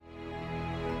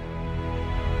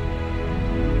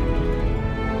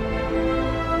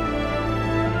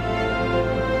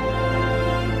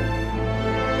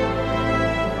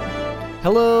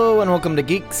Hello and welcome to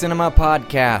Geek Cinema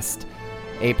Podcast,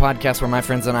 a podcast where my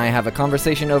friends and I have a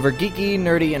conversation over geeky,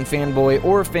 nerdy, and fanboy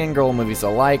or fangirl movies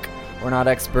alike. We're not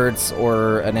experts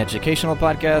or an educational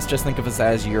podcast, just think of us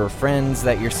as your friends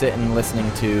that you're sitting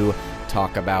listening to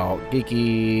talk about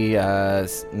geeky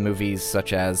movies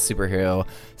such as superhero,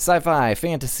 sci-fi,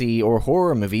 fantasy, or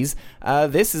horror movies.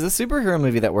 This is a superhero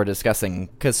movie that we're discussing,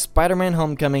 because Spider-Man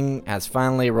Homecoming has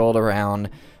finally rolled around.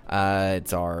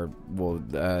 It's our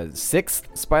sixth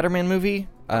Spider-Man movie,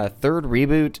 third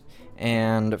reboot,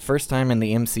 and first time in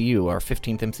the MCU, our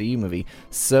 15th MCU movie.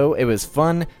 So it was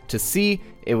fun to see,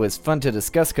 it was fun to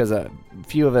discuss, because a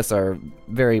few of us are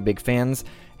very big fans.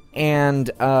 And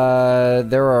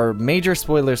there are major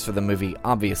spoilers for the movie,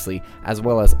 obviously, as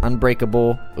well as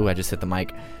Unbreakable, ooh, I just hit the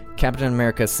mic, Captain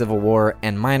America Civil War,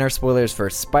 and minor spoilers for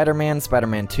Spider-Man,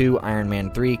 Spider-Man 2, Iron Man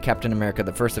 3, Captain America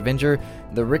the First Avenger,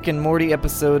 the Rick and Morty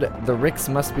episode The Ricks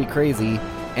Must Be Crazy,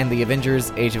 and the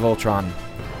Avengers Age of Ultron.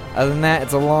 Other than that,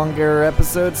 it's a longer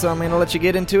episode, so I'm going to let you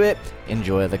get into it.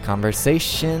 Enjoy the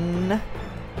conversation.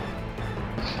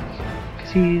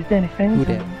 Who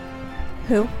dat?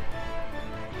 Who?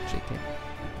 JK.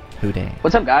 Who day?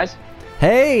 What's up, guys?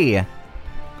 Hey!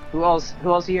 Who else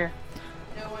here?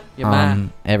 Your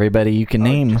man. Everybody you can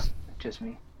name. Just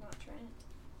me.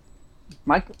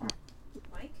 Michael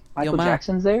Yo, Ma.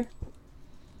 Jackson's there?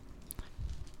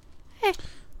 Hey.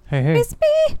 Hey. It's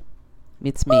me.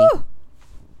 It's me.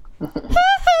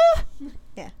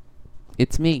 Yeah.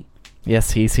 It's me.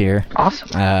 Yes, he's here.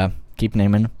 Awesome. Keep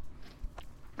naming.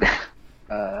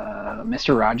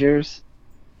 Mr. Rogers.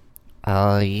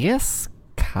 Yes,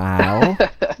 Kyle.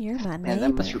 You're my Man,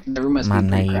 neighbor. that room must My be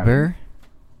pretty neighbor. crowded.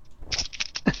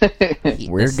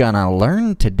 We're gonna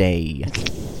learn today.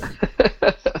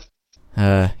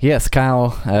 Yes,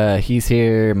 Kyle, he's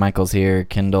here, Michael's here,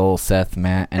 Kendall, Seth,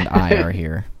 Matt, and I are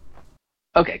here.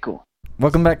 Okay, cool.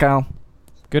 Welcome back, Kyle.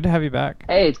 Good to have you back.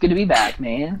 Hey, it's good to be back,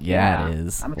 man. Yeah, it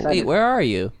is. I'm excited. Wait, where are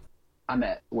you? I'm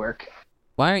at work.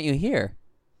 Why aren't you here?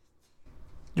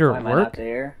 You're Why at am I not work?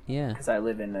 there? Yeah. Because I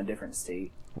live in a different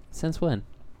state. Since when?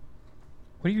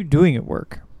 What are you doing at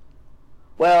work?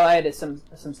 Well, I had some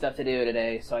stuff to do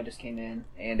today, so I just came in,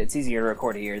 and it's easier to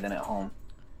record here than at home.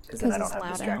 Because then I 'Cause don't it's have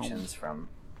loud at home. distractions from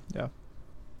Yeah.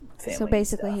 family. So and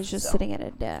basically, stuff, he's just so. sitting at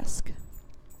a desk.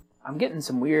 I'm getting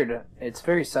some weird. It's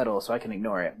very subtle, so I can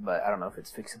ignore it, but I don't know if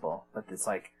it's fixable. But it's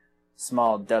like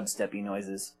small dubsteppy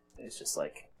noises. It's just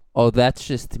like, Oh, that's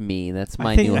just me. That's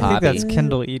my I think new that's hobby.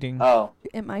 Kendall eating. oh,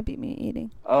 It might be me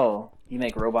eating. you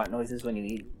make robot noises when you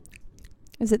eat.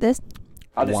 Is it this?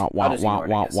 I'll just ignore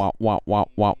it, I guess.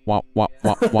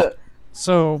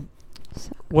 So,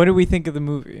 what do we think of the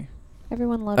movie?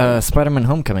 Everyone loved it. Spider-Man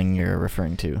Homecoming you're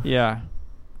referring to. Yeah.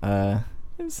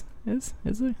 Is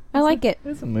I like it.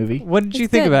 It's a movie. What did you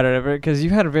It's think good. about it, Everett? Because you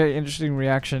had a very interesting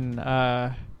reaction.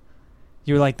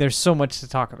 You were like, "There's so much to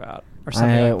talk about," or something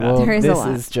like that. Well, There is a this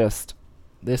lot. is just...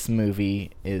 This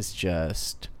movie is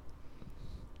just...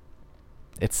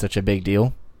 It's such a big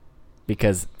deal.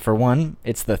 Because, for one,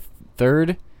 it's the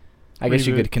third... I guess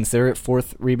you Reboot. could consider it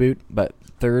fourth reboot, but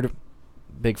third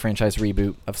big franchise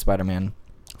reboot of Spider-Man.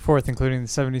 Fourth, including the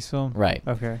 '70s film. Right.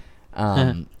 Okay.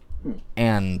 And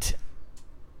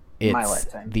My it's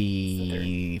lifetime.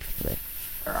 the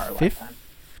Or our lifetime.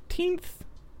 15th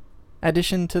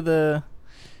addition to the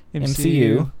MCU.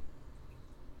 MCU.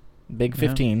 Big Yeah.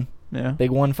 15. Yeah. Big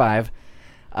 1-5.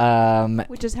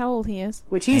 Which is how old he is.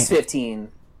 Which he's 15.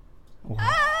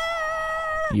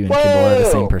 You and Kendall are the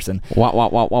same Whoa! person. Wah, wah,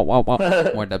 wah, wah, wah, wah.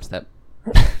 More dubstep.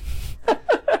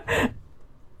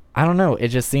 I don't know. It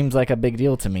just seems like a big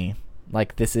deal to me.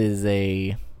 Like, this is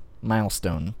a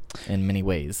milestone in many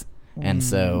ways. And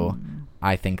so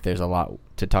I think there's a lot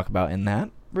to talk about in that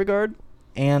regard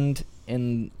and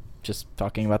in just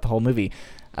talking about the whole movie.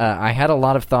 I had a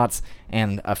lot of thoughts,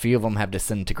 and a few of them have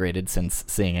disintegrated since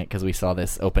seeing it because we saw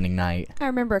this opening night. I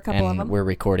remember a couple of And them. we're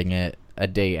recording it a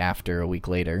day after, a week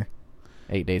later.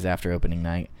 8 days after opening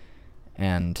night.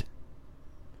 And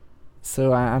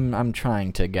so I'm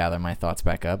trying to gather my thoughts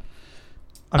back up.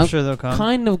 I'm sure they'll come.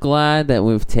 Kind of glad that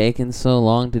we've taken so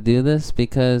long to do this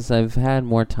because I've had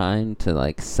more time to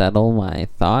like settle my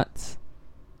thoughts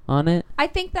on it. I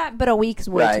think that, but a week's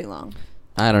way Right. too long.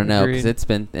 I don't know Agreed. because it's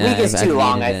been Week is I've too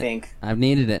long, needed I it. think. I've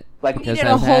needed it. Like, We Because needed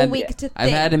a I've whole had- week to think. I've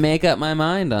had to make up my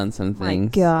mind on some My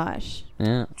things. gosh.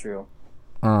 Yeah. true.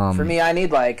 For For me, I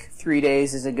need like 3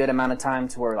 days is a good amount of time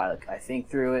to where like I think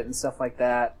through it and stuff like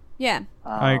that. Yeah.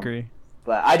 I agree.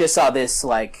 But I just saw this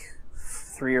like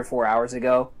 3 or 4 hours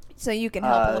ago. So you can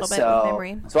help a little bit with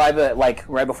memory. So I've like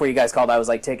right before you guys called, I was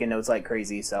like taking notes like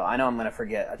crazy. So I know I'm gonna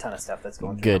forget a ton of stuff that's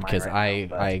going through Good, my because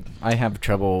mind right now, I have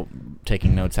trouble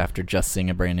taking notes after just seeing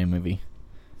a brand new movie.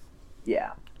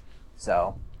 yeah.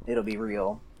 So it'll be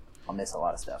real. I'll miss a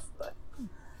lot of stuff, but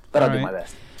I'll do my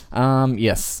best.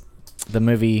 Yes, the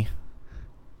movie.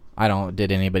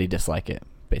 Did anybody dislike it?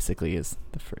 Basically, is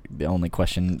the only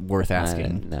question worth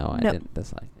asking. No, I Nope. didn't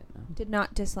dislike it. No. Did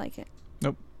not dislike it.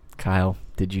 Kyle,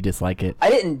 did you dislike it?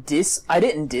 I didn't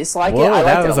dislike Whoa, it. I liked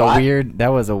that it was a lot. That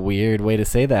was a weird way to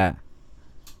say that.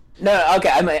 No, okay.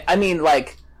 I mean,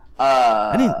 like.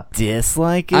 I didn't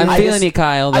dislike it. I'm I feeling just- you,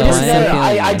 Kyle. Though. I just I am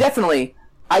feeling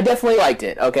I you. definitely liked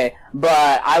it. Okay,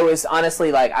 but I was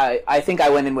honestly like I think I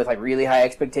went in with like really high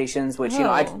expectations, which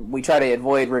we try to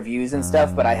avoid reviews and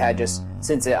stuff. But I had just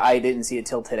I didn't see it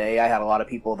till today. I had a lot of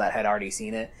people that had already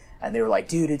seen it, and they were like,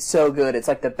 "Dude, it's so good. It's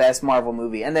like the best Marvel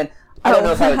movie." And then I don't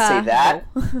know if I would say that.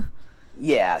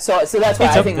 Yeah, so that's why It's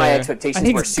I up think my there. expectations I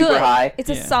think were it's super high. It's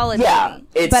a Yeah. solid Yeah, movie.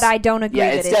 it's- But I don't agree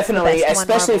Yeah, that it's it's definitely, the best one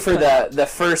especially Marvel's for put out. the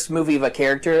first movie of a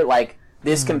character like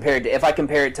this compared to if I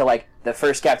compare it to like the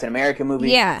first Captain America movie,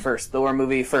 Yeah. first Thor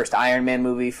movie, first Iron Man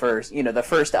movie, first the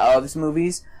first of's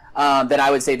movies, then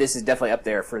I would say this is definitely up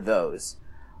there for those.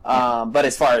 But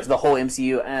as far as the whole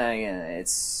MCU,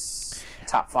 it's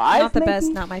top 5. Not the maybe?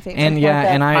 best, not my favorite. And like yeah,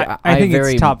 that. and I think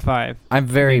very, it's top 5. I'm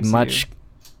very MCU. much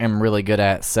am really good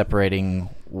at separating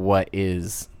what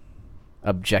is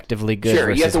objectively good Sure,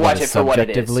 you versus have to what watch is it for what it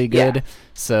is. subjectively Yeah. good.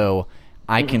 So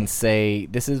I can say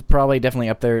this is probably definitely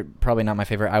up there. Probably not my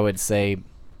favorite. I would say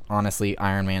honestly,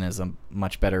 Iron Man is a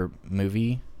much better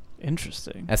movie,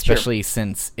 Interesting. especially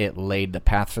since it laid the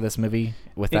path for this movie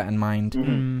with that in mind.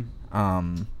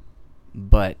 Mm.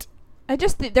 But I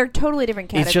just they're totally different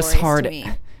categories it's just hard. to me.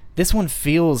 This one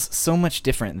feels so much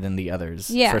different than the others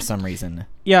Yeah. for some reason.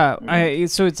 Yeah,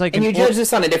 so it's like And an you judge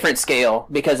this on a different scale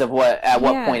because of what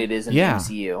Yeah. point it is in Yeah. the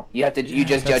MCU. You have to you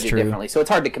just That's judge true. it differently, so it's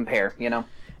hard to compare.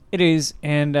 It is,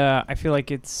 and I feel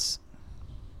like it's.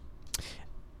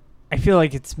 I feel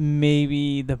like it's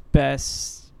maybe the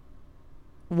best.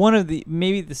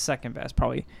 Maybe the second best,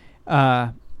 probably,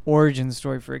 origin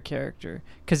story for a character.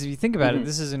 Because if you think about it,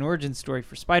 this is an origin story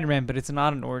for Spider-Man, but it's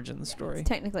not an origin story. It's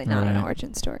technically not an Right.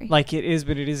 origin story. Like it is,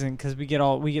 but it isn't, because we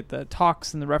get the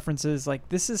talks and the references. Like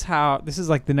this is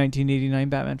like the 1989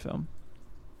 Batman film.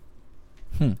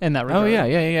 In that regard. Oh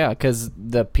yeah. Because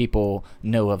the people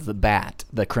know of the Bat,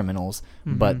 the criminals,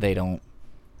 but they don't.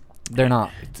 They're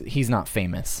not. He's not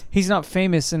famous. He's not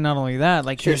famous, and not only that,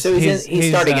 like Sure, so he's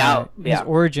starting out, His yeah.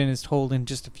 origin is told in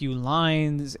just a few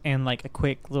lines and like a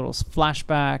quick little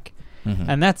flashback, Mhm.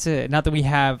 and that's it. Not that we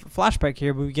have a flashback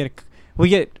here, but we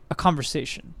get a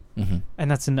conversation, Mhm. and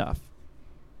that's enough.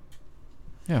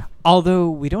 Yeah. Although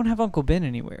we don't have Uncle Ben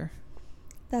anywhere,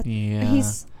 Yeah.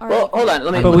 He's Well, hold on.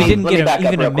 Let me. but let we me- didn't let me get back up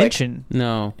even a real quick. mention.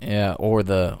 No. Yeah, or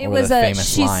the It or was the a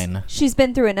famous line. she's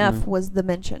been through enough Mm. was the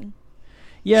mention.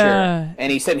 Yeah, Sure.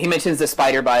 And he mentions the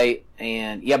spider bite,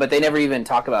 and but they never even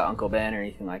talk about Uncle Ben or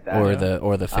anything like that.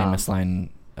 Or the famous line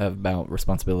about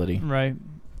responsibility. right.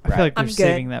 I Right. feel like they're I'm good.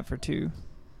 saving that for 2.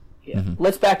 Yeah. Mhm.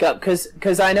 Let's back up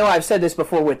because I know I've said this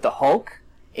before with the Hulk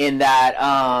in that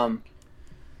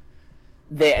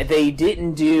they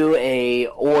didn't do a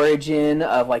origin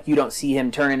of like you don't see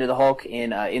him turn into the Hulk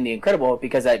in the Incredible Hulk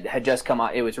because that had just come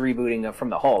out. It was rebooting from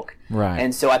the Hulk, Right.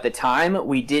 and so at the time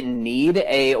we didn't need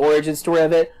a origin story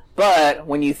of it. But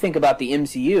when you think about the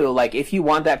MCU, like if you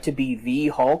want that to be the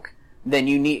Hulk, then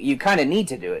you kind of need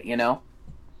to do it,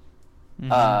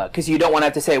 because you don't want to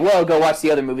have to say, well, go watch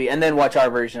the other movie and then watch our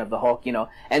version of the Hulk,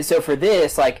 And so for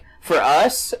this, like for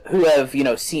us who have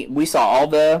seen, we saw all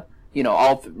the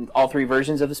all 3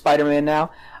 versions of the Spider-Man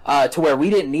now, to where we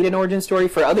didn't need an origin story.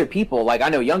 For other people, like I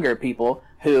know younger people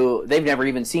who they've never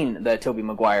even seen the Tobey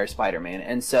Maguire Spider-Man,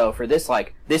 and so for this,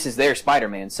 like this is their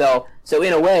Spider-Man. So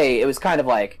in a way, it was kind of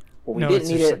like, well, we No, didn't it's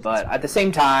need just it, like- but at the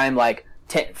same time, like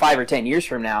 5 or 10 years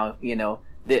from now,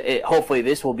 hopefully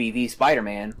this will be the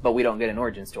Spider-Man, but we don't get an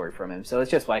origin story from him. So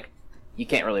it's just like you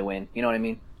can't really win. You know what I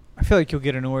mean? I feel like you'll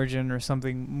get an origin or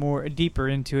something more deeper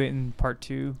into it in part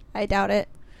 2. I doubt it.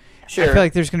 Sure. I feel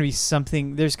like there's going to be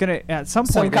something. There's going to at some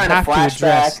Some point they kind of have to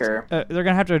flashback address. or- They're going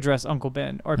to have to address Uncle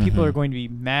Ben, or people are going to be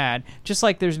mad. Just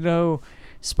like there's no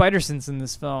Spider-Sense in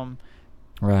this film.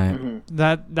 Right. Mhm.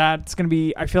 That's going to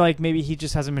be. I feel like maybe he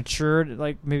just hasn't matured.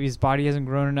 Like maybe his body hasn't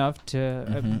grown enough to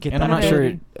get And that. I'm not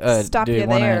ability. sure. Stop do you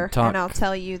wanna there, talk? and I'll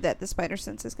tell you that the spider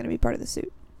sense is going to be part of the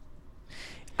suit.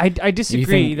 I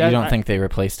disagree. You that don't think they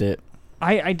replaced it?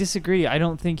 I disagree. I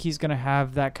don't think he's going to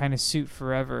have that kind of suit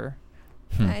forever.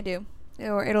 Hmm. I do.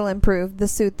 Or it'll improve the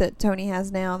suit that Tony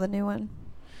has now, the new one.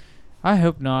 I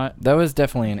hope not. That was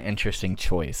definitely an interesting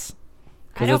choice.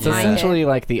 I Because don't it's mind essentially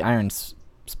like the Iron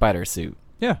Spider suit.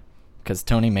 Yeah. Because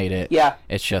Tony made it. Yeah.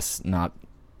 It's just not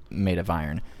made of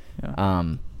iron. Yeah.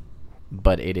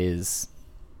 But it is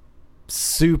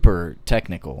super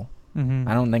technical. Mm-hmm.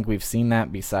 I don't think we've seen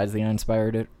that besides the Iron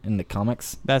Spider in the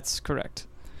comics. That's correct.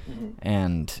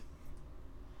 And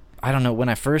I don't know, when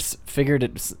I first figured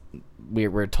it, we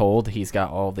were told he's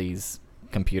got all these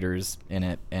computers in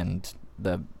it and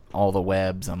all the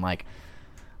webs. I'm like,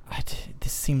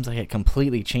 this seems like it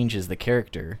completely changes the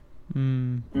character.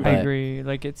 I But- agree.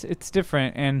 Like it's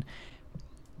different, and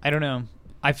I don't know.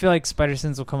 I feel like Spider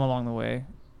Sense will come along the way.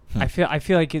 I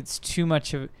feel like it's too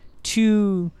much of a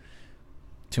change.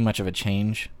 Too much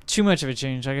of a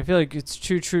change. Like I feel like it's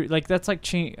too true. Like that's like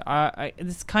change.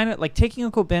 It's kind of like taking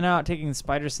Uncle Ben out, taking the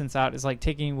Spider Sense out is like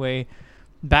taking away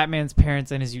Batman's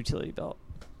parents and his utility belt.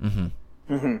 Mm-hmm.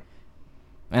 Mm-hmm.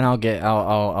 And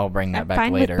I'll bring that I'm back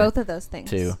fine later with both of those things.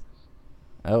 too.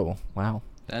 Oh wow!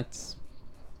 That's.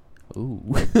 Ooh.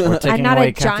 We're taking not a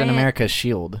away Captain giant- America's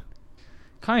shield.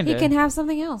 Kind He of. can have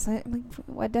something else.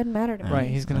 What doesn't matter to me. Right.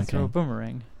 He's gonna Okay. throw a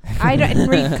boomerang. I don't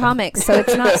read comics, so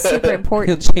it's not super He'll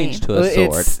important to me. change to a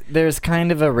sword. There's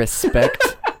kind of a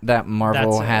respect that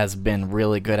Marvel That's it. has been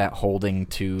really good at holding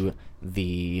to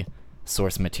the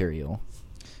source material,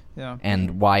 Yeah.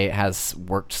 and why it has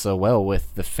worked so well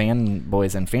with the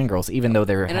fanboys and fangirls. Even though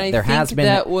there And I there think has been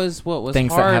that was what was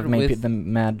things that hard have made with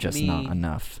them mad, just me. not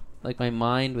enough. like my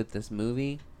mind with this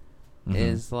movie Mhm.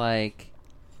 is like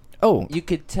Oh, you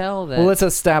could tell that. well, let's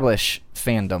establish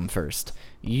fandom first.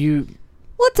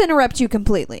 Let's interrupt you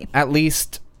completely. At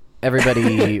least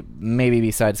everybody, maybe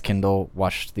besides Kindle,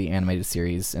 watched the animated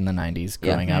series in the 90s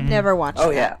Yeah. growing up. Mhm. Never watched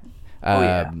Oh that. yeah. Oh,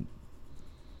 yeah.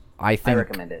 I I think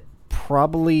recommend it.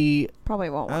 probably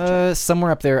Probably won't watch it.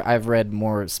 somewhere up there. I've read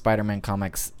more Spider-Man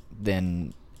comics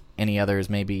than any others,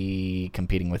 maybe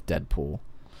competing with Deadpool.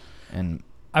 And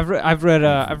I've read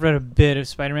a bit of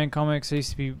Spider-Man comics. I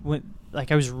used to be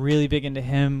I was really big into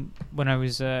him when I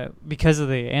was because of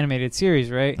the animated series,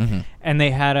 right? Mhm. And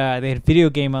they had a video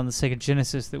game on the Sega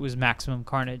Genesis that was Maximum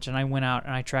Carnage, and I went out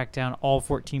and I tracked down all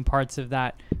 14 parts of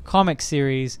that comic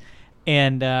series,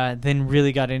 and then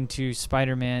really got into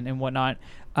Spider-Man and whatnot.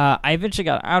 I eventually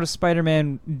got out of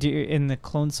Spider-Man in the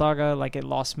Clone Saga, like it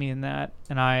lost me in that,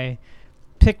 and I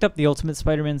picked up the Ultimate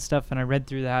Spider-Man stuff and I read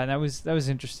through that, and that was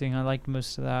interesting. I liked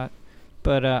most of that,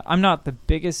 but I'm not the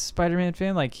biggest Spider-Man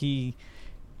fan. Like he's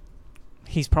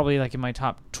probably like in my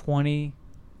top 20.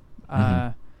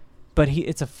 Mhm. But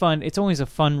it's always a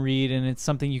fun read, and it's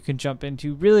something you can jump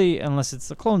into. Really, unless it's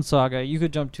the Clone Saga, you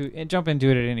could jump into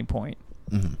it at any point.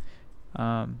 Mhm.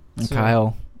 And So-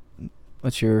 Kyle,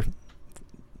 what's your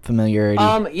familiarity?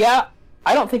 Yeah,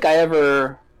 I don't think I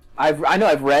ever. I know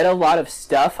I've read a lot of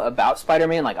stuff about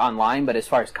Spider-Man, like online, but as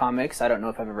far as comics, I don't know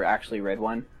if I've ever actually read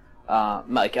one.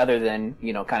 Like other than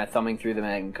kind of thumbing through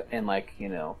them and like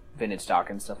vintage stock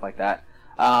and stuff like that.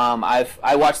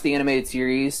 I watched the animated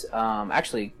series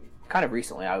actually kind of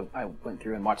recently. I went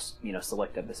through and watched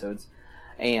select episodes,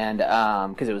 and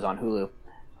because it was on Hulu.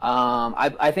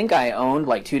 I think I owned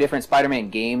like 2 different Spider-Man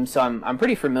games, so I'm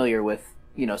pretty familiar with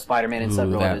Spider-Man and Ooh,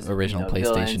 several that of his original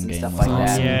villains PlayStation and game stuff was like that.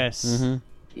 awesome. Yes. Mm-hmm.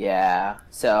 Yeah.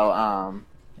 So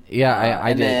yeah, I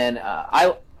and did. then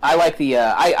I like the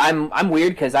I'm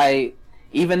weird because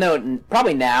even though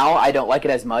probably now I don't like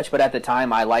it as much, but at the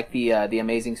time I liked the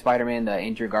Amazing Spider-Man, the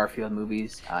Andrew Garfield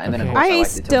movies, and then of Okay. course I I like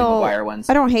the Tobey still, Maguire ones.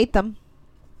 I don't hate them.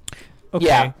 Okay.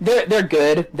 Yeah, they're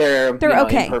good. They're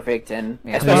okay. imperfect, and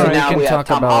Yeah. especially Alright, now we can we have talk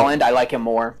Tom about- Holland. I like him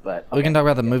more, but We can talk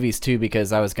about the movies too,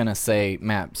 because I was gonna say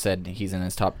Matt said he's in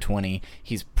his top 20.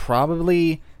 He's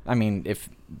probably, I mean, if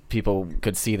people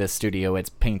could see the studio, it's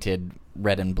painted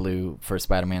red and blue for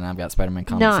Spider-Man. I've got Spider-Man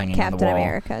comics Not hanging on the Captain wall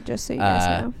America, just so you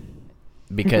guys know.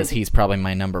 because he's probably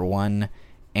my number 1.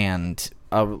 And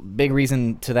a big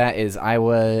reason to that is I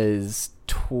was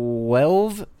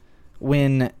 12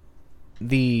 when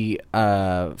the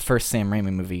first Sam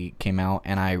Raimi movie came out,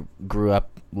 and I grew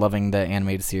up loving the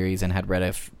animated series and had read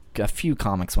a few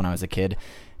comics when I was a kid,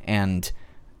 and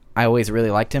I always really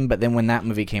liked him. But then when that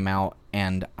movie came out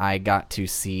and I got to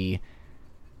see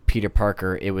Peter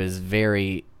Parker, it was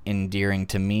very endearing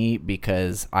to me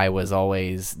because I was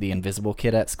always the invisible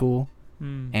kid at school,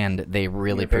 and they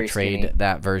really You're very portrayed skinny.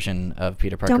 that version of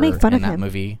Peter Parker Don't make fun in of that him.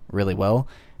 movie really well.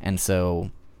 And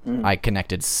so I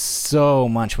connected so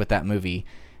much with that movie,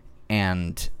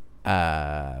 and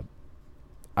that's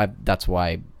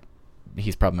why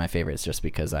he's probably my favorite. It's just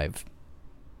because I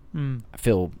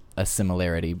feel a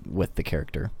similarity with the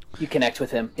character. you connect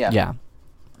with him. Yeah. Yeah.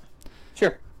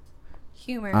 Sure.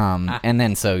 Humor. And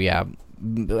then so yeah,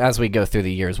 as we go through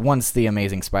the years, once the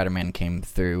Amazing Spider-Man came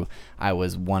through, I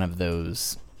was one of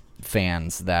those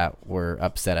fans that were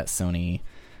upset at Sony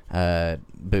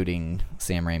booting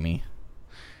Sam Raimi.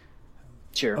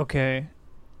 Sure. Okay.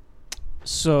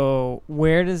 So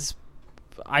where does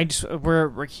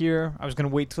we're here. I was gonna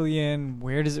wait till the end.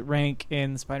 Where does it rank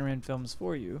in the Spider-Man films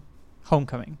for you?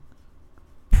 Homecoming.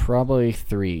 Probably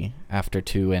 3 after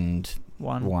 2 and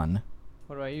 1.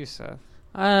 What about you, Seth?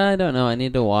 I don't know. I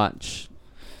need to watch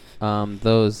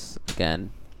those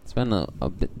again. It's been a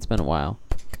bit. It's been a while.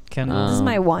 Kendall? This is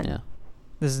my one. Yeah.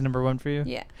 This is number 1 for you?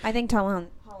 Yeah, I think Tom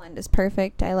Holland is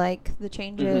perfect. I like the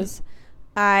changes.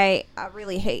 I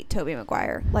really hate Tobey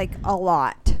Maguire, like a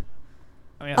lot.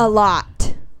 Oh, yeah. A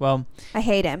lot. Well, I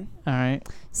hate him. all right.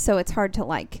 So it's hard to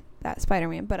like that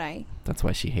Spider-Man, but That's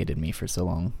why she hated me for so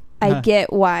long. I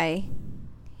get why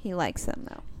he likes them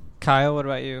though. Kyle, what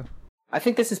about you? I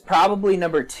think this is probably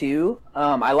number 2.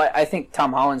 I think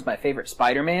Tom Holland's my favorite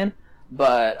Spider-Man,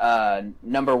 but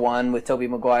number 1 with Tobey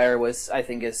Maguire will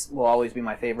always be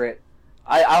my favorite.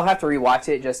 I'll have to rewatch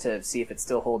it just to see if it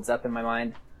still holds up in my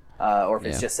mind, or if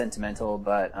it's just sentimental.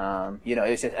 But it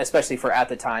was just, especially for at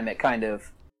the time, it kind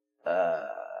of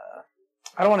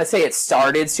I don't want to say it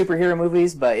started superhero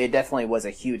movies, but it definitely was a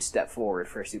huge step forward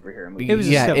for superhero movies. It was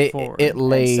a step forward. It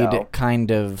laid so,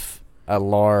 kind of a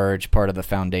large part of the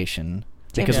foundation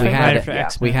because James we Franco. had Right for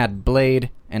X-Men. we had Blade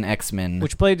and X-Men,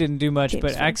 Which Blade didn't do much, James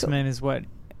but Franco. X-Men is what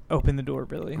opened the door,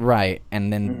 really. right,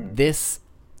 and then the first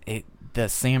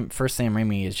Sam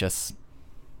Raimi is just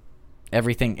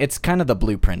everything. It's kind of the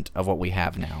blueprint of what we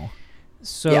have now.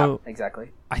 So yeah,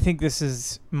 exactly. I think this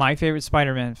is my favorite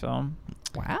Spider-Man film.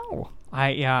 Wow,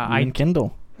 I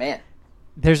Kindle. Man.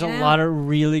 There's a Yeah. lot of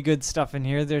really good stuff in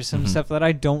here. There's some stuff that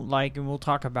I don't like, and we'll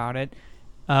talk about it.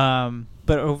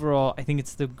 But overall, I think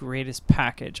it's the greatest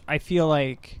package. I feel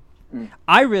like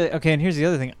okay, and here's the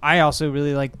other thing. I also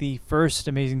really like the first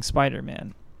Amazing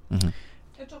Spider-Man.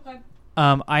 It's okay.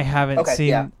 I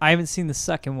haven't seen the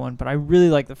second one, but I really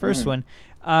like the first one.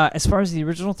 As far as the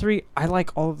original 3, I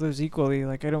like all of those equally.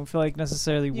 Like, I don't feel like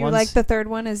necessarily You one's... like the third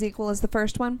one as equal as the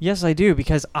first one? Yes, I do,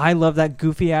 because I love that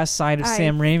goofy ass side of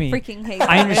Sam Raimi. Freaking hate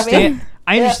I that understand. movie.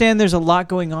 I understand. There's a lot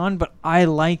going on, but I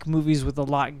like movies with a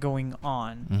lot going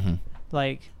on. Mm-hmm.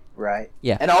 Like, Right.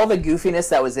 Yeah. And all the goofiness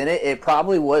that was in it, it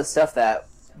probably was stuff that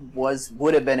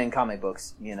would have been in comic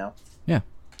books, Yeah.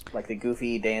 Like the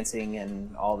goofy dancing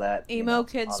and all that. Emo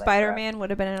kid all that Spider-Man would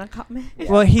have been in a comic. Yeah.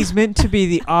 well, he's meant to be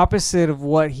the opposite of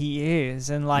what he is,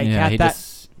 and like yeah, at he that.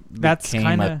 just That's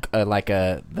became kinda-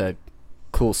 the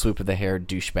cool swoop of the hair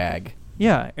douchebag.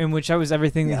 Yeah, in which I was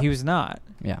everything Yeah. that he was not.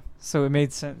 Yeah, So it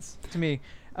made sense to me.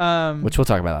 which we'll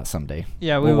talk about that someday.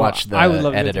 Yeah, we'll will. watch the I would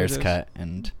love to go through editor's those. cut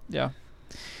and Yeah.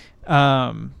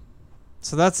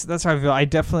 So that's how I feel. I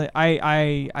definitely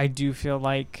I do feel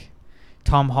like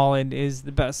Tom Holland is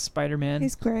the best Spider-Man.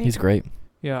 He's great. he's great.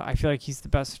 Yeah, I feel like he's the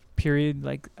best. Period.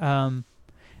 Like,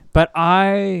 but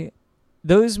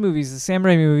those movies, the Sam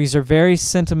Raimi movies, are very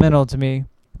sentimental to me.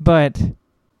 But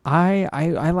I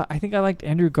think I liked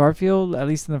Andrew Garfield, at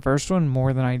least in the first one,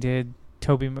 more than I did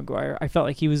Tobey Maguire. I felt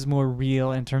like he was more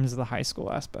real in terms of the high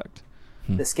school aspect.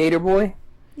 The Skater Boy.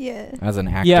 Yeah. As an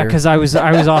actor, Yeah, because I was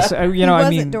also He I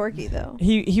wasn't mean dorky though.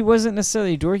 he wasn't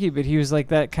necessarily dorky, but he was like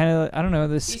that kind of I don't know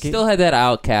He this. still had that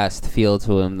outcast feel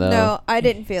to him, though. No, I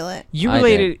didn't feel it. You I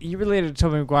related to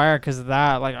Tobey Maguire because of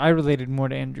that. Like I related more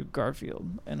to Andrew Garfield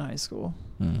in high school.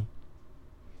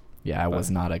 Yeah, I was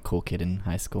not a cool kid in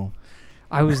high school.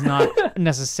 I was not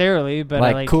necessarily, but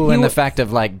like I like cool he in the wa- fact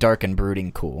of like dark and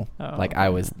brooding cool. Oh. Like I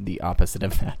was the opposite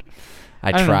of that.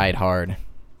 I don't know. tried hard,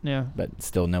 Yeah, but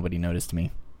still nobody noticed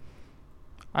me.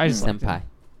 I just liked him.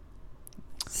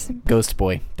 Senpai. Ghost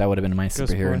Boy. That would have been my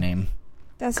Ghost superhero Boy. name.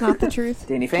 That's not the truth.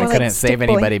 Danny I Phantom. Well, couldn't that's save Stick Boy.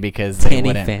 anybody because they Danny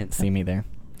wouldn't Phantom. see me there.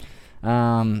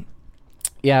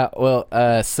 Yeah,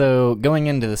 well, so going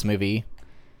into this movie,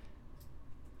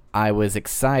 I was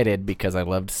excited because I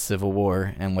loved Civil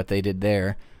War and what they did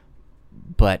there,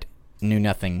 but knew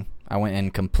nothing. I went in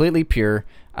completely pure.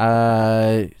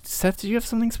 Seth, did you have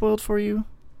something spoiled for you?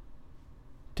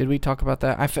 Did we talk about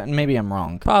that? Maybe I'm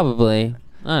wrong. Probably.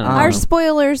 I don't know. Our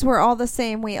spoilers were all the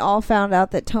same. We all found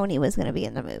out that Tony was going to be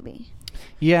in the movie.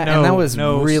 Yeah, and that was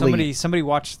really... somebody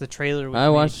watched the trailer with me. I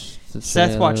watched the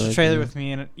Seth watched the with trailer you. with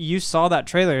me, and you saw that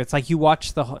trailer. It's like you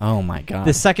watched the Oh my god.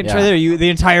 the second Yeah. trailer. The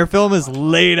entire film is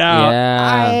laid out.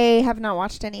 Yeah. I have not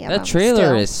watched any of them. That trailer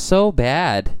still. is so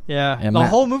bad. Yeah, And the Matt-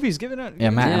 whole movie's given it. Yeah,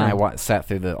 Matt and Yeah. I sat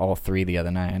through all three the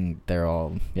other night, and they're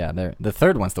all... Yeah, the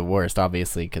third one's the worst,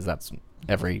 obviously, because that's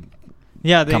every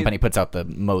company puts out the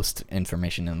most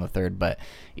information in the third, but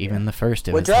even the first,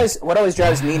 it What always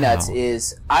drives me nuts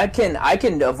is I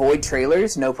can avoid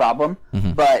trailers, no problem,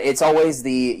 but it's always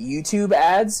the YouTube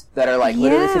ads that are like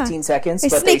literally 15 seconds,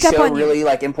 but they show really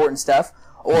like important stuff.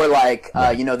 Or like,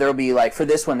 there'll be like, for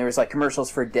this one, there was like commercials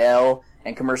for Dell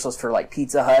and commercials for like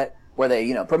Pizza Hut where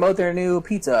they, promote their new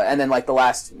pizza. And then like the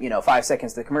last, 5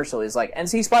 seconds of the commercial is like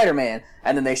NC Spider-Man.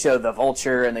 And then they show the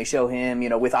Vulture and they show him,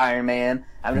 with Iron Man.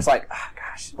 I'm just like,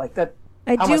 gosh, like that.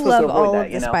 I do love all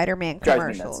of the Spider-Man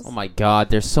commercials. Oh my god,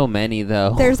 there's so many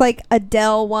though. There's like a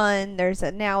Dell one. There's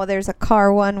a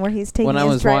car one where he's taking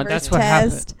his driver's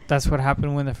test. That's what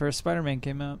happened when the first Spider-Man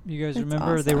came out. You guys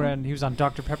remember? Awesome. He was on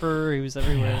Dr. Pepper. He was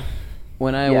everywhere.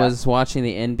 When I was watching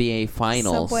the NBA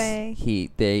Finals,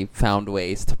 they found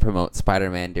ways to promote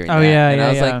Spider-Man during that. And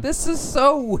I was like, this is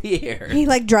so weird. He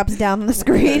like drops down on the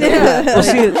screen.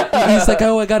 He's like,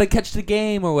 I gotta catch the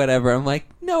game or whatever. I'm like,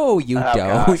 no, you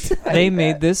don't. They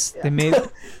made this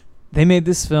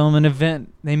film an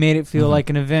event. They made it feel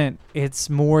like an event. It's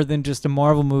more than just a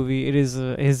Marvel movie. It is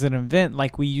an event.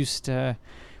 Like we used to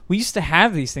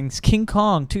have these things. King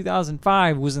Kong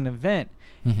 2005 was an event.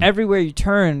 Everywhere you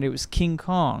turned, it was King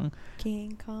Kong.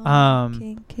 King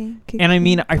Kong. King. And I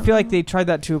mean, I feel like they tried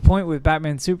that to a point with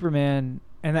Batman, Superman,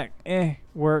 and that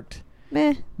worked.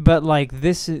 Meh. But like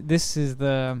this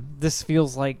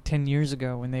feels like 10 years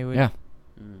ago when they would.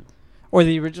 Or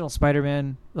the original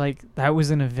Spider-Man, like that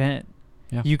was an event.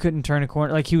 Yeah. You couldn't turn a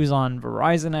corner. Like he was on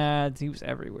Verizon ads. He was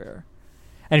everywhere.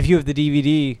 And if you have the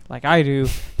DVD, like I do,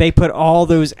 they put all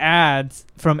those ads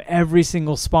from every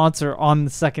single sponsor on the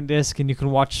second disc, and you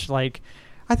can watch, like,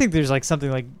 I think there's, like,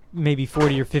 something like maybe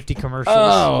 40 or 50 commercials.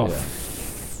 Oh.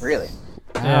 Really?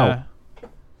 Yeah.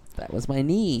 That was my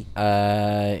knee.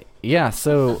 So if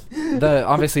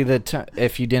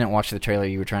you didn't watch the trailer,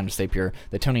 you were trying to stay pure.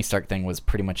 The Tony Stark thing was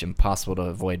pretty much impossible to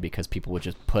avoid because people would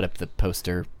just put up the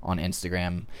poster on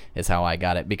Instagram is how I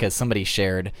got it, because somebody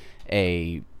shared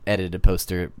a edited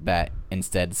poster that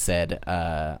instead said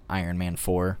Iron Man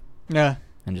 4. Yeah.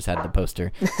 And just had the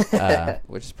poster.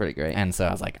 Which is pretty great. And so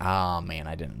I was like, oh, man,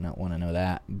 I didn't want to know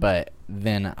that. But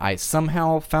then I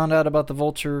somehow found out about the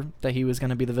Vulture, that he was going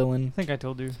to be the villain. I think I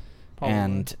told you. Probably.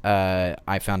 And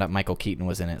I found out Michael Keaton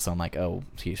was in it, so I'm like, oh,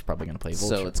 he's probably going to play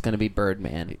Vulture. So it's going to be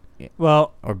Birdman.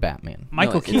 Well, or Batman.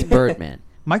 It's Birdman.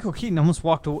 Michael Keaton almost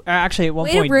walked away. Actually, at one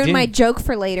point... Way to ruin my joke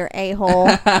for later, a-hole.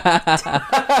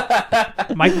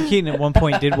 Michael Keaton at one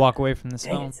point did walk away from this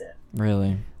film.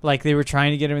 Really? Like, they were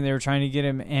trying to get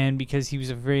him, and because he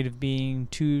was afraid of being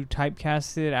too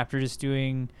typecasted after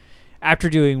doing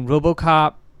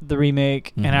RoboCop, the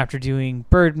remake, and after doing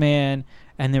Birdman,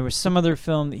 and there was some other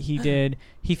film that he did,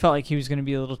 he felt like he was going to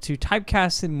be a little too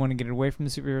typecasted and want to get away from the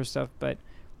superhero stuff, but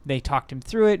they talked him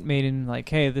through it, made him like,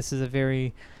 hey, this is a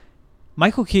very...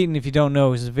 Michael Keaton, if you don't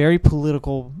know, is a very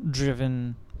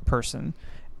political-driven person,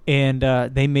 and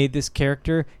they made this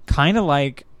character kind of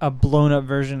like a blown-up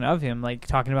version of him, like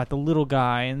talking about the little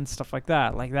guy and stuff like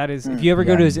that. Like that is, if you ever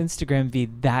go to his Instagram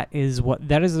feed, that is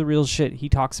the real shit he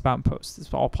talks about in posts.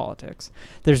 It's all politics.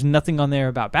 There's nothing on there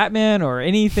about Batman or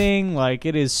anything. Like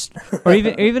it is, or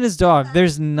even his dog.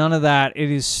 There's none of that.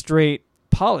 It is straight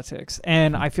politics,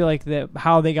 and I feel like that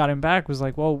how they got him back was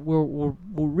like, well, we'll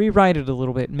rewrite it a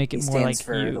little bit and make it more like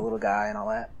for you. The little guy and all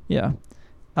that. Yeah.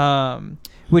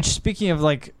 Which, speaking of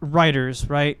like writers,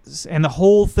 right, and the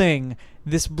whole thing,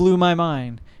 this blew my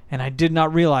mind, and I did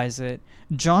not realize it.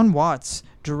 John Watts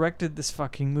directed this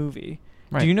fucking movie.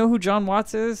 Right. Do you know who John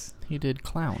Watts is? He did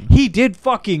Clown. He did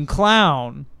fucking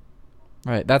Clown.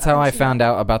 Right, that's how I found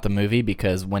out about the movie,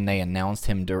 because when they announced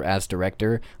him as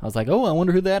director, I was like, oh, I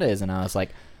wonder who that is, and I was like,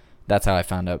 that's how I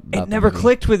found out about it. Never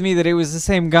clicked with me that it was the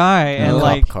same guy, and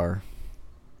like, car.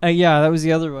 Yeah, that was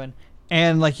the other one,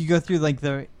 and like you go through like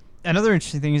another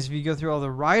interesting thing is if you go through all the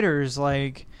writers,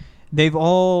 like they've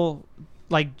all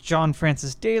like John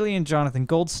Francis Daley and Jonathan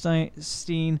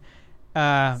Goldstein.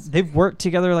 They've worked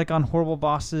together like on Horrible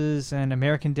Bosses and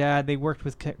American Dad. They worked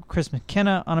with Chris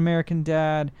McKenna on American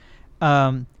Dad.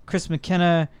 Chris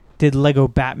McKenna did Lego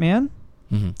Batman.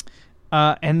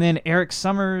 And then Eric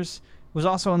Summers was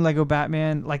also in Lego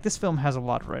Batman. Like, this film has a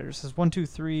lot of writers. It has 1, 2,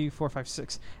 3, 4, 5,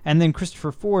 6. And then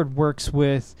Christopher Ford works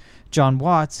with John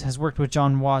Watts, has worked with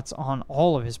John Watts on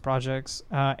all of his projects,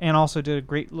 and also did a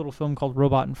great little film called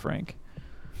Robot and Frank.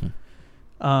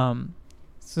 So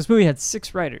this movie had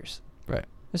 6 writers. Right.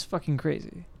 It's fucking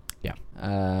crazy. Yeah.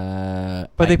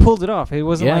 But they pulled it off. It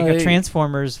wasn't like a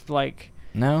Transformers, like...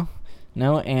 No,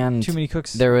 and too many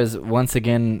cooks. There was, once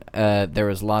again, there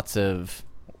was lots of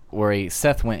worry.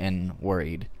 Seth went in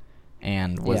worried.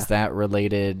 And was that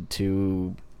related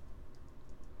to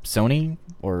Sony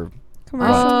or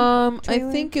commercial?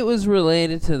 I think it was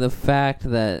related to the fact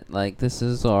that like this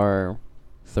is our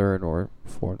third or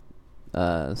fourth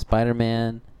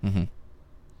Spider-Man,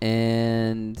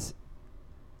 and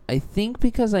I think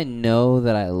because I know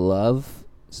that I love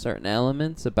certain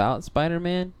elements about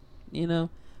Spider-Man,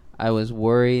 I was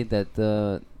worried that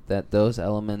those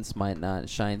elements might not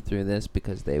shine through this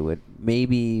because they would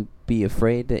maybe be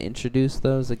afraid to introduce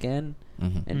those again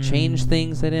and change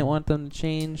things they didn't want them to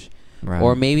change. Right.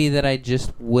 Or maybe that I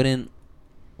just wouldn't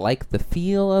like the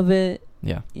feel of it.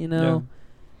 Yeah. Yeah.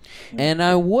 And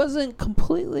I wasn't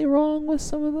completely wrong with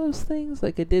some of those things.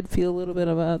 Like, I did feel a little bit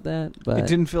about that. But it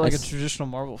didn't feel like a traditional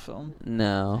Marvel film.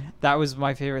 No. That was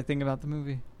my favorite thing about the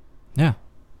movie. Yeah.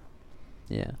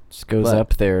 Yeah. Just goes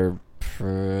up there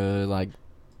for, like,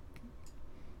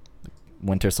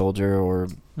 Winter Soldier or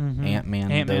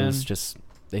Ant-Man. Those just,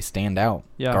 they stand out.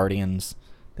 Yeah. Guardians,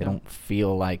 they don't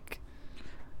feel like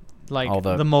all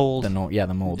the mold. The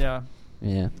mold. Yeah.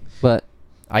 Yeah. But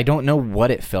I don't know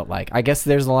what it felt like. I guess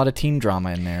there's a lot of teen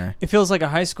drama in there. It feels like a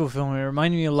high school film. It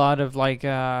reminded me a lot of like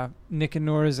Nick and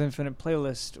Nora's Infinite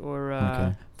Playlist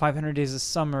or 500 Days of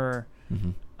Summer.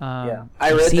 I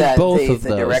read that both of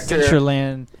the director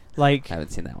Adventureland. Like I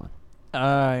haven't seen that one.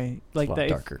 Like it's a lot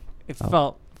darker. It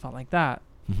felt like that.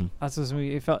 That's what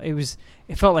it felt.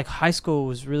 It felt like high school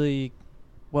was really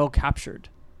well captured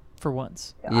for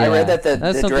once. Yeah. I read that the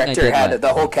director had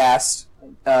the whole cast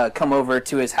come over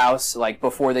to his house like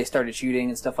before they started shooting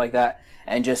and stuff like that,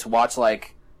 and just watch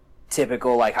like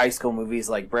typical like high school movies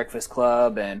like Breakfast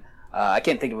Club and I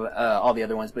can't think of all the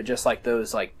other ones, but just like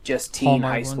those like just teen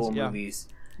Hallmark high school movies,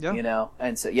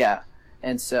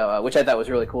 and so which I thought was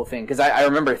a really cool thing because I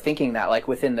remember thinking that like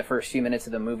within the first few minutes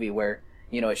of the movie where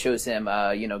it shows him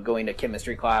going to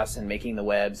chemistry class and making the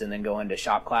webs and then going to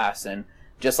shop class and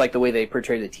just like the way they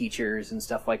portray the teachers and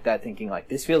stuff like that, thinking like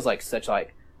this feels like such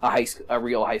like a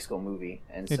real high school movie,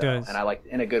 and so, it does. And I like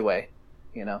in a good way,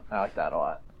 I like that a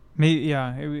lot.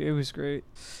 It was great.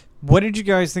 What did you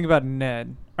guys think about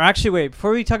Ned? Or actually, wait,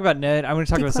 before we talk about Ned, I want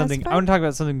to talk about something. I want to talk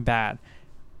about something bad.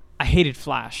 I hated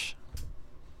Flash.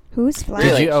 Who's Flash?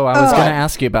 Did you? I was going to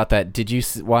ask you about that. Did you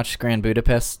watch Grand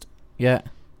Budapest yet?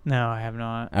 No, I have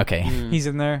not. Okay, he's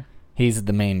in there. He's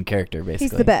the main character, basically.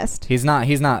 He's the best. He's not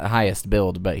highest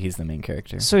build, but he's the main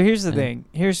character. So here's the thing.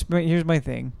 Here's my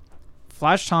thing.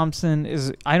 Flash Thompson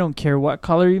is. I don't care what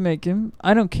color you make him.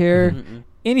 I don't care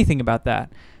anything about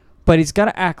that. But he's got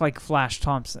to act like Flash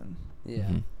Thompson. Yeah.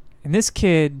 And this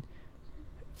kid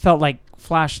felt like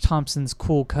Flash Thompson's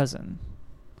cool cousin.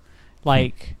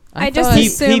 Like I just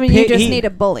assume you just need a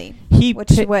bully.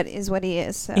 Which is what he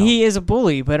is. So. He is a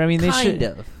bully, but I mean they should.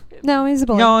 Kind of. No, he's a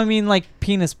bully. No, I mean like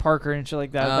Penis Parker and shit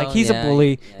like that. Like he's a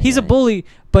bully. He's a bully,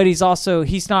 but he's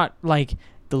not like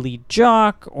the lead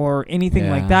jock or anything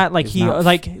like that. Like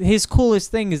his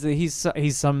coolest thing is that he's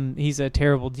a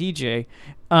terrible DJ.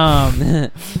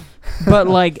 But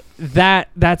like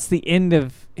that's the end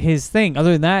of his thing.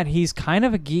 Other than that, he's kind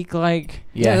of a geek. Like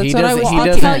he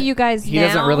I'll tell you guys he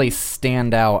doesn't really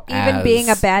stand out. Even being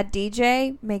a bad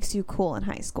DJ makes you cool in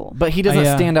high school. But he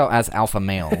doesn't stand out as alpha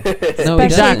male. No,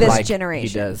 especially this generation.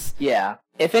 He does. Yeah.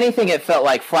 If anything, it felt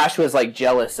like Flash was like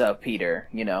jealous of Peter.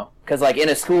 Because like in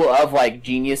a school of like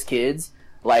genius kids,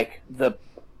 like the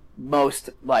most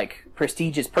like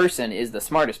prestigious person is the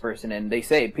smartest person, and they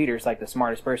say Peter's like the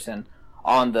smartest person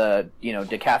on the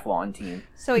decathlon team.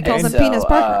 So he calls him Penis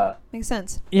Parker. Makes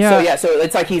sense. Yeah. So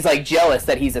it's like he's like jealous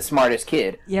that he's the smartest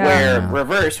kid. Yeah.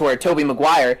 Where Tobey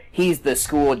Maguire, he's the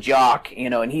school jock,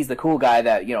 and he's the cool guy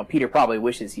that Peter probably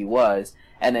wishes he was,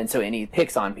 and he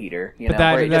picks on Peter.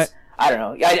 I don't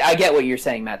know. I get what you're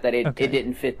saying, Matt. That it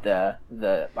didn't fit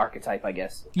the archetype, I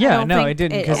guess. Yeah, no, it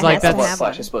didn't because that's what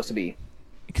Flash is supposed to be.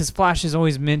 Because Flash is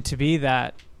always meant to be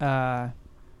that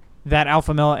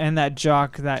alpha male and that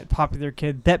jock, that popular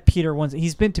kid that Peter wants.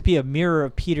 He's meant to be a mirror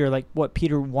of Peter, like what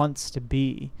Peter wants to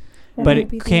be, but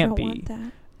it can't be.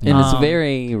 And it's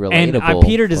very relatable. And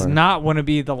Peter does not want to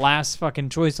be the last fucking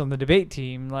choice on the debate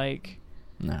team. Like,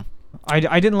 no,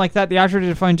 I didn't like that. The actor did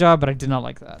a fine job, but I did not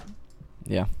like that.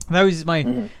 Yeah, that was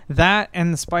my that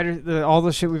and the spider, all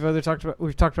the shit we've talked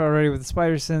about already with the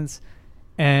spider sense.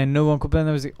 And no Uncle Ben.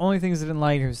 That was the only things I didn't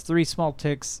like. It was 3 small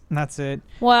ticks, and that's it.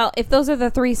 Well, if those are the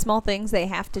 3 small things they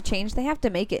have to change, they have to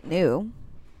make it new.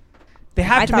 They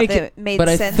have to make it made but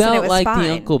sense. But I felt and like fine. the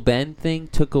Uncle Ben thing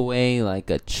took away like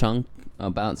a chunk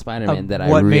about Spider-Man that I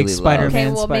what really makes Spider-Man love. Okay,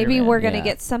 well Spider-Man. maybe we're gonna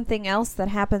get something else that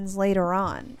happens later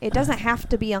on. It doesn't have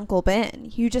to be Uncle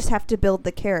Ben. You just have to build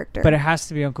the character. But it has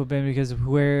to be Uncle Ben because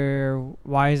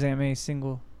why is Aunt May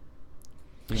single?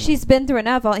 She's been through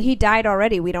enough. He died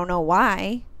already. We don't know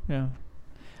why. Yeah.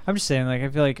 I'm just saying, like I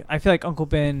feel like Uncle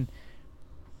Ben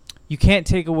You can't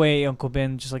take away Uncle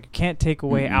Ben, just like you can't take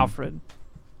away Mm-mm. Alfred.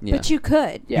 Yeah. But you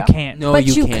could. Yeah. You can't. No, But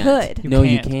you you can't. could. You No,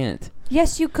 you can't. can't.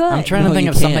 Yes, you could. I'm trying No, to think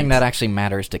you of something can't. that actually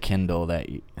matters to Kindle that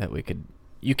we could.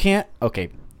 You can't. Okay,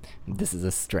 this is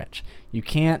a stretch. You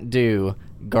can't do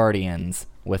Guardians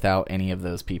without any of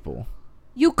those people.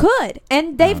 You could,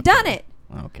 and they've Okay. done it.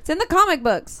 Okay. It's in the comic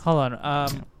books. Hold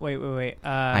on. Wait.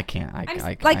 I can't. I'm s-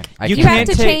 I You you can't have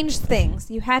to take- change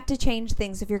things. You had to change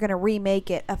things if you're going to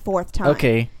remake it a fourth time.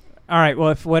 Okay. All right. Well,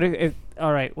 if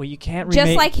all right. Well, you can't remake.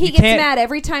 Just like he you gets can't- mad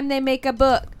every time they make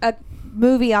a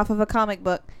movie off of a comic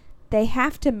book. They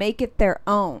have to make it their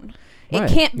own. Right.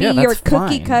 It can't be Yeah, your that's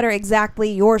cookie fine. cutter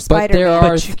exactly your But Spider-Man. there are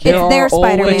But you there can't- are It's their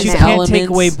Spider-Man But always you now. can't take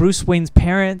away elements. Bruce Wayne's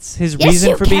parents, his yes, reason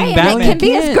you for can. being Batman. It can be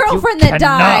his You girlfriend cannot. that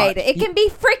died. It can be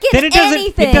freaking Then it doesn't- it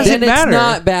anything. doesn't Then matter. it's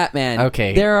not Batman.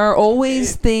 Okay. There are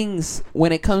always things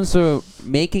when it comes to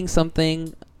making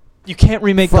something. You can't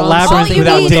remake the From All labyrinth something you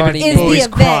without need David David is the Bowie's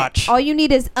event. crotch. All you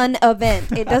need is an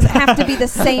event. It doesn't have to be the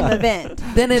same event.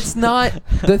 Then it's not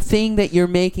the thing that you're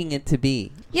making it to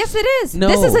be. Yes, it is. No.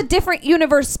 This is a different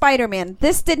universe Spider-Man.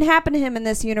 This didn't happen to him in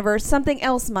this universe. Something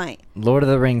else might. Lord of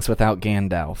the Rings without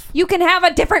Gandalf. You can have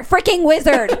a different freaking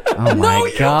wizard. Oh my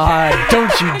God!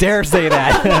 Don't you dare say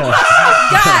that.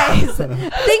 Guys,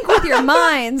 think with your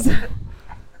minds.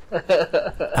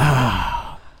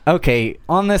 Okay,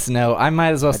 on this note, I might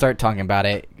as well start talking about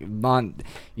it.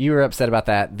 You were upset about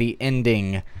that. The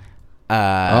ending.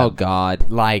 Oh God.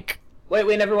 Like, Wait,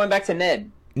 we never went back to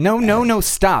Ned. no,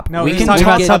 stop. No, we we're can talking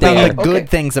talk about about the something- good Okay.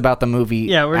 things about the movie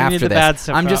Yeah, we're gonna after need the this. bad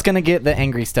stuff I'm just out. going to get the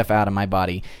angry stuff out of my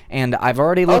body. And I've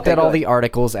already looked Okay, at all good. the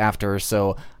articles after,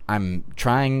 so I'm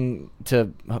trying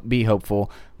to be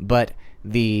hopeful. But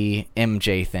the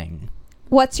MJ thing,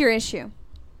 What's your issue?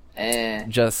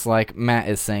 just like Matt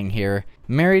is saying here,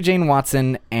 Mary Jane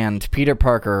Watson and Peter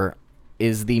Parker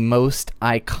is the most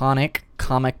iconic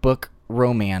comic book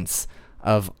romance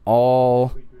of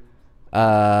all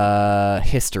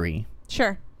history.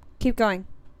 Sure. Keep going.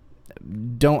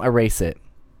 Don't erase it.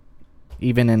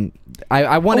 Even in,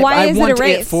 I want it. Why I is it want it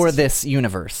erased? for this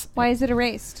universe. Why is it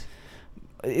erased?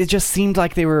 It just seemed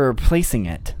like they were replacing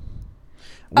it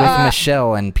with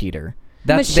Michelle and Peter.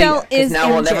 Michelle Because is now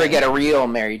we'll MJ. never get a real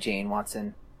Mary Jane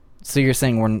Watson. So you're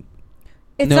saying we're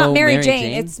It's No, not Mary Mary Jane,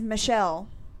 Jane? it's Michelle.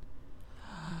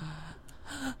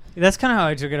 That's kind of how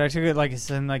I took it. I took it like it's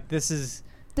in like this is.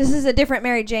 This is a different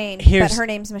Mary Jane, but Here's- her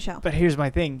name's Michelle. But here's my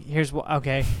thing. Here's what.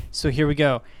 Okay, so here we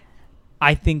go.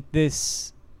 I think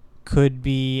this could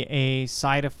be a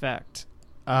side effect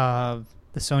of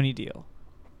the Sony deal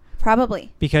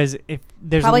Probably. because if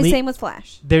there's Probably a leak, same with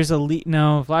Flash. there's a leak.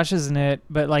 No, Flash isn't it?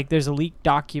 But like, there's a leaked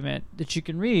document that you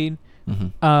can read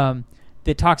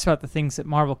that talks about the things that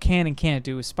Marvel can and can't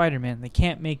do with Spider-Man. They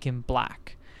can't make him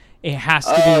black. It has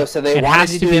to be. Oh, so they it wanted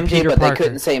has to to do be MJ, Peter but they Parker.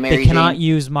 couldn't say Mary They cannot Jane?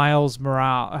 use Miles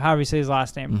Morales, however you say his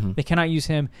last name. Mhm. They cannot use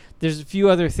him. There's a few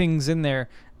other things in there,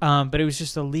 but it was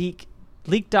just a leak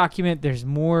document. There's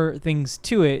more things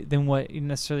to it than what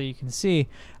necessarily you can see.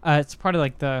 It's part of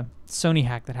like the Sony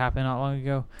hack that happened not long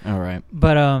ago. all right.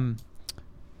 But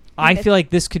I Okay. feel like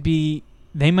this could be.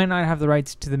 They might not have the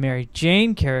rights to the Mary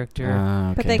Jane character,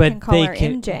 But Okay. they can call her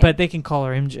MJ. But they can call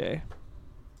her MJ.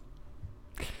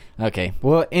 Okay.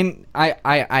 Well, I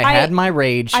had my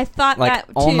rage. I thought like, that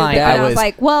too, all night. but I I was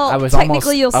like, well, I was technically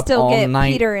almost you'll up still all get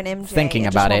night Peter and MJ. thinking it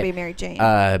just about won't it. be Mary Jane.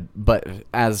 But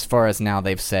as far as now,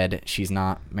 they've said she's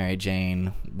not Mary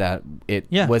Jane. That it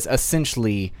Yeah. was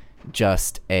essentially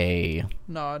just a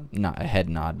Nod. not a head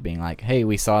nod, being like, "Hey,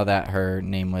 we saw that her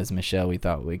name was Michelle. We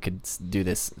thought we could do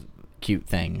this cute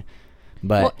thing."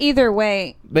 But well, either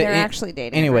way, but they're it- actually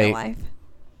dating anyway, in real life.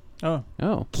 Oh.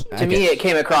 Oh. To me, it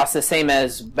came across the same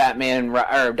as Batman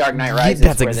or Dark Knight Rises.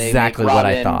 that's where they make exactly what I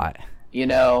Robin, thought. You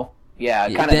know, yeah,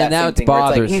 Yeah, kind of then that same that's thing. Where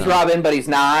it's like, he's bothersome. Robin, but he's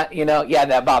not. You know, yeah,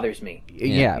 that bothers me.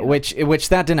 Yeah, Yeah. which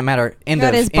that didn't matter. End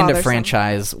That of is end of bothersome.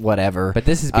 franchise, whatever. But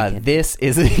this is this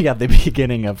is the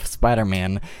beginning of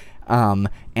Spider-Man,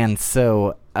 and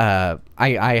so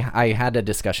I had a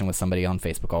discussion with somebody on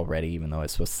Facebook already, even though I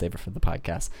was supposed to save it for the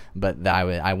podcast. But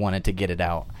I wanted to get it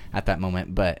out at that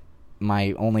moment. But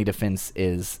my only defense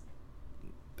is,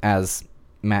 as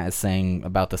Matt is saying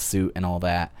about the suit and all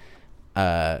that,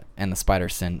 and the spider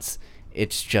sense,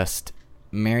 it's just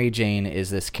Mary Jane is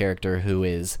this character who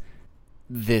is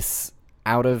this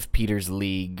out of Peter's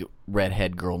league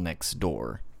redhead girl next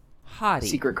door. Hottie.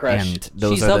 Secret crush. And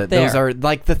those She's are up those there. are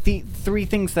like the three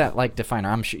things that like define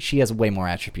her. She has way more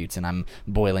attributes, and I'm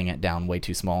boiling it down way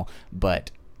too small.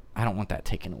 But I don't want that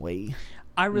taken away.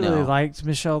 I really No. liked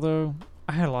Michelle though.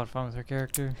 I had a lot of fun with her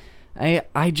character.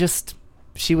 I just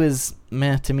she was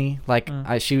meh to me. Like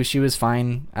she was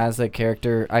fine as a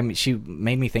character. I mean, she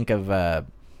made me think of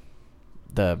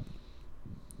the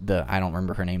I don't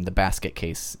remember her name, the basket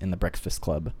case in The Breakfast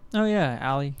Club. Oh yeah,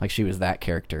 Allie. Like she was that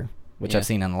character, which Yeah. I've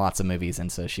seen in lots of movies,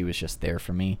 and so she was just there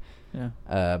for me.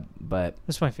 Yeah. But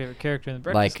That's my favorite character in the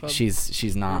Breakfast like Club. she's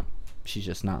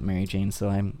just not Mary Jane.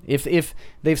 So if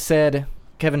they've said,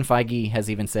 Kevin Feige has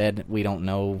even said, we don't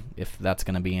know if that's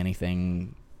going to be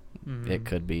anything. It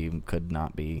could be, could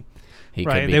not be. He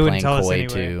right, could be they wouldn't playing tell us coy anyway.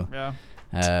 too.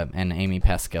 Yeah. And Amy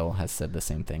Pascal has said the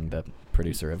same thing, the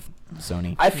producer of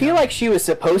Sony. I feel like she was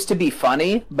supposed to be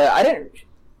funny, but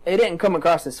it didn't come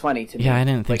across as funny to me. Yeah, I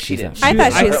didn't think like she she's didn't. that I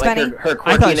thought she was like funny. Her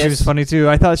I thought she quirkiness- was funny too.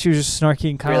 I thought she was just snarky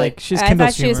and kind of Really? like she's I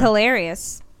Kindle's thought she was humor.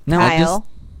 hilarious. No, I Kyle. just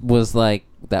was like,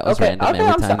 that was Okay, random okay,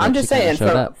 every time I'm that just she kinda saying,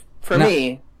 showed up. for No.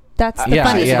 me, That's the yeah,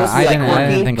 funny. yeah. supposed to be, like, I didn't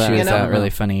quirky, think she you was know? that really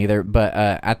funny either. But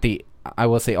I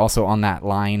will say also on that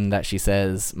line that she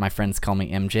says, "My friends call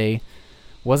me MJ,"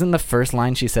 wasn't the first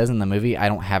line she says in the movie, "I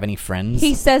don't have any friends."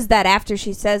 He says that after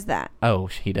she says that. Oh,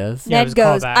 he does. Yeah, it Ned was a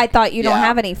goes, callback. "I thought you don't Yeah.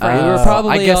 have any We friends." were I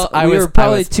probably guess I we was- were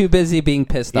probably I was- too busy being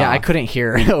pissed Yeah, off. I couldn't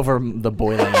hear over the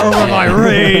boiling. Over my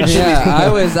rage. Yeah,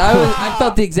 I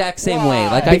felt the exact same way.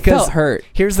 Like I Because- felt hurt.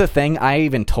 Here's the thing. I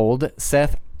even told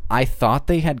Seth, I thought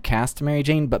they had cast Mary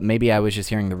Jane, but maybe I was just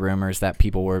hearing the rumors that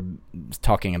people were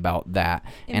talking about that,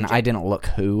 and MJ. I didn't look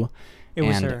who. It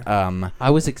was and, her. I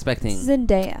was expecting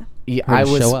Zendaya. Yeah, her I to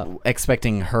was show up.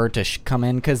 expecting her to come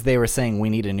in because they were saying we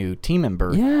need a new team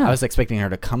member. Yeah. I was expecting her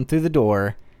to come through the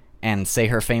door and say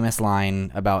her famous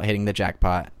line about hitting the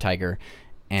jackpot tiger,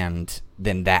 and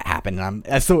then that happened.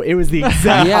 And so it was the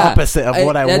exact opposite of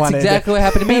what I that's wanted. That's exactly what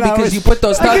happened to me And I because was- you put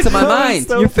those thoughts in my mind.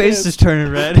 Your face is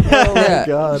turning red. Oh my Yeah.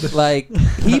 god! Like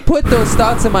he put those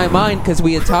thoughts in my mind because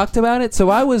we had talked about it, so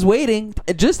I was waiting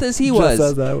just as he was.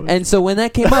 as I was. And so when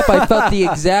that came up, I felt the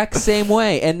exact same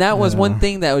way, and that was one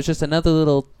thing that was just another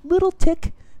little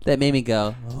tick that made me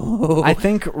go. Oh. I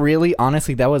think really,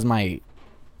 honestly, that was my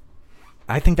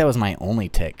only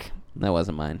tick. That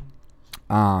wasn't mine.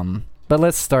 But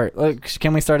let's start.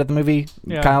 Can we start at the movie,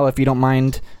 Yeah. Kyle? If you don't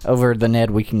mind, over the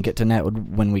Ned, we can get to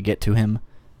Ned when we get to him.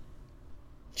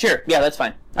 sure, yeah, that's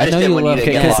fine. I just know didn't you want love you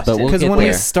to get Kiss, lost. but in it. we'll Because get when we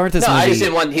there. start this no, movie, I just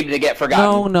didn't want him to get forgotten.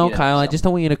 No, you know, Kyle. I so. just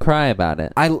don't want you to cry about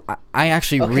it. I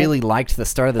actually Okay. really liked the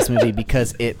start of this movie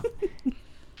because it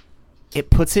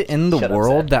puts it in the Shut up,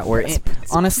 world Zach. that we're in.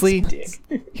 Honestly, Dick.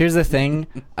 here's the thing.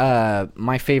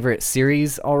 My favorite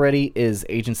series already is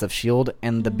Agents of S.H.I.E.L.D.,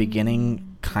 and the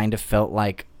beginning kind of felt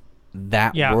like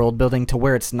that Yeah. world building to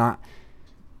where it's not...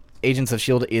 Agents of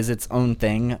S.H.I.E.L.D. is its own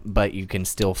thing, but you can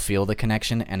still feel the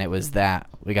connection, and it was that.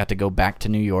 We got to go back to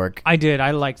New York. I did.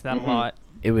 I liked that a lot.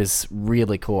 It was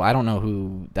really cool. I don't know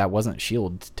who... That wasn't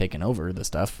S.H.I.E.L.D. taking over the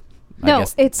stuff. I No,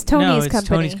 guess. it's Tony's no, it's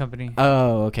company. Tony's company.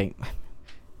 Oh, okay.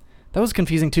 That was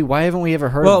confusing too. Why haven't we ever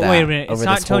heard Well, of that? wait a minute. It's over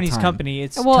not this whole Tony's time? company.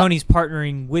 It's Well- Tony's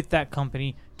partnering with that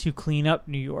company to clean up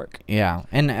New York. Yeah,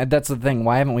 and that's the thing.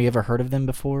 Why haven't we ever heard of them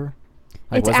before?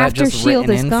 Like, It's was after that just S.H.I.E.L.D.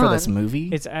 written is in for this gone. movie?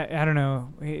 It's I don't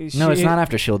know. No, it's not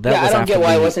after S.H.I.E.L.D. That Yeah, I was don't after get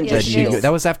why it the- wasn't just the New- S.H.I.E.L.D..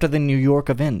 That was after the New York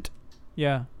event,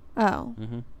 Yeah, Oh.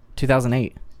 Mm-hmm.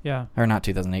 2008, yeah. or not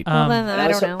 2008. Well, then I I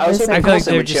was- don't know. I was This hoping I feel like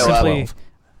Coulson they're would just show up. simply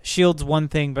Shield's one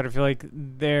thing, but I feel like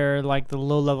they're like the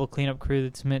low-level cleanup crew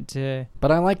that's meant to.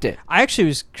 But I liked it. I actually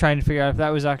was trying to figure out if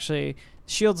that was actually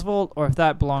Shield's vault or if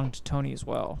that belonged to Tony as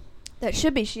well. That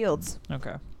should be Shields.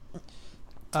 Okay.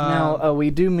 Now we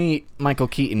do meet Michael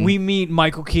Keaton. we meet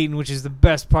Michael Keaton, which is the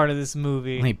best part of this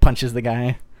movie. He punches the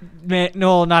guy. Man,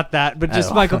 no, not that, but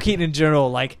just Oh. Michael Keaton in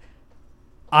general. Like,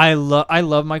 I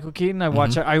love Michael Keaton.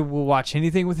 Mhm. I will watch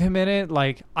anything with him in it.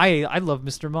 Like, I love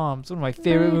Mr. Mom. It's one of my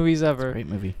favorite movies ever. Great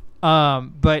movie.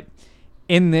 But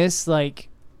in this, like,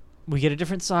 we get a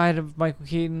different side of Michael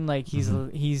Keaton. Like, he's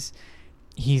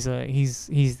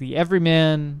the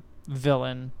everyman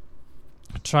villain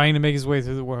trying to make his way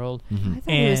through the world. Mhm. I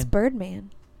thought he was And- Birdman.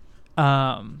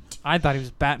 I thought he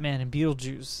was Batman and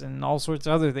Beetlejuice and all sorts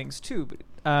of other things too. But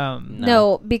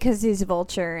No. because he's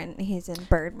Vulture and he's in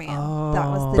Birdman. That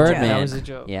was the Birdman. joke. That was a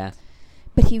joke. Yeah.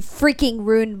 But he freaking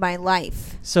ruined my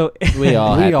life. So We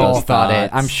all we had all those thought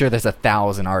it. thoughts. I'm sure there's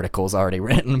 1,000 articles already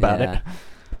written about Yeah. it.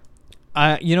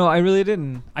 I really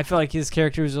didn't. I felt like his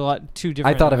character was a lot too I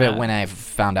different. thought of than it that. when I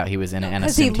found out he was in it and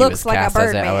 'Cause he assumed looks was like a cast as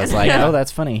it. I Birdman. was like, oh,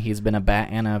 that's funny. He's been a bat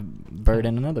and a bird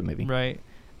in another movie. Right.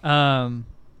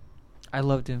 I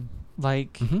loved him.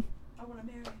 Like Mhm.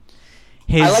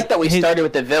 his. I like that we his- started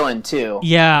with the villain too.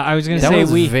 Yeah, I was gonna That say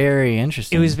was we. very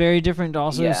interesting. It was very different to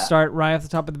also Yeah. start right off the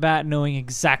top of the bat, knowing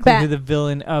exactly who Bat. the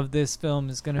villain of this film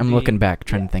is gonna be. I'm looking back,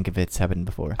 trying to think if it's happened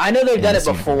before. I know they've in done this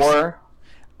it before.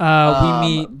 We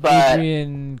meet but-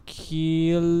 Adrian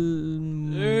Keel.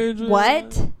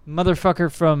 What?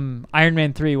 Motherfucker from Iron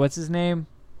Man 3. What's his name?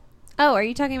 Oh, are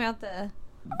you talking about the?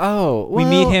 Oh, We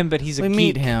meet him, but he's a we geek.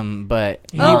 meet him, but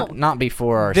Oh. not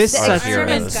before our, This our such- heroes.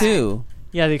 Extremist guy. Two.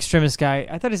 Yeah, the extremist guy.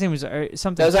 I thought his name was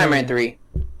something. That was Iron Man Killian.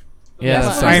 3. Yeah,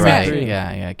 That's that's Iron Man right. 3.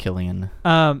 Yeah, Killian.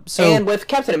 So And with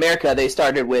Captain America, they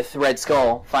started with Red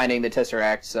Skull finding the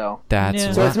Tesseract, so That's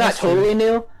Yeah. so it's not That's true. totally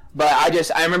new. But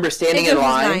I remember standing in It was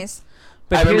line. nice.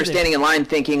 but I remember here they- standing in line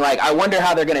thinking like, I wonder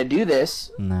how they're gonna do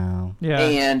this. no. Yeah.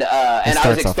 And I was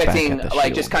starts off back expecting at the like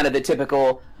shield. just kind of the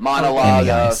typical monologue In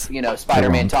the ice. of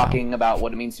Spider-Man Their own talking about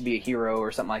what it means to be a hero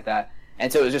or something like that.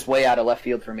 And so it was just way out of left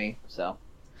field for me. So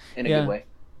in a Yeah. good way.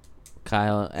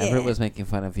 Kyle, Everett Yeah. was making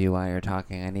fun of you while you're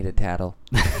talking. I need a tattle.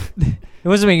 He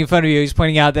wasn't making fun of you. He was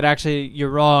pointing out that actually you're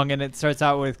wrong, and it starts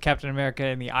out with Captain America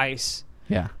in the ice,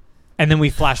 Yeah. and then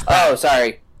we flash back. Oh,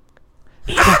 sorry.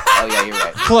 Oh yeah, you're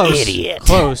right. Close. Idiot.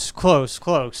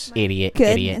 Close. Idiot.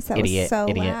 Goodness, that idiot. was so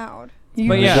idiot. loud.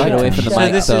 But yeah, Get away from the so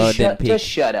mic this so is- it didn't peak. Just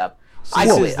shut up. So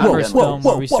this is the whoa, first whoa, film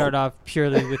where we start off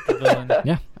purely with the villain.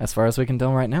 Yeah, as far as we can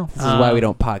tell right now. This is why we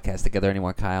don't podcast together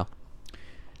anymore, Kyle.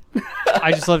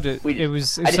 I just loved it. We- It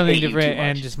was I just something hate you different, too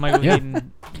and much. just Michael Yeah.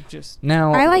 Keaton, just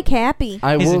Now I like Happy.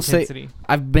 I his will say intensity.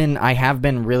 I have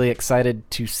been really excited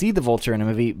to see the Vulture in a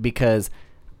movie because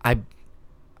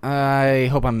I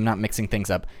hope I'm not mixing things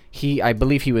up. I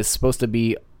believe he was supposed to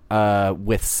be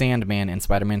with Sandman in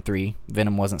Spider-Man 3.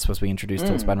 Venom wasn't supposed to be introduced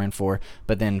till Spider-Man 4,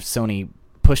 but then Sony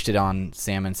pushed it on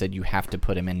Sam and said you have to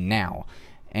put him in now.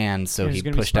 And so It was he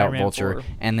gonna be pushed out Spider-Man Vulture, 4.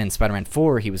 and then Spider-Man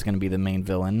 4 he was going to be the main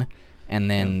villain. And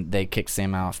then they kicked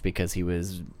Sam off because he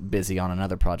was busy on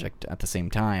another project at the same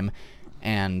time,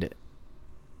 and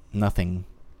nothing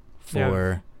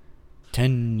for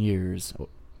 10 years.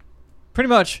 Pretty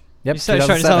much. Yep, You're starting to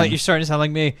sound 2007. like you're starting to sound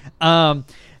like me.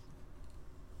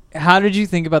 How did you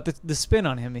think about the spin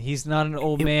on him? He's not an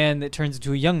old man that turns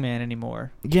into a young man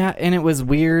anymore. Yeah, and it was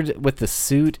weird with the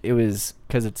suit. It was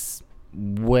because it's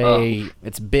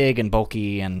it's big and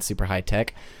bulky and super high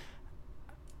tech.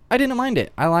 I didn't mind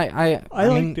it. I mean,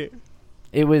 liked it.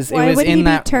 It was Why it was would he in be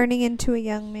that turning into a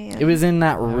young man? it was in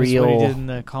that That's real. what he did in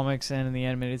the comics and in the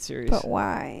animated series. But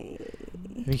why?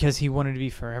 Because he wanted to be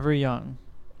forever young.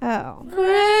 Oh.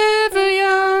 Forever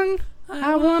young,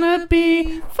 I wanna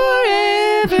be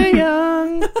forever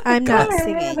young. I'm not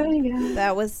singing.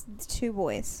 That was two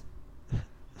boys.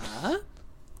 Huh?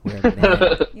 We're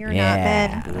men. You're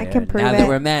Yeah. not men. I can prove now it. that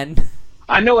we're men.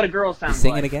 I know what a girl sounds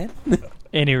Sing like. it again?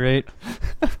 Any rate,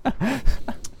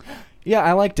 Yeah,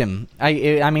 I liked him.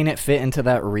 I mean, it fit into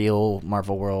that real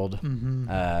Marvel world.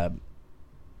 mm-hmm.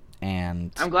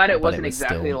 And I'm glad it but wasn't was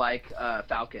exactly still- like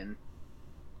Falcon.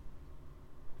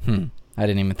 I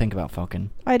didn't even think about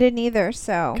Falcon. I didn't either,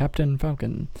 so. Captain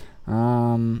Falcon.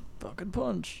 fucking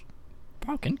punch.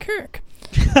 Falcon Kirk.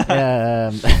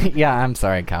 Yeah, I'm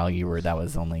sorry, Kyle. That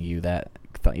was only you that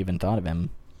even thought of him.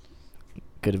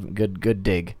 Good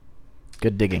dig.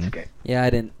 Good digging. Okay. Yeah, I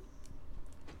didn't.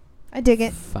 I dig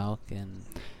it. Falcon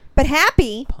But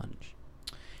Happy. punch.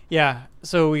 Yeah,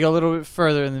 so we go a little bit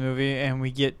further in the movie, and we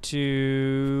get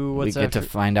to We get to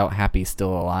find out Happy's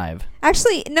still alive.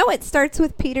 Actually, no, it starts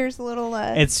with Peter's little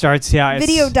it starts. Yeah, it's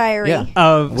video diary. Yeah.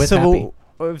 of With Civil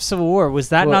War. Was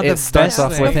that Well, not it the starts best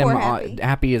off thing? with him. Before Happy.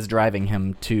 Happy is driving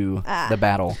him to the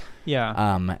battle.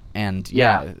 Yeah. And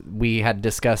Yeah. we had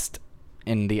discussed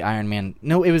in the Iron Man.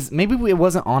 No, it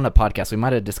wasn't on a podcast. We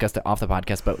might have discussed it off the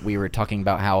podcast, but we were talking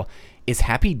about how is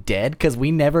Happy dead because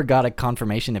we never got a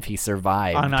confirmation if he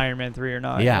survived on Iron Man 3 or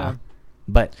not. Yeah.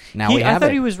 But now we I have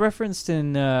thought it. he was referenced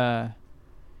in. I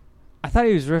thought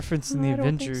he was referenced in No, the I don't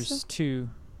think Avengers so. too.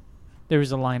 There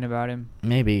was a line about him.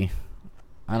 Maybe.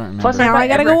 I don't remember. Plus, Now I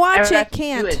thought gotta go watch Everett, it,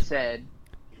 can't. You had said,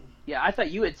 yeah, I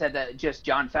thought you had said that just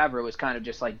Jon Favreau was kind of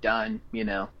just like done,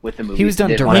 with the movie. He was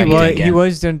done He directing was, again. he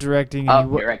was done directing. and Oh, he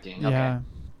wa- directing. Okay. Yeah.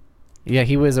 Yeah,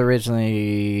 he was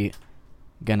originally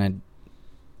gonna.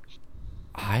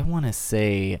 I want to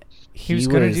say He was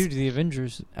going to do the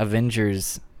Avengers.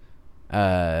 Avengers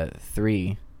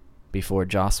 3 before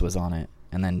Joss was on it,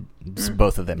 and then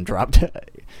both of them dropped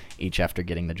each after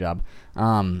getting the job.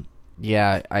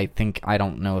 Yeah, I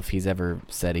don't know if he's ever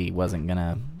said he wasn't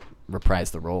gonna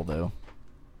reprise the role though.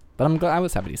 But I'm glad. I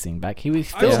was happy to see him back. He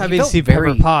was. I was he happy to felt see Pepper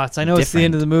very Potts. I know it's the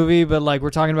end of the different. movie, but like we're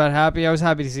talking about Happy, I was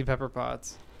happy to see Pepper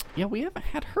Potts. Yeah, we haven't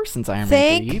had her since Iron Man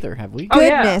Thank 3 either, have we? Oh,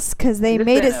 yeah. Goodness, because they It's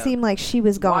made been it a seem like she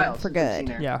was gone while for since we've seen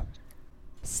good. her. Yeah.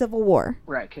 Civil War.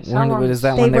 Right. Because Is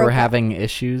that They when they were broke up. having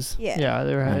issues? Yeah. Yeah,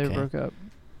 they Okay. broke up.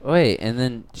 Wait, and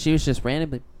then she was just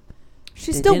randomly.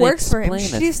 She They still didn't works for him.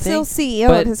 explain a She's still thing, CEO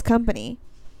but- of his company.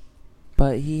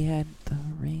 But he had the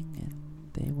ring and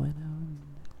They went out.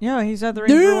 Yeah, he's had the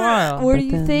ring for a while. What do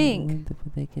you think? When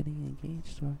were they getting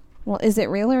engaged? Or? Well, is it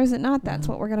real or is it not? That's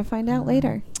what we're going to find out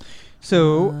later.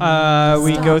 So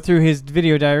we Stop. go through his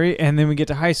video diary, and then we get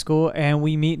to high school, and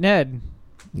we meet Ned.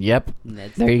 Yep.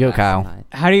 Ned's There you go, Kyle. classified.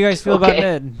 How do you guys feel about Okay.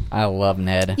 Ned? I love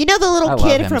Ned. You know the little I love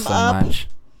kid him from so Up? much.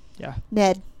 Yeah.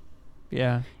 Ned.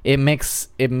 Yeah. It makes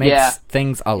Yeah.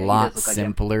 things a Yeah, he lot does look like him.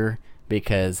 simpler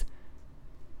because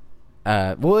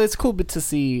well, it's cool to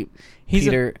see He's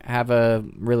Peter have a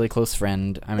really close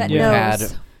friend. I mean, That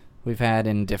knows. we've had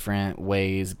in different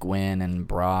ways Gwen and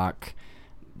Brock,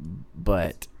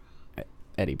 but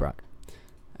Eddie Brock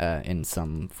in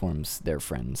some forms they're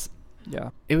friends. Yeah.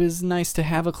 It was nice to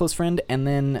have a close friend and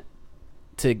then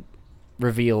to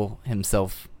reveal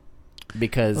himself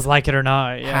because Like it or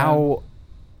not. Yeah. how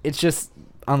it's just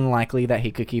unlikely that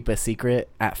he could keep a secret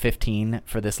at 15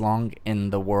 for this long in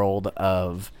the world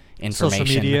of information.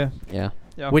 Social media. Yeah.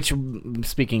 Yeah. Which,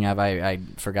 speaking of, I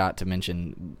forgot to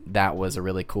mention that was a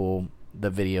really cool. The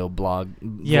video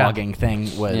vlogging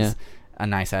thing was Yeah. a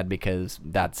nice ad because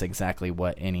that's exactly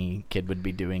what any kid would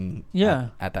be doing. Yeah.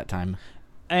 At that time.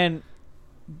 And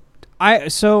I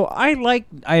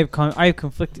have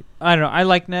conflicted. I don't know. I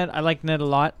like Ned. I like Ned a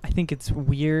lot. I think it's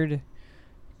weird.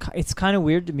 It's kind of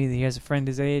weird to me that he has a friend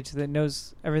his age that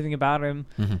knows everything about him.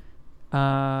 Mm-hmm.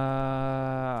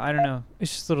 I don't know.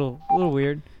 It's just a little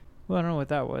weird. Well, I don't know what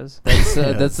that was. That's,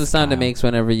 Yeah, that's the sound it Kyle. makes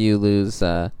whenever you lose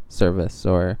service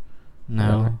or. No,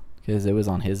 Whatever. because it was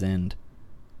on his end.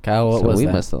 Kyle, what so was we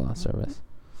that? must have lost service.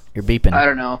 You're beeping. I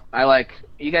don't know.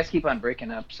 You guys keep on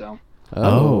breaking up, so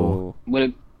Oh. would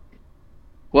it?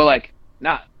 Well,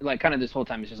 not kind of this whole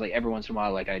time. It's just like every once in a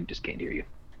while, I just can't hear you.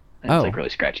 And it's Oh. really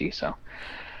scratchy. So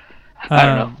I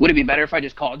don't know. Um, Would it be better if I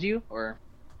just called you or?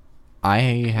 I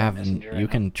haven't. Messenger, I You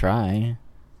know. can try.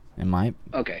 It might.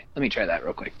 Okay, let me try that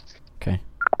real quick. Okay.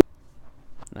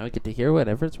 Now we get to hear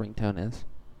whatever its ringtone is.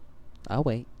 I'll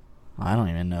wait. I don't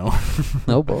even know.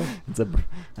 Oh, boy.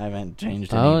 I haven't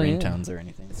changed any Oh, yeah. ringtones or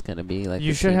anything. It's gonna be like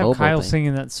you the should have T-Mobile Kyle thing.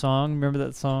 singing that song. Remember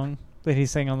that song that he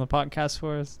sang on the podcast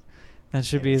for us? That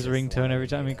should be his ringtone every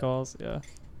time he calls. Yeah.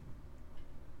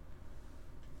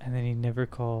 And then he never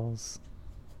calls.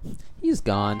 He's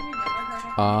gone.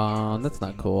 That's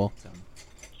not cool.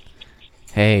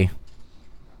 Hey.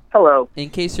 Hello. In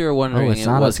case you were wondering, it's it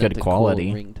not as wasn't good a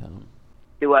quality. Cool ringtone.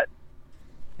 Do what?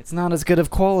 It's not as good of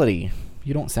quality.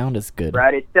 You don't sound as good.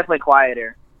 Right, it's definitely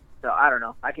quieter. So I don't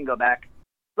know. I can go back.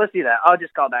 Let's do that. I'll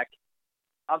just call back.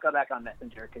 I'll call back on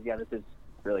Messenger because this is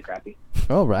really crappy.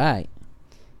 All right.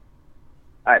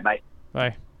 All right, bye.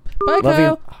 Bye. Bye, Love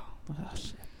Kyle. you. Oh,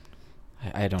 shit.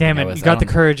 I don't Damn think it! I was, You got the I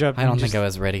don't- courage up. I don't and think just- I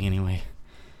was ready anyway.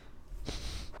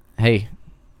 Hey,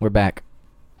 we're back.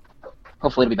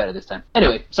 Hopefully it'll be better this time.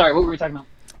 Anyway, sorry, what were we talking about?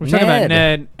 We're talking about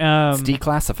Ned. Ned. It's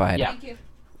declassified. Yeah.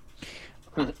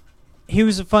 He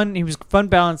was fun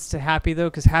balance to Happy though,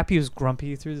 because Happy was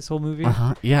grumpy through this whole movie.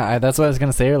 Uh-huh. Yeah, that's what I was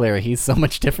gonna say earlier. He's so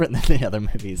much different than the other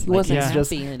movies. He wasn't yeah. he's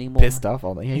just happy anymore. pissed off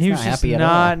all day. He's he not was just happy at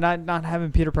all. not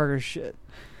having Peter Parker's shit.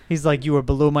 He's like, you are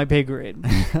below my pay grade.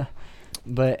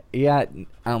 But yeah,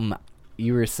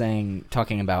 you were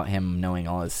talking about him knowing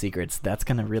all his secrets. That's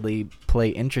gonna really play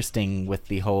interesting with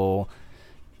the whole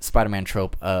Spider-Man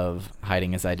trope of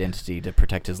hiding his identity to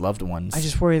protect his loved ones. I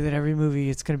just worry that every movie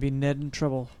it's gonna be Ned in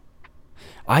trouble.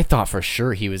 I thought for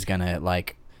sure he was gonna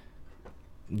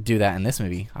do that in this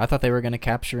movie. I thought they were gonna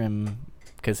capture him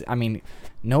because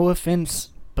no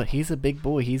offense, but he's a big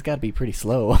boy. He's got to be pretty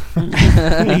slow.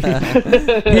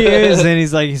 He is, and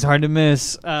he's hard to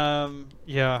miss.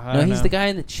 Yeah, I No, don't he's know. the guy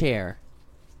in the chair.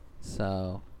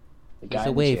 So guy he's in the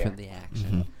away chair. from the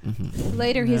action.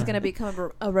 Later, he's Yeah. going to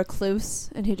become a recluse,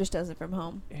 and he just does it from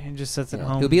home. And just sits at Yeah.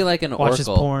 home. He'll be like an watches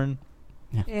oracle. porn.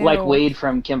 Like Ew. Wade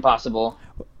from Kim Possible.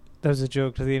 That was a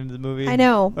joke to the end of the movie. I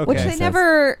know, which Okay. they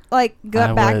never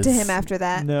got I back to was- him after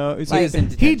that. No, it's He was in He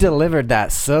detention. delivered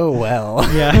that so well.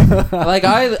 Yeah. Like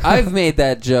I've made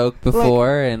that joke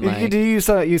before, and like you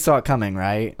saw it coming,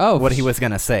 right? Oh, what he was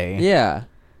gonna say. yeah,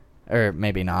 Or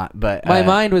maybe not, but my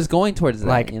mind was going towards that.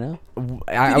 like, You know,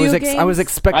 I Video was games?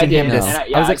 expecting I did, him to.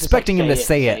 and I was expecting him to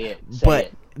say it, but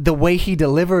it. the way he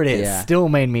delivered it Yeah. still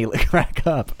made me crack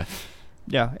up.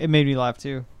 Yeah, it made me laugh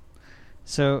too.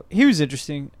 So he was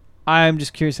interesting. I'm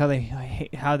just curious how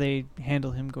they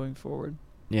handle him going forward.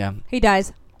 Yeah, He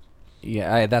dies.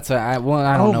 yeah. That's I don't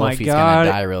Oh know my if he's God.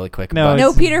 gonna die really quick. No, but No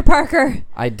it's- Peter Parker.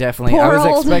 I definitely. Poor I was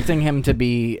old- expecting him to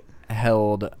be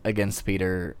held against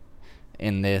Peter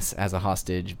in this as a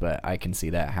hostage, but I can see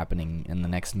that happening in the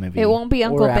next movie. It won't be or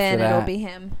Uncle after Ben. It'll that. be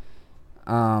him.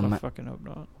 I fucking hope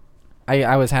not.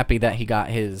 I was happy that he got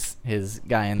his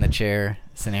guy in the chair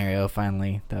scenario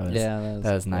finally. That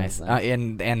was nice.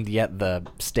 And yet the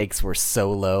stakes were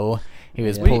so low. He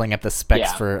was pulling up the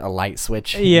specs for a light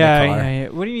switch. in the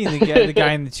car. What do you mean the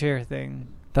guy in the chair thing?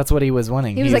 That's what he was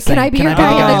wanting. He was like, "Can I be your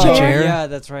guy in the chair?" Yeah,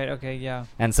 that's right. Okay, yeah.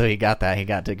 And so he got that. He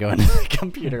got to go into the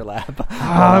computer lab.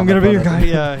 I'm gonna be your guy.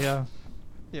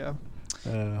 Yeah.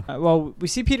 Uh, Well, we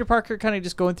see Peter Parker kind of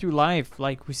just going through life.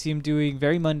 Like, we see him doing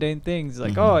very mundane things.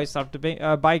 Like, Mhm. I stopped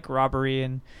a bike robbery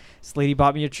and this lady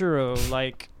bought me a churro.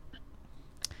 Like,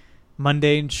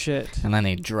 mundane shit. and then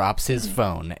he drops his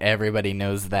phone. Everybody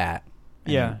knows that.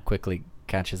 And Yeah. he quickly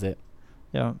catches it.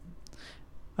 Yeah.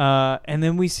 And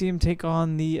then we see him take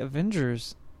on the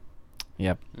Avengers.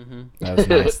 Yep. Mm-hmm. That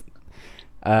was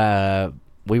nice.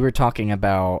 We were talking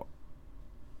about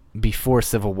before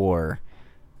Civil War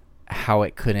how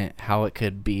it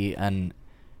could be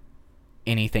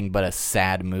anything but a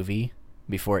sad movie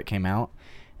before it came out,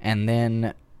 and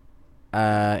then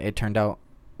it turned out,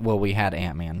 well, we had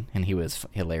Ant-Man and he was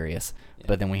hilarious,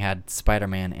 but then we had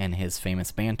Spider-Man and his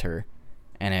famous banter,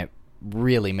 and it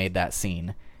really made that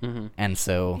scene. Mm-hmm. And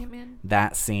so Ant-Man.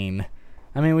 that scene,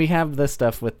 I mean, we have the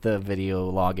stuff with the video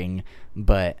logging,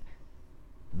 but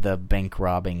the bank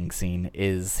robbing scene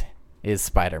is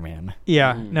Spider-Man.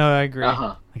 Yeah. Mhm. No, I agree.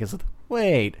 Uh-huh. I guess,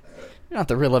 wait, you're not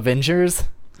the real Avengers.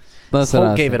 That's what I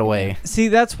Hulk was gave it thinking. away. See,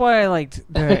 that's why I liked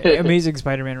the Amazing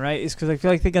Spider-Man, right? Is because I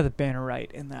feel like they got the banner right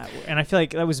in that, and I feel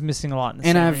like that was missing a lot in the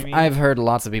And Sam Raimi. I've heard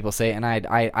lots of people say, and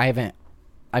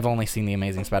I've only seen the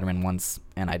Amazing Spider-Man once,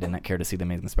 and I didn't care to see the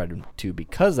Amazing Spider-Man 2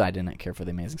 because I didn't care for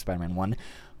the Amazing Spider-Man 1.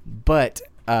 But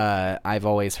I've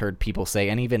always heard people say,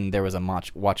 and even there was a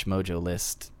Watch Mojo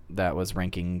list that was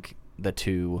ranking the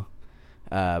two,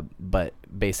 but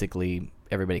basically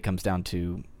everybody comes down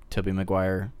to Tobey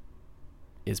Maguire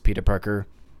is Peter Parker,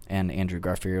 and Andrew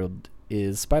Garfield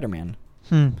is Spider-Man.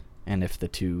 And if the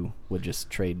two would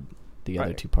just trade the other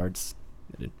Right. two parts,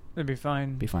 it'd That'd be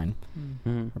fine. be fine.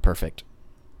 Mhm. Or perfect.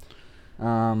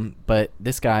 But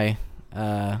this guy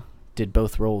did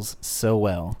both roles so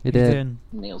well. He did.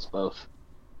 Nails both.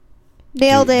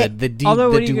 Nailed it. Although,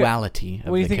 The what do you got- duality of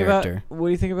What do you the think character. about? What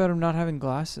do you think about him not having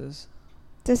glasses?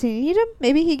 Does he need him?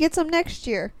 Maybe he gets them next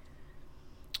year.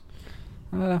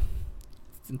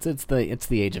 It's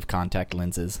the age of contact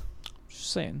lenses.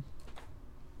 Just saying.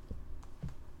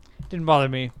 Didn't bother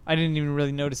me. I didn't even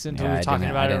really notice it until we were talking I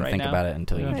about it didn't right think now. about it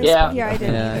until you Yeah. just Yeah. brought it Yeah, I up.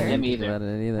 didn't Yeah, I either. didn't Me think about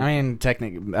it either. I mean,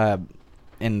 technically,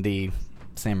 in the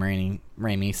Sam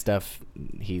Raimi stuff,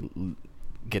 he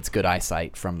gets good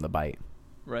eyesight from the bite.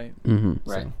 Right. Mm-hmm.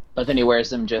 Right. So- But then he wears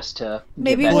them just to.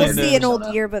 Maybe get we'll we'll better see an old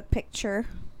persona. yearbook picture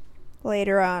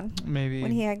later on Maybe.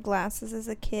 when he had glasses as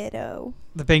a kiddo.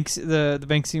 The bank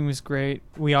scene was great.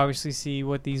 We obviously see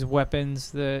what these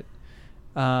weapons that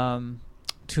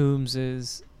Toombs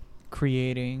is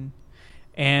creating,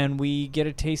 and we get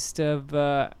a taste of.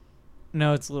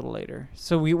 No, it's a little later.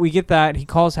 So we get that. He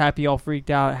calls Happy all freaked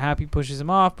out. Happy pushes him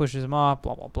off.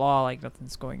 Blah blah blah. Like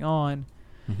nothing's going on.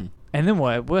 Mhm. And then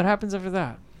what? What happens after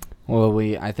that? Well,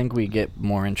 I think we get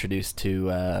more introduced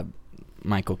to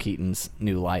Michael Keaton's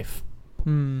new life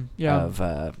Yeah. of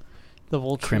The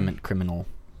Vulture. criminal.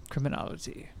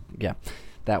 Criminality. Yeah,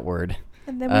 that word.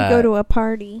 And then we go to a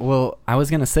party. Well, I was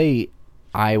gonna say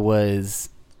I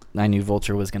knew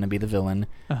Vulture was gonna be the villain,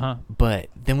 but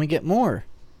then we get more,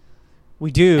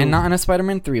 We do. and not in a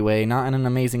Spider-Man 3 way, not in an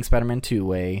Amazing Spider-Man 2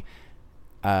 way.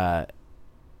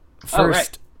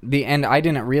 First, the end. I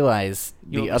didn't realize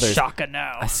You're the others. Shaka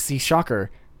now. I see Shocker,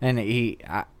 and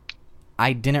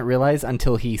I didn't realize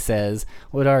until he says,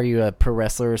 "What are you, a pro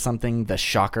wrestler or something?" The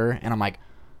Shocker, and I'm like,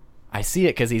 I see it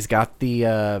because he's got the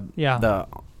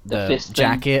The fist thing?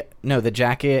 jacket. No, the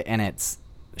jacket, and it's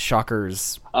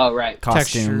Shocker's Oh, right.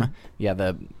 costume. Texture. Yeah,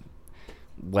 the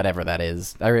whatever that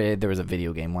is. There was a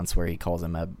video game once where he calls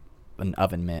him an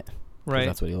oven mitt. 'Cause Right.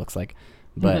 that's what he looks like.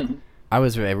 But I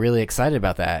was really excited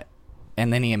about that,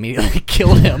 and then he immediately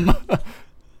killed him.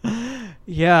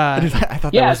 Yeah. I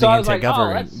thought Yeah, that was so the I was like,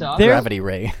 oh, that sucks. gravity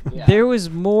ray. Yeah. There was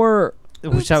more,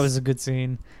 which that was a good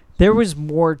scene. There was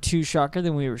more to Shocker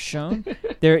than we were shown.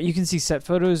 There, you can see set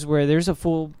photos where there's a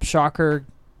full Shocker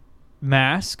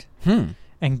mask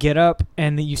and get up,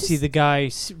 and then you see the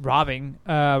guy robbing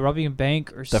a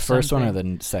bank or something. The first one or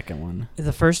the second one?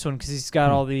 The first one, because he's got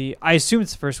all the. I assume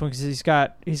it's the first one because he's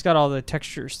got all the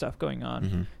texture stuff going on,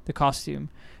 Mhm. the costume.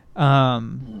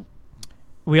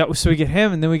 We get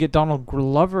him, and then we get Donald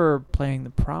Glover playing the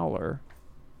Prowler.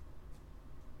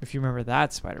 If you remember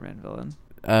that Spider-Man villain.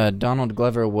 Donald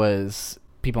Glover was.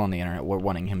 People on the internet were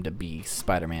wanting him to be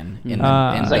Spider-Man in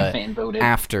Ah. the, It's like fan voted.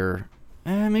 after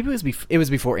Maybe it was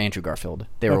before Andrew Garfield.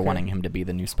 They were Okay. wanting him to be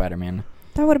the new Spider-Man.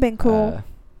 That would have been cool.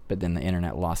 But then the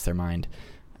internet lost their mind.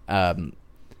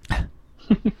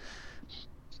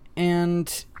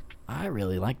 And I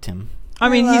really liked him. I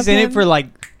mean, I he's love in him. it for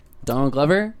like Donald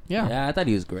Glover? Yeah. Yeah, I thought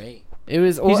he was great. It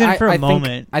was. He's in for a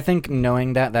moment. Think, I think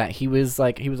knowing that he was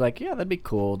like, yeah, that'd be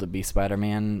cool to be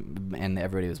Spider-Man, and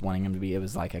everybody was wanting him to be. It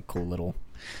was like a cool little.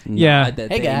 Yeah.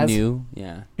 That Hey, they guys. knew.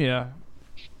 Yeah. yeah.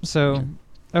 So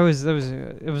it was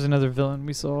another villain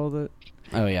we saw that,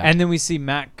 Oh yeah. and then we see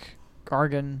Mac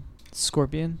Gargan,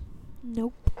 Scorpion.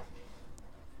 Nope.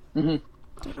 hmm Don't know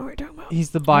what you're talking about.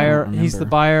 He's the buyer. don't He's the remember.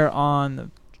 buyer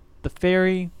on the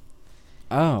ferry,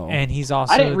 oh. and he's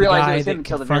also I didn't the realize it guy was that him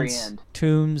until the very confronts end.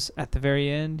 Toombs at the very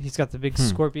end. He's got the big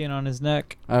scorpion on his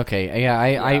neck. Okay. Yeah.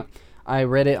 Yeah. I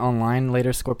read it online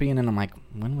later, Scorpion, and I'm like,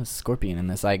 when was Scorpion in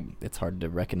this? It's hard to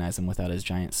recognize him without his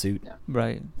giant suit. Yeah.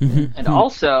 Right. And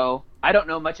also, I don't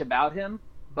know much about him,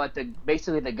 but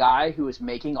basically the guy who was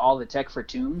making all the tech for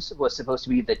Tombs was supposed to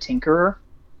be the Tinkerer.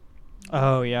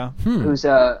 Oh yeah. Who's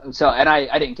and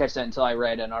I didn't catch that until I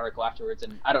read an article afterwards,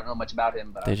 and I don't know much about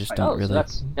him, but They I was just like, don't oh, really so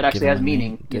it give actually him has a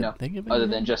meaning, name. you know, They give him other a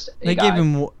than name? just a They guy.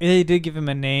 did give him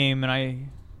a name, and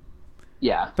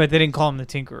Yeah. but they didn't call him the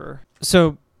Tinkerer.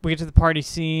 So we get to the party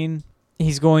scene.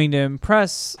 He's going to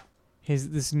impress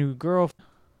this new girl,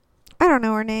 I don't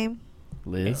know her name.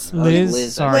 Liz. Liz.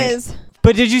 Liz, Sorry. Liz.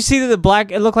 But did you see that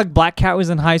it looked like Black Cat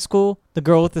was in high school? The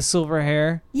girl with the silver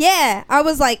hair. Yeah, I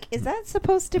was like, is that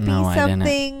supposed to be No, I didn't.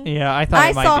 something? Yeah, I thought I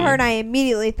it might saw be. her and I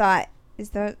immediately thought,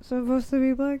 is that supposed to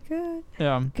be Black Cat?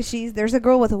 Yeah. Because there's a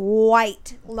girl with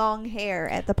white long hair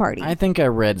at the party. I think I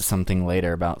read something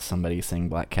later about somebody saying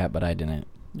Black Cat, but I didn't.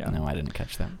 Yeah. No, I didn't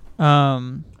catch that.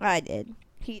 I did.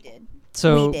 He did.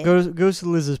 So We did. goes to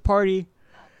Liz's party,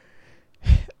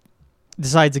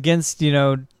 decides against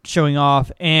showing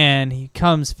off, and he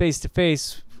comes face to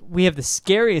face. We have the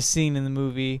scariest scene in the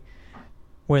movie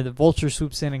where the Vulture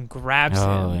swoops in and grabs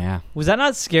Oh him. yeah. Was that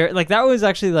not scary? Like that was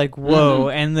actually like whoa.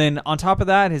 And then on top of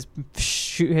that, his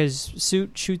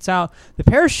suit shoots out the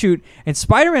parachute, and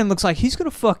Spider-Man looks like he's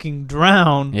gonna fucking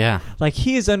drown. Yeah. Like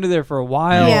he is under there for a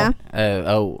while.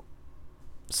 Yeah.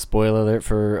 Spoiler alert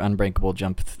for Unbreakable.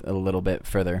 Jump a little bit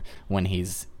further when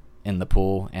he's in the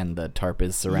pool and the tarp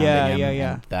is surrounding him.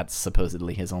 Yeah. And that's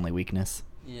supposedly his only weakness.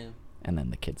 Yeah. And then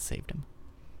the kids saved him.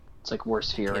 It's like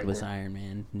worst fear. It Right was there. Iron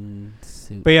Man.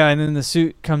 Suit. But yeah, and then the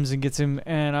suit comes and gets him,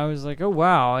 and I was like, oh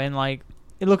wow, and like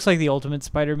it looks like the ultimate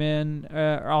Spider-Man,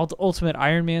 ultimate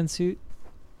Iron Man suit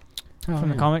from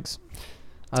the comics.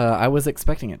 I was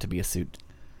expecting it to be a suit.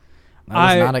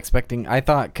 I was not expecting. I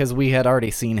thought because we had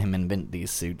already seen him invent these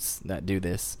suits that do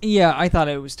this. Yeah, I thought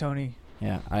it was Tony.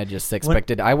 Yeah, I just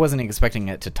expected. I wasn't expecting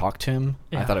it to talk to him.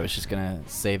 Yeah. I thought it was just gonna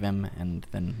save him and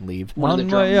then leave. One of the On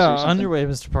drums way, yeah, or something. on your way,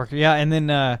 Mr. Parker. Yeah, and then,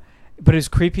 but it was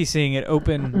creepy seeing it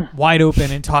open, wide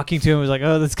open, and talking to him. It was like,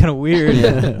 oh, that's kind of weird.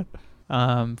 Yeah.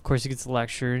 Of course, he gets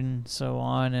lectured and so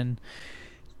on, and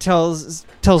tells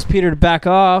Peter to back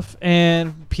off,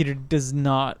 and Peter does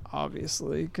not,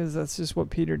 obviously, because that's just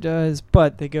what Peter does.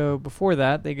 But before he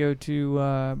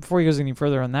goes any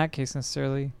further on that case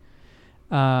necessarily,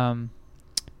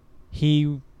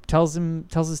 he tells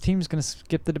his team he's going to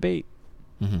skip the debate.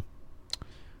 Mm-hmm.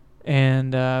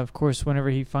 And of course, whenever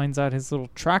he finds out his little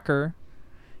tracker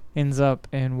ends up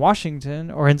in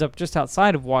Washington, or ends up just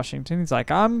outside of Washington, he's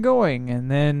like, I'm going. And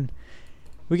then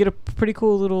we get a pretty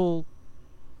cool little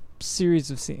series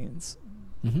of scenes.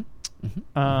 Mm-hmm.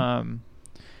 Mm-hmm.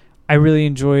 I really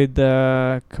enjoyed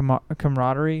the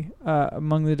camaraderie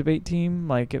among the debate team.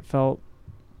 Like it felt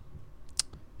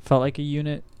like a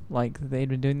unit. Like they'd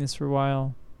been doing this for a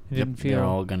while. It didn't feel. They're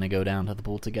all gonna go down to the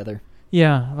pool together.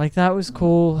 Yeah, like that was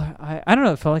cool. I don't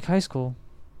know. It felt like high school.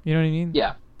 You know what I mean?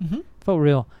 Yeah. Mm-hmm. Felt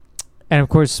real. And of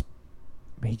course,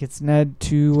 he gets Ned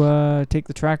to take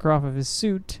the tracker off of his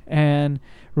suit and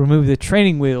remove the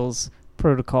training wheels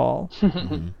protocol,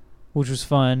 Mm-hmm. which was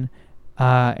fun.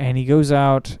 And he goes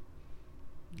out.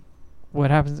 What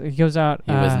happens? He goes out.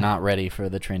 He was not ready for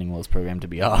the training wheels program to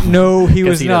be off. No, he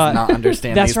was he not. does not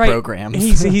understand That's these right. programs.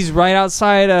 He's right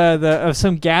outside of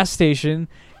some gas station,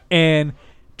 and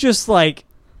just like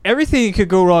everything could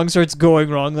go wrong starts going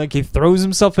wrong. Like he throws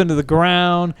himself into the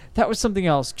ground. That was something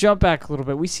else. Jump back a little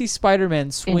bit. We see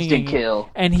Spider-Man swinging, Instant kill.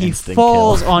 and he Instant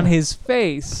falls kill. on his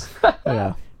face.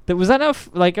 Yeah. Was that enough?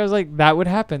 Like I was like, that would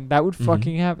happen. That would Mhm.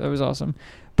 fucking happen. That was awesome.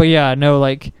 But yeah, no,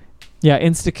 like, yeah,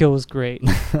 insta kill was great.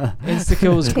 Insta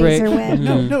kill was great. Taser web.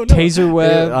 No. Taser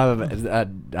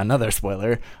web. Another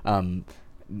spoiler. The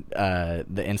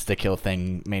insta kill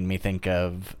thing made me think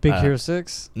of Big Hero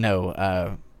 6.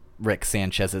 No, Rick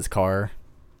Sanchez's car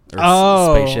or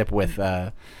Oh. spaceship with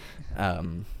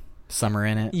Summer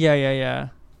in it Yeah.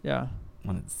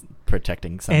 when it's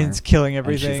protecting Summer. And it's killing And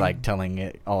everything. she's like telling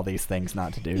it all these things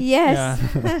not to do. Yes.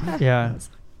 Yeah.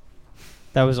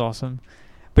 That was awesome.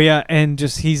 But yeah, and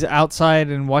just he's outside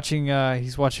and watching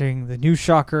he's watching the new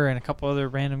Shocker and a couple other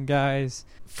random guys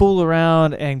fool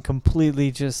around and completely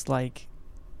just like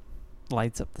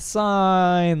lights up the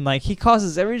sign. Like he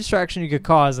causes every distraction you could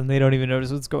cause and they don't even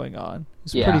notice what's going on.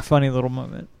 It's a pretty funny little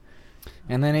moment.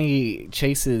 And then he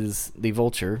chases the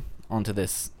Vulture onto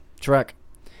this truck,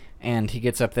 and he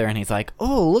gets up there and he's like,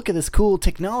 oh, look at this cool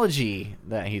technology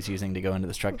that he's using to go into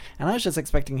this truck. And I was just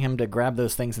expecting him to grab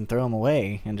those things and throw them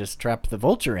away and just trap the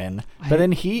Vulture in. But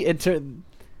then he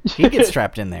gets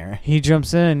trapped in there. He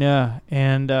jumps in, yeah,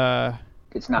 and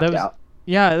Gets knocked out.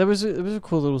 yeah, it was a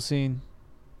cool little scene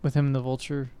with him and the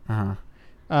Vulture. Uh-huh.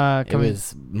 It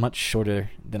was much shorter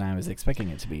than I was expecting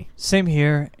it to be. Same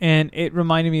here, and it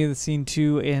reminded me of the scene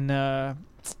too in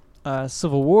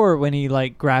Civil War when he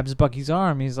like grabs Bucky's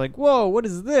arm. He's like, "Whoa, what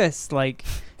is this?" Like,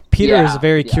 Peter is a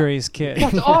very curious kid.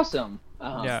 That's awesome.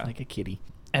 Yeah, Like a kitty.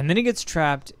 and then he gets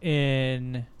trapped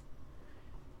in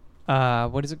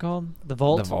what is it called? The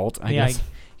vault. The vault, I yeah, guess. he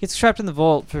gets trapped in the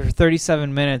vault for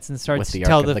 37 minutes and starts With to the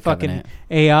tell Ark of the the fucking Covenant.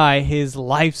 AI his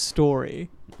life story.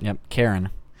 Yep, Karen.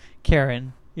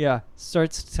 Karen, yeah,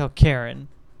 starts to tell Karen.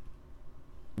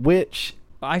 Which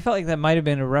I felt like that might have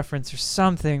been a reference or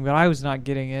something, but I was not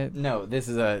getting it. no, this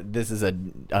is a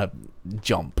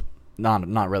jump,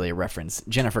 not really a reference.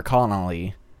 Jennifer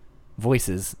Connelly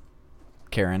voices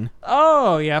Karen.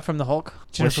 Oh yeah, from the Hulk.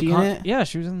 Was she in it? Yeah,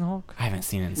 she was in the Hulk. I haven't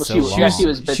seen it in Well, so she long.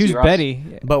 was Betsy She was Ross. Betty.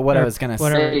 But what I Or was gonna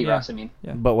whatever, Betty yeah. Ross, I mean.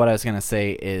 Yeah. But what I was gonna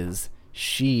say is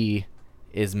she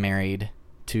is married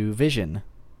to Vision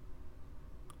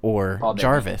or Paul Bettany.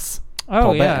 Jarvis. Oh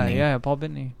Paul yeah, Bettany. yeah, Paul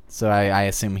Bettany. So I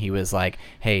assume he was like,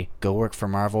 hey, go work for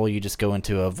Marvel. You just go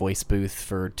into a voice booth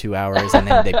for 2 hours and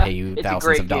then they pay you It's a thousands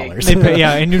great of gig. dollars. They pay,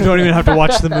 yeah, and you don't even have to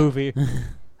watch the movie.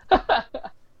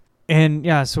 And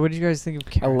yeah, so what did you guys think of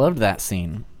I Karen? loved that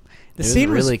scene. The It was scene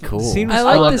really the cool. scene was I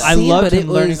fun. liked the I scene, loved but him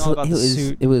it learning was all about the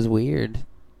suit. it was weird.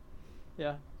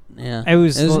 Yeah. Yeah, It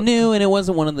was new, and it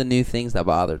wasn't one of the new things that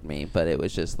bothered me. But it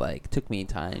was just like took me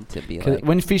time to be 'Cause like,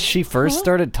 when she first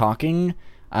started talking,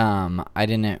 I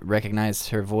didn't recognize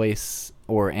her voice,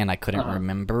 and I couldn't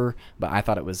remember, but I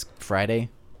thought it was Friday.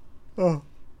 Oh.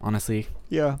 Honestly,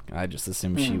 Yeah. I just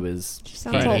assumed she was. She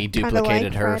sounds He like- kinda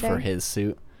duplicated like her for Friday. his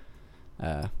suit.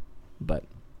 But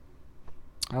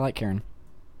I like Karen.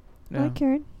 I like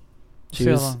Karen.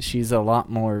 She's a lot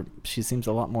more. She seems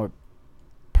a lot more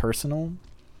personal.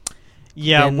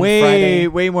 Yeah, than way Friday.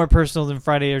 way more personal than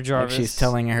Friday or Like Jarvis. she's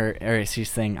telling her, or she's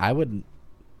saying, "I would."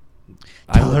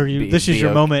 Tell her this is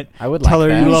your moment. I would Tell like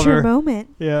her that. you Here's love your her. moment.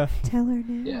 Yeah. Tell her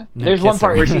now. Yeah. No, There's one kiss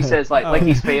part her. where she says like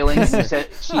he's failing, and Oh.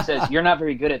 she says, "You're not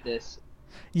very good at this."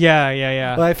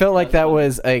 Yeah. Well, I felt like that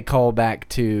was a callback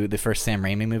to the first Sam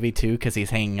Raimi movie too, because he's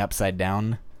hanging upside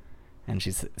down, and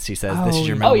she says, "This is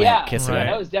your Oh, moment, yeah, kiss Right. her."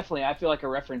 that was definitely. I feel like a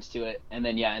reference to it, and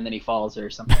then he falls or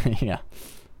something. Yeah.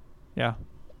 Yeah.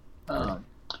 What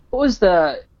was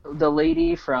the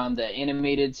lady from the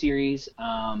animated series?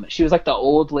 She was like the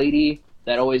old lady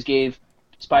that always gave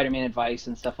Spider-Man advice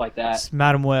and stuff like that. It's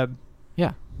Madam Web.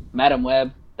 Yeah. Madam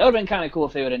Web. That would have been kind of cool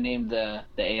if they would have named the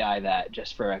AI that,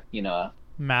 just for a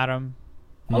Madam.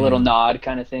 little nod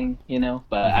kind of thing,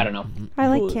 But I don't know. I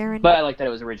like Karen. But I like that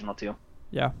it was original too.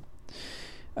 Yeah.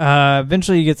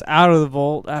 Eventually he gets out of the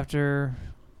vault after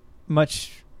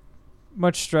much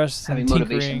stress and Having tinkering.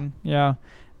 motivation. Yeah.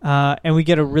 And we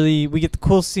get the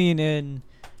cool scene in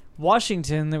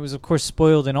Washington that was of course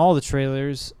spoiled in all the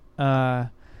trailers.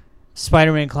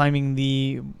 Spider-Man climbing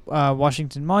the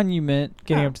Washington Monument,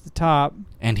 getting up to the top.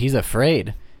 And he's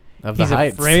afraid of the He's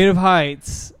heights. afraid of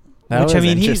heights. That Which I was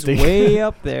mean, he's interesting. way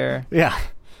up there. Yeah.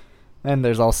 And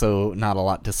there's also not a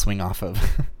lot to swing off of.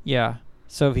 Yeah.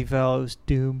 So if he fell, it was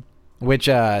doom. Which,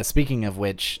 speaking of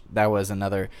which, that was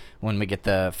another, when we get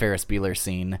the Ferris Bueller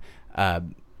scene,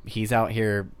 he's out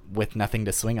here with nothing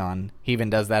to swing on. He even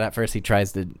does that at first. He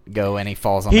tries to go and he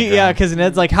falls on the ground. Yeah, because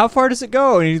Ned's like, how far does it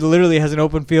go? And he literally has an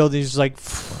open field. And he's just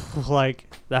like,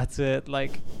 that's it.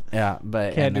 Like, Yeah,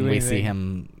 but Can't and then do we see anything.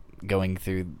 him going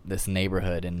through this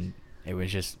neighborhood, and it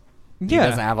was just he yeah.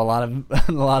 doesn't have a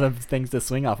lot of things to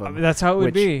swing off I of. mean, that's how it would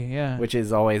which- be. Yeah. Which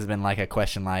has always been like a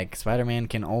question. Like Spider-Man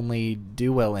can only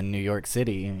do well in New York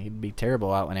City. He'd be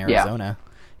terrible out in Arizona.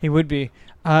 He would be.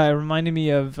 It reminded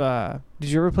me of. Did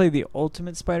you ever play the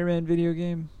Ultimate Spider-Man video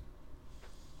game?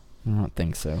 I don't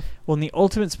think so. Well, in the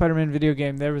Ultimate Spider-Man video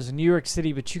game, there was a New York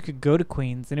City, but you could go to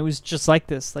Queens, and it was just like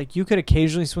this. Like, you could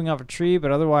occasionally swing off a tree,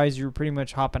 but otherwise you were pretty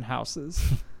much hopping houses.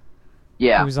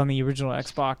 Yeah. It was on the original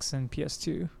Xbox and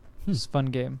PS2. It's a fun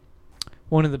game.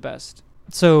 One of the best.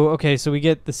 So we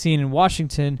get the scene in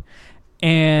Washington,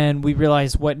 and we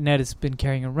realize what Ned has been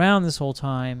carrying around this whole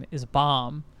time is a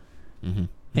bomb. Mm-hmm.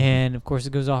 And of course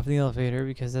it goes off in the elevator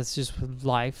because that's just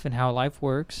life and how life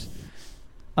works.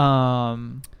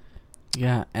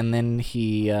 Yeah, and then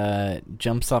he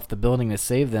jumps off the building to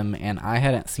save them, and I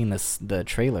hadn't seen the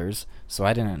trailers, so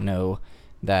I didn't know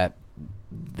that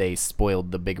they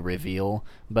spoiled the big reveal,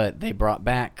 but they brought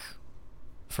back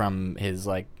from his,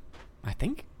 like, I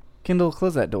think, Kendall,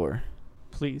 close that door.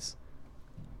 Please.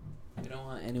 We don't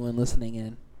want anyone listening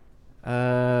in.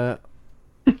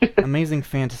 Amazing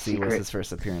Fantasy was his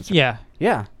first appearance. Yeah.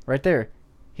 Yeah, right there.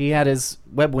 He had his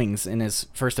web wings in his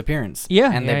first appearance.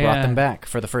 Yeah. And they brought them back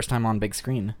for the first time on big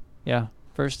screen. Yeah.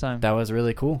 First time. That was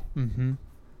really cool. Mm-hmm.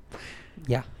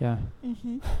 Yeah. Yeah.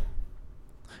 Mm-hmm.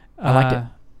 I liked it.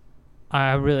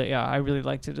 I really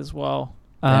liked it as well.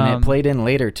 And it played in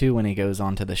later, too, when he goes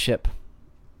onto the ship.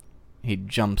 He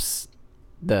jumps,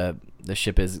 the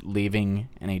ship is leaving,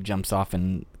 and he jumps off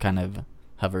and kind of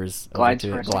hovers Glides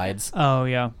over for a to it. second. Glides. Oh,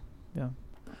 yeah. Yeah.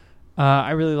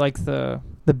 I really like the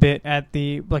bit at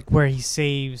the, like, where he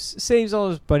saves all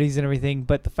his buddies and everything,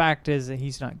 but the fact is that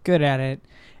he's not good at it,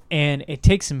 and it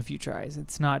takes him a few tries.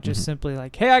 It's not just simply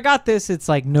like, hey, I got this. It's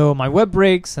like, no, my web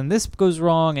breaks, and this goes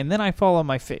wrong, and then I fall on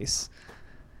my face.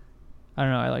 I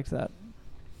don't know. I liked that.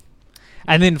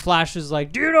 And then Flash is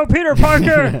like, do you know Peter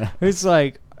Parker? It's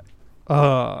like,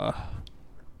 You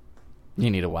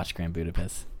need to watch Grand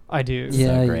Budapest. I do. It's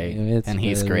Yeah, so great. it's And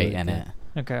he's really, great really in good. it.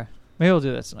 Okay. Maybe I'll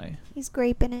do that tonight. He's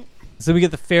graping it. So we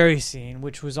get the ferry scene,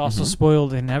 which was also Mhm.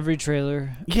 spoiled in every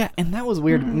trailer. Yeah, and that was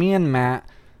weird. Me and Matt,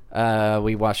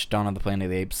 we watched Dawn of the Planet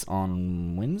of the Apes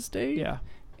on Wednesday. Yeah.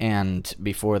 And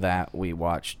before that, we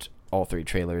watched all 3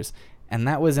 trailers, and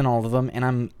that was in all of them.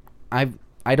 And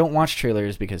I don't watch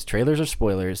trailers because trailers are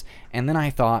spoilers. And then I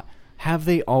thought, have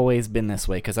they always been this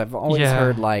way? Because I've always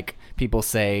heard like people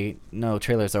say, no,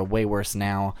 trailers are way worse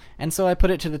now. And so I put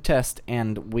it to the test,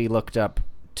 and we looked up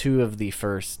 2 of the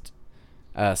first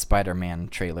Spider-Man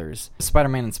trailers,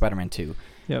 Spider-Man and Spider-Man 2.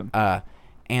 Yeah.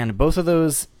 And both of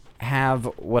those have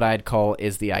what I'd call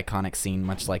is the iconic scene,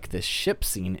 much like this ship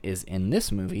scene is in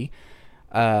this movie.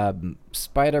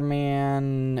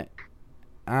 Spider-Man.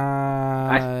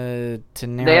 To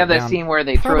narrow They have it that down, scene where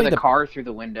they throw probably the car through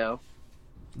the window.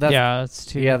 That's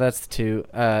 2. Yeah, that's 2.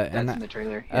 That's and in the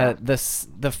trailer. Yeah.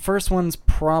 the first one's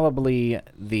probably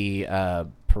the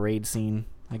parade scene,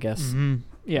 I guess. Mm-hmm.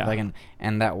 Yeah. Like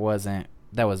and that was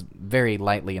very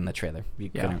lightly in the trailer. You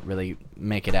couldn't really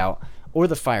make it out. Or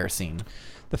the fire scene.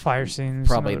 The fire scene. is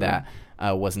Probably another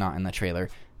that was not in the trailer.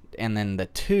 And then the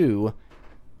 2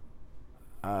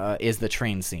 is the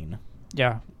train scene. one.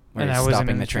 Yeah. Where And he's that wasn't stopping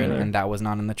in the the train, trailer. and that was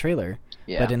not in the trailer.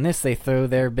 Yeah. But in this, they throw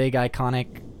their big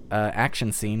iconic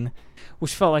action scene.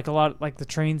 Which felt like a lot like the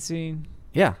train scene.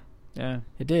 Yeah, Yeah.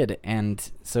 it did. And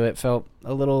so it felt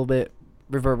a little bit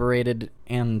reverberated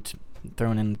and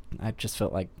thrown in. I just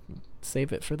felt like,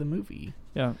 save it for the movie.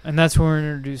 Yeah. And that's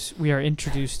when we are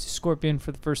introduced to Scorpion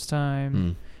for the first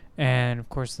time. And of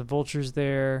course the Vulture's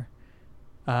there.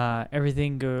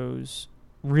 Everything goes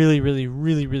really, really,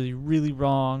 really, really, really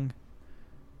wrong.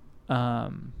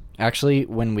 Actually,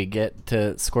 when we get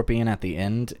to Scorpion at the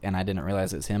end, and I didn't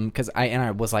realize it was him, because I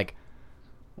was like,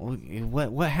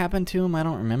 what happened to him? I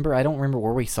don't remember. I don't remember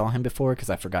where we saw him before, because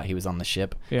I forgot he was on the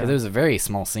ship. Because it was a very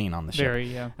small scene on the ship.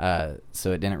 Very, yeah.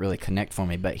 So it didn't really connect for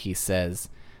me, but he says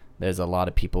there's a lot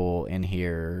of people in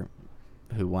here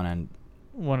who want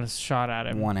Want a shot at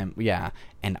him. him. Yeah,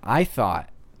 and I thought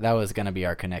that was going to be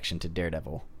our connection to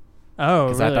Daredevil. Oh,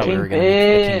 Because really? I thought we were going to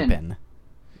get the Kingpin.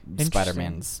 Kingpin.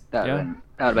 Spider-Man's That would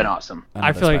have been awesome.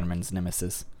 another feel like- Spider-Man's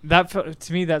nemesis.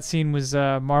 To me, that scene was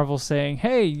Marvel saying,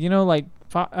 "Hey, like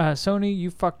Sony, you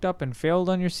fucked up and failed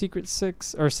on your Secret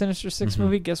Six or Sinister Six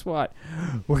movie. Guess what?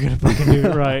 We're gonna fucking do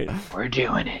it right." We're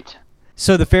doing it.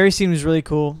 So the fairy scene was really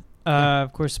cool.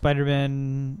 Of course,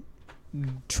 Spider-Man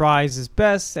tries his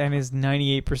best and is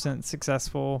 98%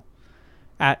 successful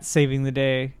at saving the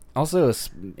day. Also,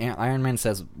 Iron Man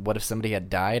says, what if somebody had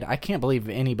died? I can't believe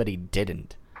anybody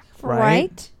didn't.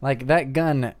 Right? Like, that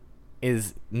gun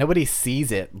is... Nobody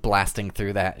sees it blasting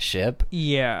through that ship.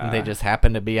 Yeah. They just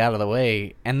happen to be out of the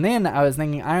way. And then I was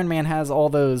thinking, Iron Man has all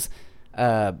those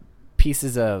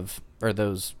pieces of... Or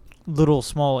those... little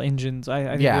small engines. I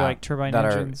think they're like turbine that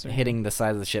engines. are hitting the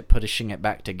side of the ship, pushing it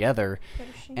back together.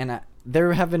 And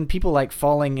there have been people, like,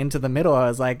 falling into the middle. I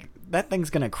was like, that thing's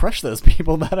going to crush those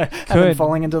people that have been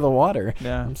falling into the water.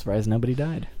 Yeah. I'm surprised nobody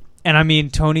died. And I mean,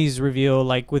 Tony's reveal,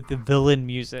 like with the villain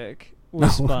music,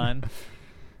 was fun.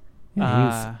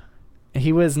 Yeah,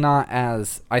 he was not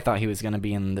as... I thought he was going to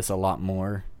be in this a lot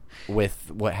more.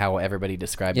 with how everybody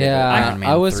described it. Yeah, with Iron Man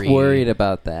I was 3. worried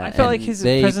about that. I felt like and his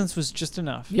they- presence was just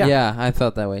enough. Yeah. Yeah, I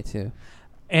felt that way too.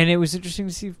 And it was interesting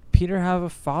to see Peter have a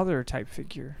father type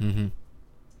figure. Mm-hmm.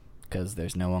 Because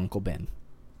there's no Uncle Ben.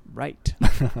 Right.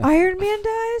 Iron Man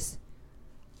dies.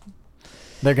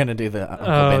 They're gonna do the Uncle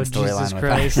Oh, Ben Jesus storyline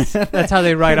Christ. with that. That's how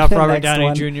they write off The Robert next Downey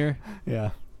one. Jr. Yeah.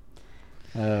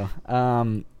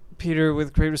 Oh. Peter,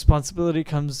 with great responsibility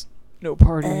comes no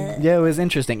party. Yeah, it was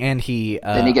interesting, and he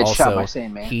Then he gets also, shot by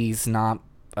Sandman. He's not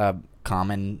a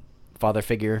common father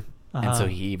figure, and so Uh-huh.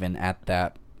 he even at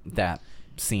that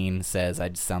scene says,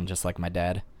 "I sound just like my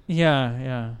dad."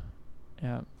 Yeah.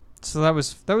 So that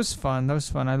was fun. That was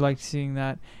fun. I liked seeing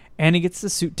that. And he gets the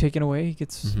suit taken away. He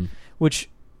gets, Mhm. which,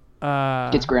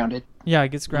 Gets grounded. yeah, it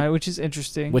gets grounded, which is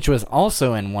interesting. Which was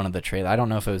also in one of the trailers. I don't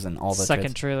know if it was in all the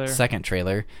Second trailer. Second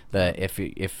trailer. If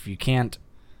you can't,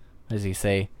 what does he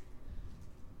say?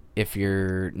 If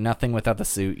you're nothing without the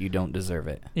suit, you don't deserve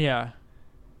it, Yeah.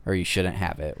 or you shouldn't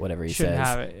have it. Whatever he Shouldn't says.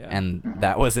 have it, yeah. And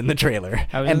that was in the trailer.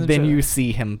 That was in And the then trailer. you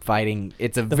see him fighting.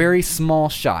 It's a very small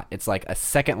shot. It's like a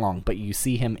second long, but you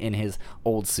see him in his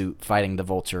old suit fighting the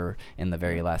Vulture in the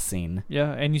very last scene.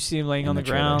 Yeah, and you see him laying In on the the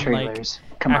trailer. ground Trailers.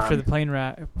 like Come after on.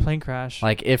 the plane crash.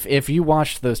 Like if you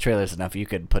watched those trailers enough, you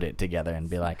could put it together and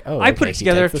be like, oh, I put okay, it he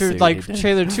together takes the after suit, like he did.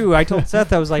 trailer 2. I told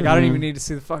Seth I was like, I don't even Mhm. need to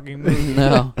see the fucking movie.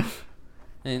 No.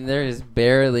 And there is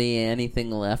barely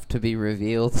anything left to be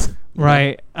revealed.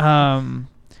 Right.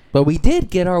 But we did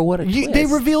get our what a twist. They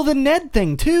reveal the Ned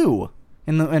thing too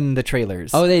in the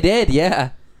trailers. Oh, they did. Yeah.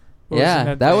 What was Yeah,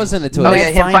 Ned that thing? wasn't a twist. Oh yeah,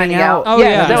 him finding finding out. Oh yeah,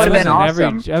 yeah, that would have was been in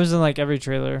awesome. I was in like every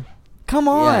trailer. Come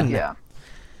on. Yeah.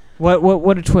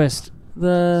 What a twist.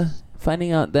 The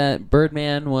finding out that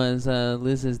Birdman was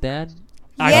Liz's dad.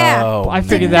 Yeah. Oh, I man.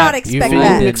 figured Did not that. You expect fully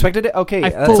that. expected it? Okay. I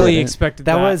that's fully it. expected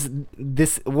That that.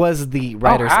 this was the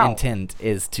writer's wow. intent,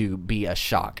 is to be a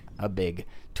shock, a big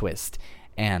twist.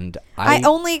 And I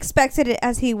only expected it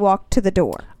as he walked to the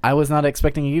door. I was not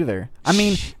expecting it either. I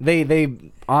mean, they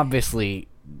obviously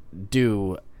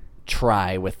do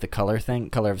try with the color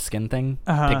of skin thing.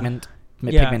 Uh-huh.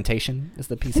 Yeah. Pigmentation is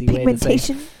the PC The way to say.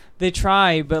 pigmentation. They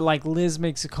try, but like Liz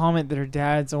makes a comment that her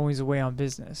dad's always away on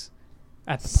business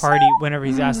at the party whenever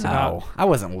he's asked about. Oh, I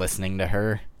wasn't listening to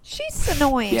her. She's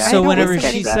annoying. Yeah. I So don't whenever listen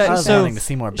to she anything. said- I was so wanting to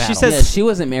see more she battles. said- Yeah, she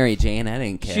wasn't Mary Jane. I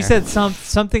didn't care. She said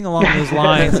something along those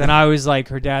lines, and I was like,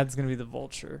 her dad's gonna be the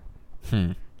Vulture.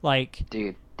 Like,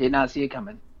 Dude, did not see it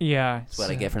coming. yeah. That's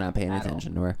what I get for not paying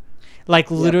attention to her.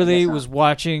 Like literally guess was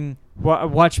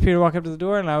not. watched Peter walk up to the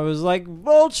door, and I was like,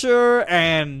 Vulture,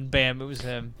 and bam, it was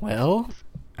him. Well,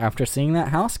 after seeing that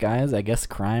house, guys, I guess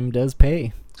crime does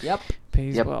pay. Yep.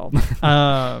 Pays Yep. well.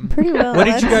 Pretty well. What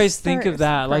did you Let's guys think start of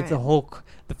that? Like the crime.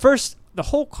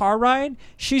 whole car ride,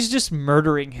 she's just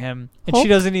murdering him, and Hulk? she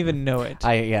doesn't even know it.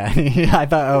 I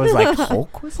thought I was like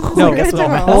Hulk was this? No, I guess the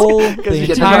I'm whole, asking. the you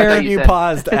Because entire, you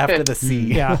paused after the C.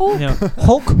 yeah, Hulk. no,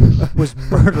 Hulk was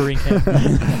murdering him.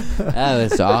 That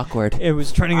was awkward. It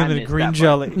was turning I him into missed green that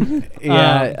jelly.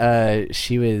 Yeah,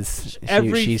 she was.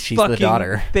 Every She's fucking the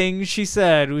daughter. thing she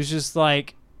said was just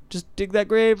like, just dig that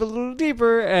grave a little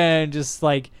deeper, and just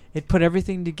like it put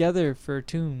everything together for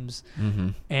Toombs. Mm-hmm.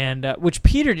 And which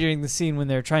Peter, during the scene when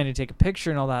they're trying to take a picture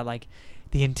and all that, like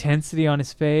the intensity on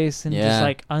his face and just Yeah.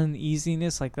 like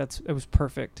uneasiness, like it was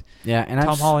perfect. Yeah, and Tom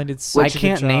I've, Holland did I such a good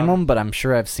can't name job. them, but I'm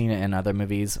sure I've seen it in other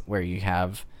movies where you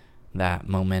have that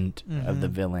moment of the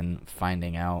Mhm. villain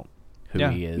finding out who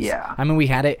Yeah. he is. Yeah. I mean, we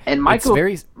had it. And It's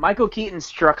very. Michael Keaton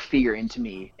struck fear into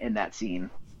me in that scene.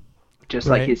 Just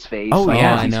Right. like his face. Oh, like,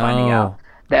 yeah. as I he's finding know. out.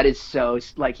 That is so,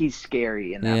 like, he's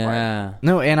scary in that part. Yeah.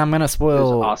 No, and I'm gonna It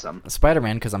spoil was awesome.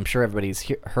 Spider-Man because I'm sure everybody's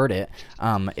heard it.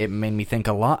 It made me think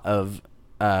a lot of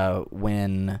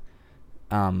when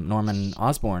Norman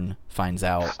Osborn finds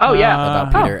out Oh, yeah.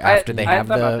 about Peter Oh, after they I have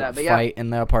thought about the that, but yeah. fight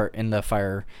in the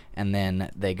fire, and then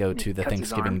they go to the cuts his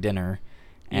Thanksgiving arm. dinner,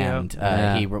 Yeah. and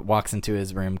Yeah. he walks into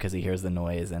his room because he hears the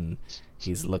noise, and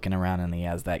he's looking around, and he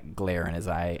has that glare in his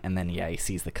eye, and then he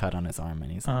sees the cut on his arm,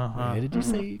 and he's like, Uh-huh. "Why did you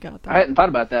say you got that?" I hadn't thought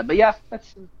about that, but yeah,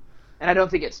 that's. And I don't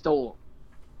think it stole.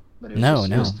 But it was No, just,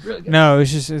 no. It was really good. No,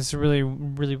 it's really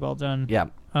really well done. Yeah,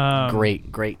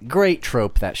 great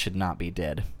trope that should not be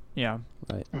dead. Yeah.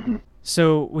 Right.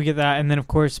 So we get that, and then of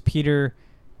course Peter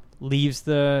leaves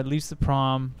the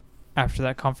prom after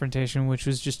that confrontation, which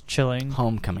was just chilling.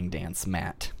 Homecoming dance,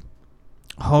 Matt.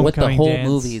 Homecoming What the whole dance.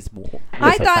 movie is.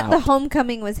 I thought the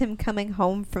homecoming was him coming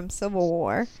home from Civil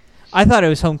War. I thought it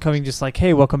was homecoming, just like,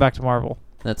 hey, welcome back to Marvel.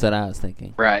 That's what I was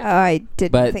thinking. Right. I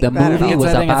didn't But think the about movie it. was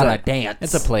I think it's about a- a dance.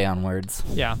 It's a play on words.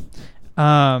 Yeah.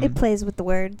 It plays with the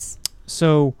words.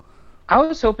 So I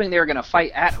was hoping they were gonna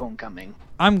fight at Homecoming.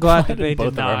 I'm glad that they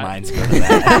Both did of our not. minds go to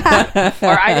that.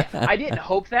 Or I didn't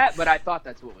hope that, but I thought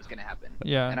that's what was gonna happen.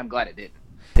 Yeah. And I'm glad it didn't.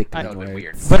 Take That my would've been words.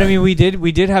 weird. But I mean, we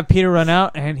did have Peter run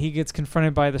out, and he gets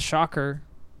confronted by the Shocker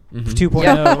Mhm. 2.0.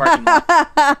 Yeah, parking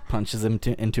lot. Punches him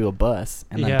into a bus,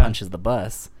 and then Yeah. punches the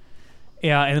bus.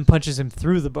 Yeah, and then punches him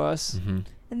through the bus. Mm-hmm.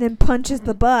 And then punches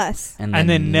the bus. And And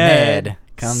then then Ned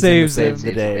comes saves in him. to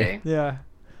save the day. Yeah,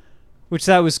 which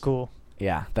that was cool.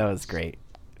 Yeah, that was great.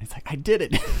 He's like, I did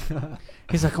it.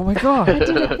 He's like, "Oh my I god!" did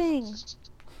a thing.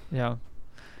 Yeah,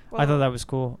 I thought that was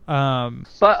cool. But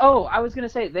I was gonna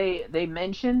say they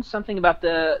mentioned something about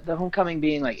the Homecoming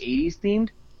being like 80s themed,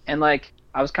 and like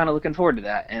I was kind of looking forward to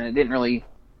that, and you didn't really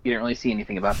see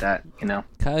anything about that, you know.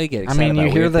 Kyle, you get I excited mean, you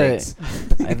about hear weird the, things.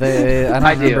 I don't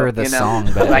I do, remember the you know? song,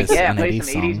 but like it's yeah, an play 80s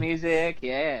some 80s song. music,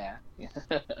 yeah.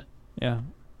 yeah,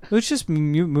 which just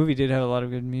movie did have a lot of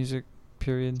good music.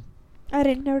 Period. I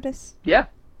didn't notice. Yeah.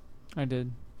 I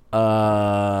did.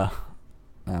 I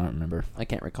don't remember. I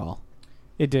can't recall.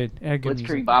 It did. It had good Blitzkrieg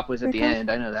music. Bop was at the Okay.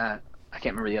 end. I know that. I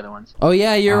can't remember the other ones. Oh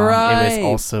yeah, you're It was right.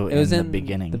 also It was in the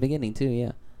beginning. The beginning too,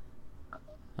 yeah. Oh,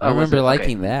 I was remember it? Okay.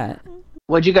 liking that.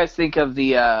 What'd you guys think of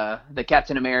the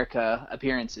Captain America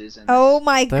appearances? And Oh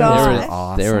my That god. was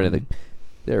awesome.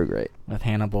 They were great. With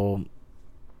Hannibal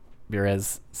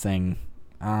Buress saying,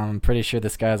 I'm pretty sure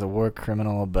this guy's a war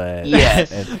criminal, but Yes.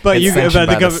 But it's you sanctioned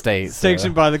about by the the state. so-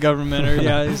 sanctioned by the government, or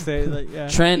yeah.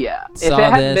 Trent yeah, if saw it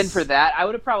hadn't this. been for that, I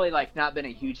would have probably like not been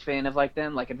a huge fan of like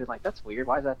them. Like I'd been like, "That's weird.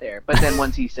 Why is that there?" But then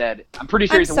once he said, "I'm pretty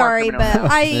sure I'm he's a war sorry, criminal," but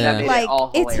I Yeah. that made like it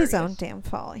all it's his hilarious. own damn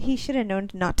fault. He should have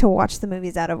known not to watch the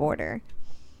movies out of order.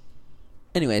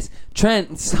 Anyways,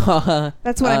 Trent saw.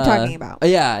 That's what I'm talking about.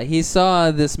 Yeah, he saw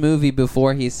this movie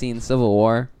before he's seen Civil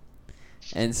War,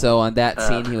 and so on that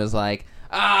scene he was like,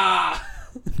 "Ah,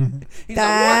 he's a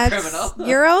war criminal." That's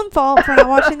your own fault for not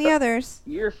watching the others.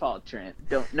 Your fault, Trent.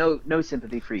 No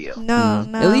sympathy for you. No,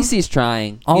 no. At least he's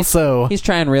trying. Also, he's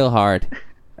trying real hard.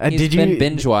 He's did been you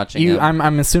binge watching You, him.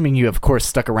 I'm assuming you, of course,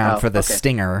 stuck around Oh, for the okay.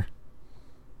 stinger,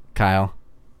 Kyle,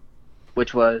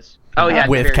 Which was at the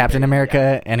with very Captain beginning,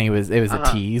 America, and it was Uh-huh.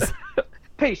 a tease. yeah.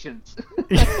 Patience.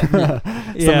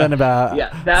 Something about Yeah,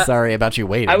 that- sorry about you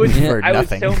waiting I was for I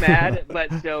was nothing. so mad, but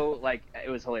so like it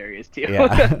was hilarious too.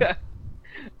 Yeah.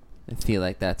 I feel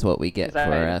like that's what we get 'Cause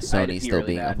for I had to Sony pee still really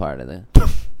being a bad. part of the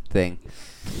thing.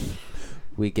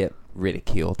 We get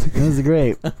ridiculed. It was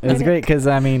great. It was great because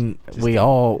I mean, we're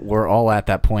all at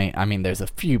that point. I mean, there's a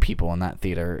few people in that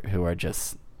theater who are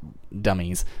just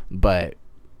dummies, but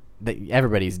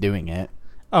everybody's doing it.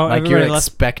 Oh, Like you're everybody left.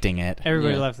 expecting it.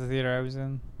 Everybody Yeah. left the theater I was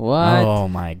in. What? Oh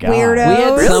my god! Weirdo. We had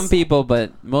Really? some people,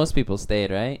 but most people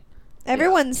stayed, right?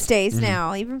 Everyone stays Mhm.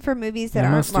 now, even for movies that Yeah,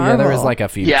 aren't most, Marvel. yeah, there was like a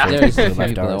few. Yeah. kids There was who a few left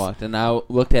people that ours. walked, and I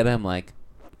looked at him like,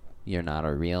 "You're not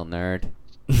a real nerd.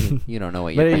 You don't know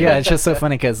what you're But doing." yeah, it's just so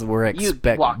funny because we're You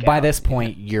walk by out. this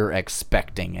point you're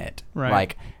expecting it. Right.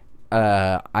 Like,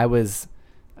 I was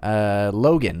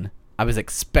Logan. I was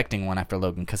expecting one after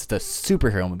Logan because it's a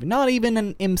superhero movie, not even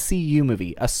an MCU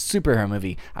movie, a superhero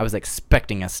movie. I was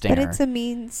expecting a stinger. But it's a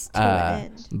means to an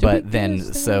end. But we then, do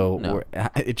this so thing? No.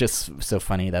 it's just so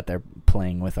funny that they're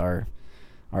playing with our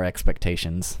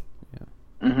expectations.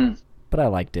 hmm But I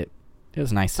liked it. It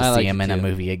was nice to I see liked him it in a too.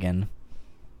 movie again.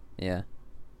 Yeah.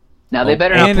 Now they Oh,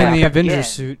 better not And play in the it Avengers again.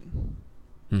 suit.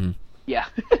 hmm Yeah.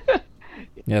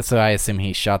 Yeah, so I assume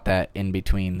he shot that in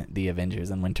between the Avengers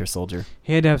and Winter Soldier.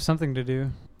 He had to have something to do.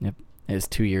 It was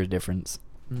 2 years difference.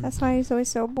 That's why he's always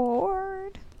so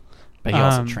bored. But he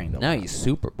also Um, trained a Now lot. he's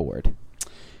super bored.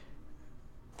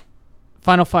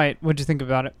 Final fight. What'd you think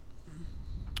about it?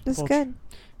 It's Vulture. good.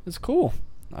 It's cool.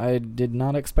 I did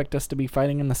not expect us to be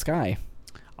fighting in the sky.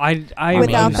 I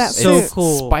Without mean, that so suit.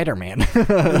 cool. Spider-Man. It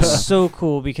was so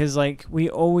cool because like we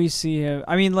always see him.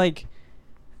 I mean, like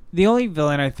the only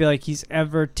villain I feel like he's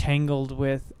ever tangled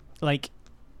with, like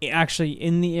actually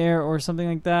in the air or something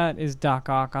like that, is Doc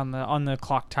Ock on the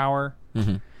clock tower.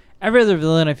 hmm Every other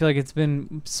villain, I feel like it's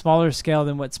been smaller scale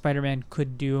than what Spider-Man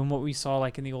could do and what we saw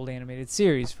like in the old animated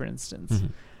series, for instance.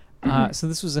 Mhm. So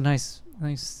this was a nice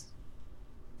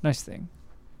thing.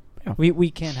 Yeah. We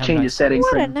can't have Change the nice settings.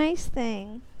 What for a nice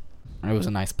thing. It was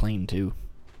a nice plane, too,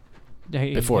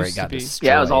 Yeah, before it used to got be. destroyed.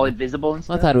 Yeah, it was all invisible and I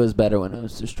stuff. thought it was better when it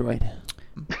was destroyed.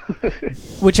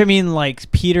 Which I mean,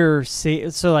 like Peter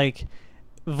so like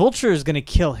Vulture is gonna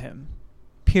kill him.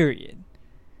 Period.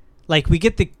 Like we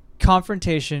get the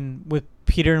confrontation with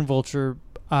Peter and Vulture,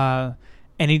 and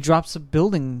he drops a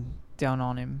building down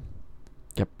on him.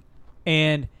 Yep.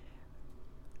 And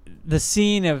the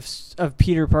scene of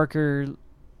Peter Parker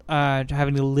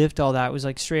having to lift all that was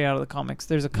like straight out of the comics.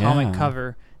 There's a comic Yeah.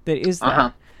 cover that is that.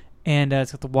 Uh-huh. and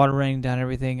it's got the water running down and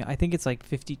everything. I think it's like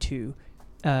 52,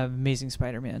 Amazing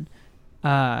Spider-Man.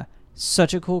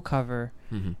 Such a cool cover,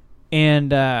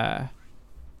 and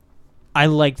I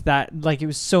liked that. Like, it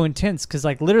was so intense because,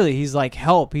 like, literally, he's like,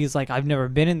 "Help!" He's like, "I've never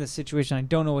been in this situation. I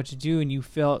don't know what to do." And you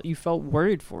felt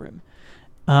worried for him,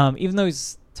 even though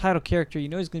he's title character. You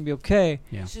know he's gonna be okay.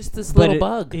 Yeah. It's just this little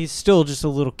bug. He's still just a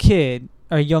little kid,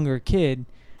 or a younger kid,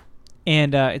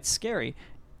 and it's scary.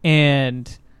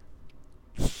 And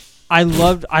I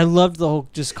loved the whole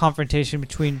just confrontation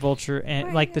between Vulture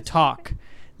and like the talk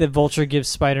that Vulture gives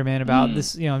Spider-Man about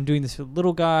this. You know, I'm doing this for the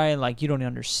little guy, and like, you don't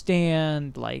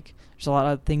understand. Like, there's a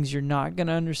lot of things you're not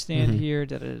gonna understand here.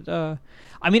 Da da da.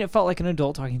 I mean, it felt like an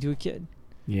adult talking to a kid.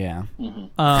 Yeah.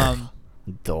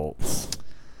 Adults.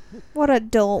 What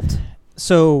adult?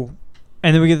 So,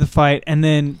 and then we get the fight, and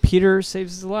then Peter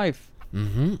saves his life.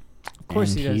 Mm-hmm. Of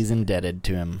course, he does. He's indebted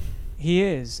to him. He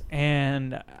is,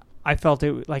 and I felt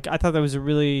it. Like, I thought that was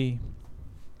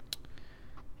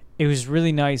it was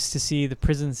really nice to see the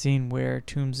prison scene where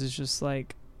Toombs is just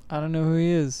like, I don't know who he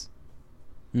is,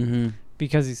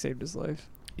 because he saved his life.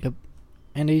 Yep.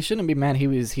 And he shouldn't be mad.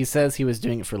 He says he was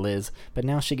doing it for Liz, but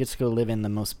now she gets to go live in the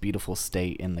most beautiful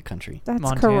state in the country. That's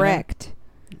Montana? correct.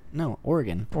 No,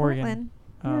 Oregon. Oregon. Portland.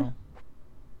 Oh.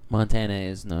 Montana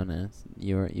is known as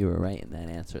you were right in that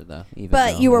answer though. Even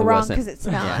But though you were it wrong wasn't. because it's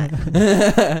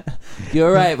not. You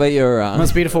were right, but you were wrong.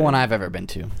 Most beautiful one I've ever been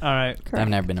to. All right. Correct. I've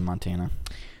never been to Montana.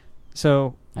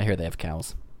 So I hear they have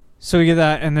cows. we get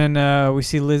that, and then we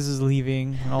see Liz is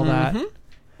leaving and all that,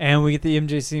 and we get the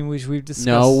MJ scene, which we've discussed.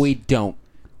 No, we don't.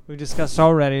 We discussed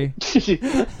already.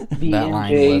 The That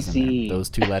line wasn't MJC. there. Those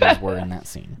two letters were in that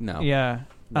scene. No. Yeah.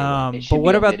 It should But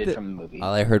what be about omitted the? from the movie?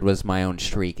 All I heard was my own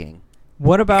shrieking.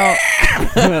 What about?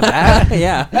 That?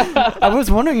 Yeah. I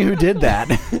was wondering who did that.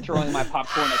 Throwing my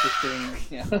popcorn at the screen.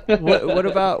 Yeah. what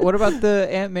about the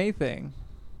Aunt May thing?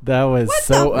 That was What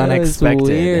so the- That was unexpected.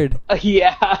 weird.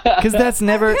 Yeah. Because that's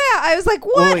never Yeah, I was like,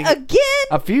 what? Wait. Again?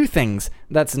 a few things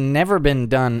that's never been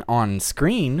done on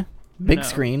screen, big No.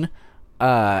 screen,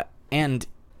 and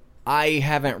I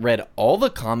haven't read all the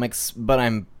comics, but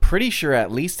I'm pretty sure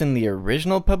at least in the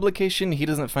original publication, he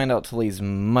doesn't find out till he's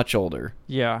much older.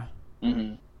 Yeah.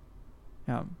 Mhm.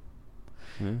 Yeah.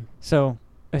 So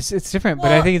it's different,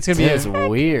 but I Well, think it's gonna be. It's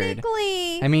weird.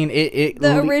 Technically, I mean,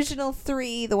 the original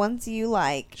three, the ones you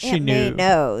like, She Aunt May knew.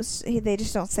 knows. They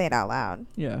just don't say it out loud.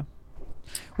 Yeah.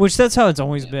 Which that's how it's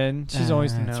always been. She's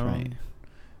always that's known, right.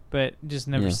 but just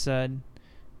never Yeah. said.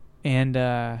 And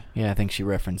Yeah, I think she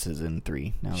references in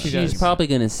 3. Now She that does. She's probably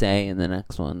gonna say in the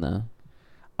next one though.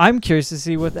 I'm curious to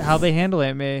see how they handle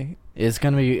Aunt May. It's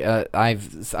gonna be. I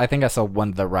think I saw one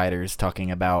of the writers talking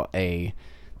about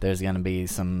there's gonna be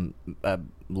some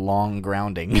long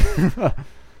grounding.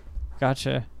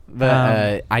 Gotcha.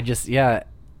 But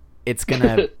it's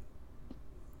gonna.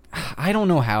 I don't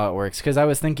know how it works because I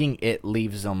was thinking it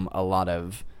leaves them a lot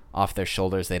of off their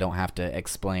shoulders. They don't have to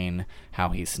explain how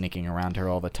he's sneaking around her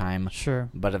all the time. Sure.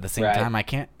 But at the same Right. time, I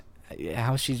can't.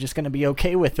 How is she just gonna be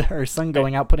okay with her son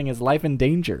going out, putting his life in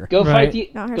danger? Go Right. fight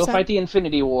the Not her go son. fight the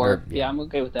Infinity War. Or, yeah, I'm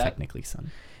okay with that. Technically,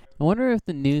 son. I wonder if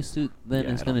the new suit then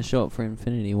Yeah, is I gonna don't- show up for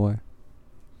Infinity War.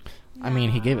 I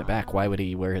mean, he gave it back. Why would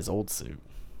he wear his old suit?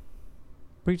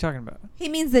 What are you talking about? He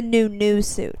means the new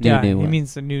suit. New he one.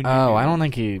 means the new. Oh, I don't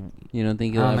think he. You don't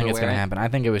think I he'll don't ever think it's wear gonna it? happen. I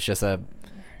think it was just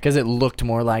because it looked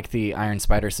more like the Iron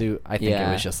Spider suit. I think it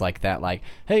Yeah. was just like that. Like,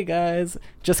 hey guys,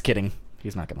 just kidding.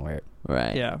 He's not gonna wear it.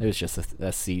 Right. Yeah. It was just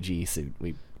a CG suit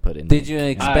we put in. Did you know.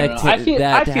 expect I feel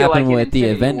that to like happen in with the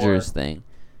Infinity Avengers War- thing?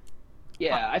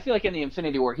 Yeah, I feel like in the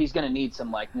Infinity War he's gonna need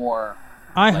some like more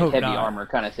I like hope heavy not. armor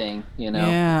kind of thing. You know.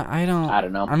 Yeah, I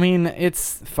don't know. I mean,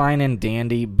 it's fine and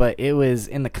dandy, but it was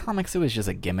in the comics. It was just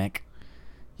a gimmick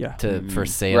Yeah. for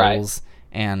sales,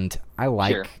 and I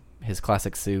like Sure. his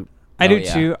classic suit. I Oh, do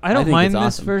yeah. too. I I don't think mind it's this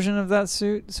awesome. version of that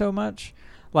suit so much.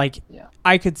 Like, Yeah.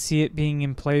 I could see it being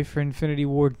in play for Infinity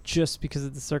War just because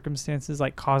of the circumstances,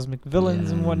 like cosmic villains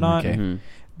and whatnot. okay. Mhm.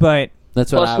 But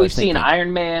That's what Plus, I we've was seen thinking.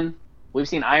 Iron Man. We've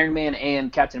seen Iron Man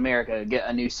and Captain America get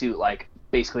a new suit like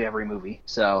basically every movie.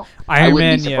 So I Iron wouldn't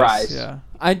Man, be surprised. yes, yeah.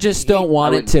 I just don't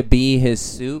want it wouldn't- to be his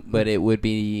suit, but it would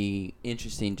be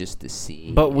interesting just to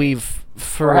see. But we've,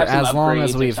 for Or have some as long upgrades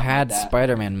as or we've something had like that.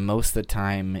 Spider-Man, most of the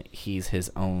time he's his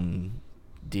own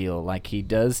deal. Like, he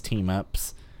does team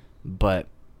ups, but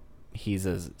he's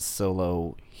a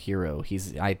solo hero.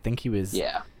 I think he was.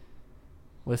 Yeah.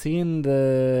 Was he in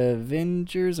the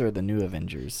Avengers or the new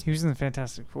Avengers? He was in the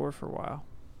Fantastic Four for a while.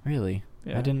 Really?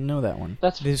 Yeah. I didn't know that one.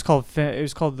 That's It was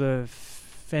called the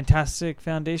Fantastic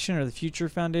Foundation or the Future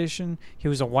Foundation. He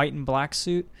was a white and black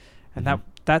suit, and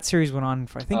that series went on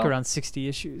for I think Oh. around 60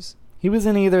 issues. He was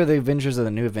in either the Avengers or the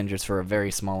New Avengers for a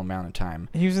very small amount of time.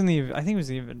 He was in the. I think it was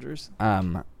the Avengers.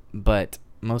 But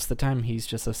most of the time he's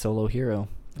just a solo hero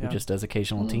who Yeah. just does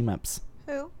occasional team ups.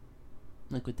 Who?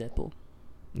 Like with Deadpool.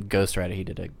 Ghost Rider, he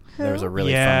did a. Who? There was a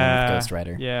really fun one with Ghost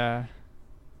Rider. Yeah.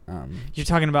 Um, You're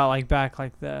talking about like back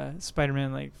like the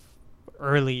Spider-Man like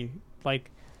early like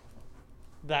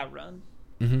that run.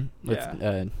 with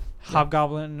Yeah.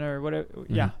 Hobgoblin or whatever.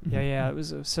 Yeah. Mhm, Yeah. mhm. It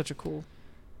was such a cool.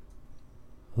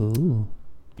 Ooh.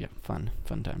 yeah, fun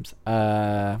times.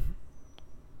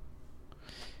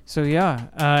 So yeah,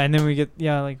 and then we get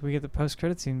the post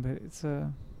credit scene, but it's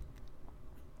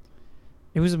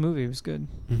it was a movie. It was good.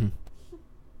 I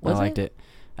Was liked it?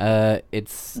 it.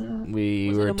 It's we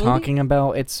Was it were a movie? talking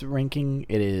about its ranking.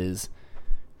 It is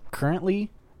currently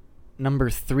number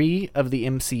 3 of the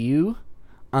MCU,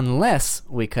 unless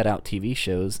we cut out TV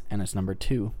shows, and it's number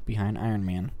 2 behind Iron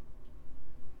Man.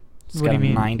 It's What do got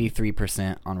you a mean?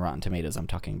 93% on Rotten Tomatoes. I'm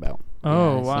talking about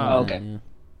Oh Yeah, I saw wow! that, Okay.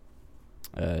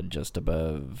 yeah. just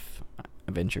above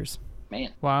Avengers. Man.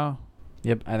 Wow.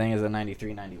 Yep, I think it's a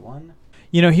 93, 91.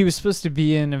 You know, he was supposed to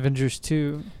be in Avengers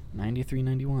 2. 93,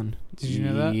 91. Did you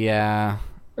know that? Yeah.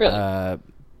 Really?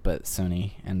 But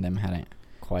Sony and them hadn't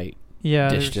quite Yeah.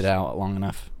 dished it there's- out long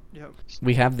enough. Yep.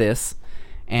 We have this,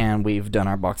 and we've done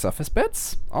our box office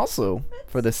bets also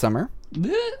for this summer.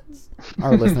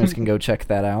 Our listeners can go check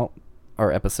that out.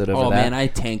 Our episode over Oh that. man, I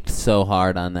tanked so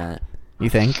hard on that. You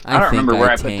think? I don't think remember where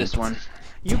I put tanked this one.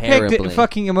 You terribly. picked it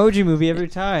fucking Emoji Movie every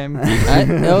time.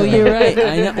 Oh, you're right.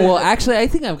 I know. Well, actually, I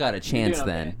think I've got a chance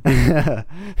doing then.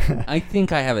 I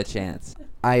think I have a chance.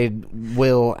 I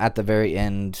will, at the very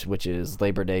end, which is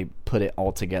Labor Day, put it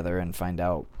all together and find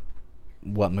out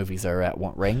what movies are at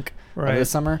what rank of Right. the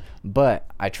summer. But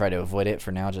I try to avoid it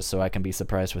for now just so I can be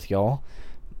surprised with y'all.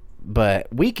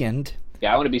 But weekend,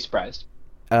 Yeah, I wouldn't be surprised.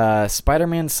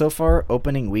 Spider-Man so far,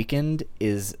 opening weekend,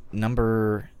 is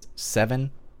number 7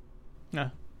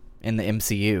 No. in the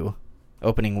MCU.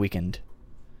 Opening weekend.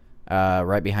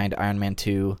 Right behind Iron Man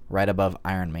 2, right above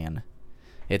Iron Man.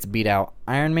 It's beat out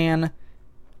Iron Man,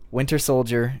 Winter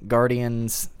Soldier,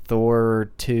 Guardians,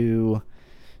 Thor 2,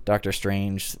 Doctor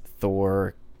Strange,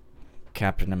 Thor,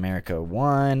 Captain America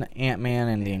 1, Ant-Man,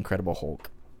 and the Incredible Hulk.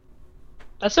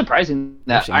 That's surprising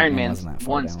that Actually, Iron Ant-Man Man's wasn't that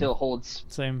far one down. still holds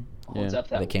Same. Yeah. up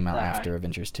that. They came out that after high.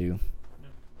 Avengers 2.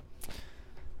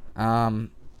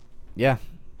 Yeah.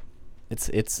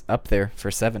 It's up there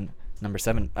for number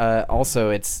 7. Also,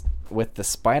 it's with the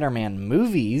Spider-Man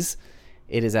movies,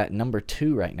 it is at number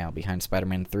 2 right now behind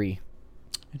Spider-Man 3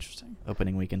 Interesting.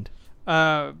 opening weekend.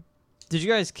 Did you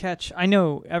guys catch? I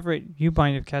know Everett, you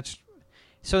might have catched.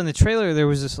 So in the trailer, there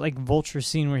was this like Vulture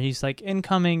scene where he's like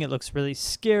incoming. It looks really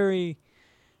scary.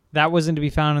 That wasn't to be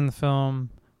found in the film.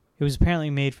 It was apparently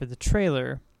made for the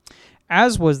trailer,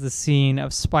 as was the scene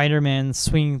of Spider-Man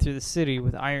swinging through the city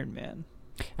with Iron Man.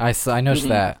 I noticed Mhm.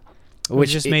 that. It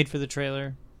was just made for the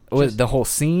trailer. Was the whole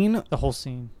scene? The whole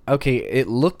scene. Okay, it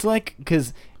looked like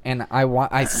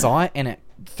I saw it and it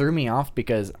threw me off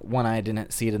because one, I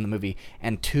didn't see it in the movie,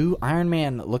 and two, Iron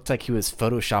Man looked like he was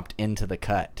photoshopped into the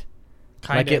cut.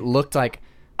 Like it looked like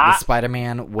the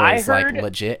Spider-Man was like heard-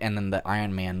 legit, and then the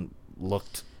Iron Man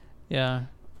looked Yeah.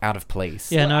 out of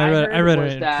place. Yeah, What no, I read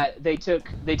was it. that they took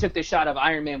the shot of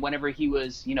Iron Man whenever he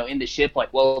was in the ship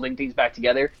like welding things back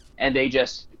together, and they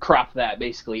just cropped that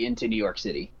basically into New York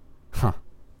City. Huh.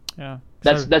 Yeah.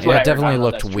 That's So- what Yeah, I it heard. I definitely don't know if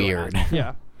looked that's true or weird. not.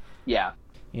 Yeah. Yeah.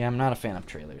 Yeah, I'm not a fan of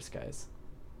trailers, guys.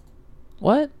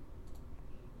 What?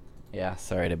 Yeah,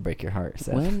 sorry to break your heart,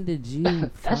 Seth. When did you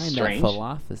That's find strange. that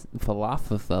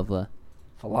falafel?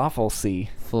 Falafel C.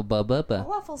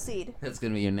 Waffle seed. That's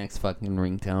gonna be your next fucking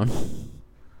ringtone.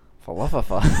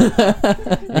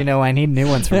 Falafel. You know, I need new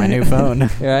ones for my new phone.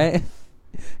 Right?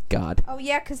 God. Oh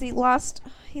yeah, because he lost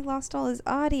all his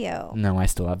audio. No, I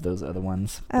still have those other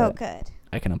ones. Oh, but good.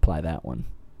 I can apply that one.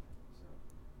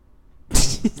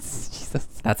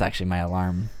 Jesus. That's actually my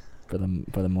alarm for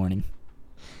the morning.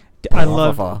 I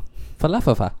love.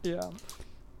 Falafel. Yeah.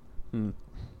 Hmm.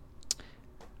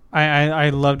 I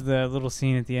loved the little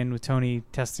scene at the end with Tony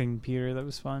testing Peter. That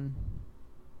was fun.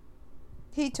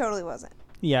 He totally wasn't.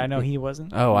 Yeah, no, he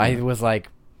wasn't. Oh, I was like,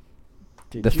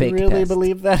 did The you fake really test.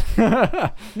 believe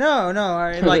that? No,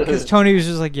 because Tony was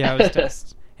just like, yeah, it was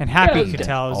test, and Happy Yeah, it was could test.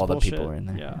 tell it was All the bullshit. people were in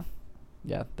there. Yeah.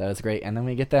 Yeah, that was great. And then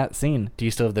we get that scene. Do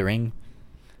you still have the ring?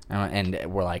 And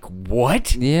we're like,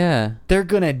 what? Yeah. They're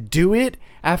gonna do it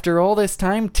after all this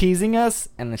time teasing us?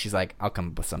 And then she's like, I'll come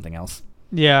up with something else.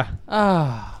 Yeah.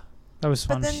 Ah. That was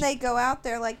fun. But then they go out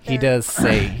there like He they're- does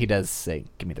say,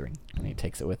 "Give me the ring," and he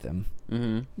takes it with him.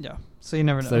 Mm-hmm. yeah. So you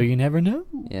never know. So you never know.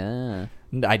 Yeah.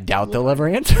 I doubt they'll ever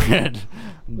answer it.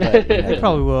 But you They never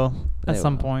probably know. will at They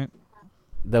some will. point.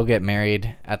 They'll get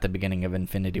married at the beginning of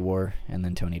Infinity War, and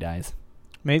then Tony dies.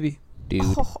 Maybe. Dude,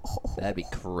 that'd be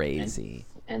crazy.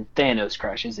 And Thanos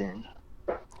crashes in.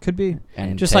 Could be.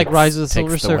 And Just like Rise of the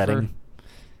Silver takes Surfer. wedding.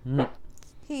 Mm.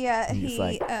 He's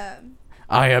like- what's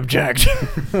I object.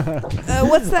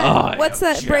 that? What's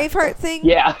that Braveheart thing?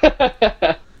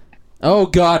 Yeah. Oh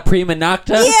God, Prima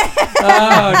Nocta. Yeah.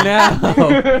 Oh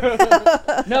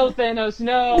no. No, Thanos,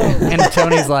 no. And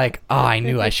Tony's like, "Oh, I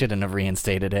knew I shouldn't have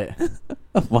reinstated it."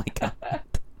 Oh my God.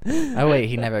 Oh wait,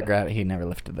 he never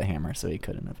lifted the hammer, so he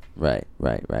couldn't have.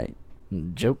 Right.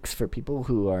 Jokes for people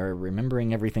who are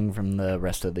remembering everything from the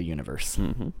rest of the universe.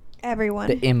 Mm-hmm. Everyone.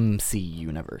 The MC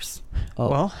universe. Oh.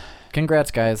 Well, Congrats,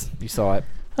 guys. You saw it.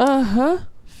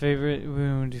 favorite. We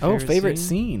want to do Oh, favorite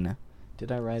scene.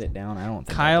 Did I write it down? I don't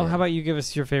think I Kyle, did. how about you give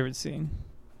us your favorite scene?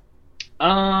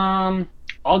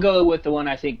 I'll go with the one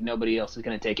I think nobody else is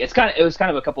gonna take. It was kind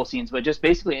of a couple scenes, but just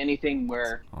basically anything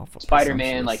where Awful Spider-Man,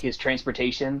 presumptuous. like his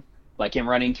transportation, like him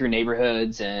running through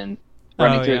neighborhoods and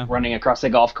Oh, running across the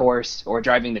golf course or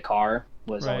driving the car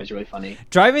was Right. always really funny.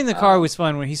 Driving the car was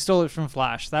fun when he stole it from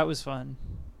Flash. That was fun.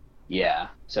 Yeah.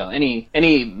 So any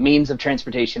means of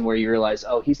transportation where you realize,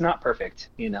 oh, he's not perfect,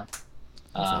 you know,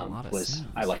 That's a lot of scenes.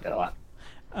 I like that a lot.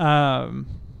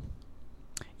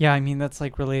 Yeah, I mean that's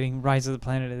like relating Rise of the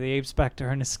Planet of the Apes back to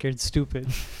Ernest Scared Stupid.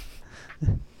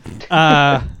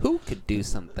 Who could do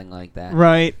something like that?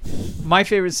 Right. My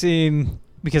favorite scene,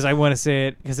 because I want to say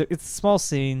it, because it's a small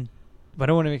scene, but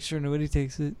I want to make sure nobody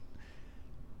takes it,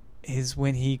 is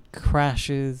when he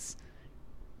crashes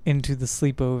into the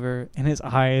sleepover and his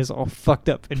eye is all fucked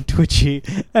up and twitchy,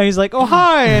 and he's like, "Oh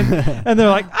hi," and they're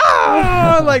like,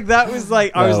 "Ah!" Like that was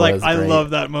like I That was like, was I great.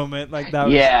 love that moment. Like that.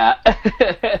 Was, Yeah.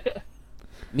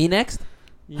 Me next?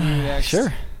 Yeah.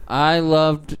 Sure. I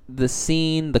loved the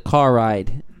scene, the car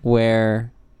ride,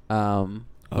 where he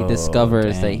Oh,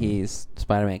 discovers that dang. he's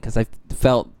Spider-Man, because it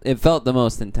felt the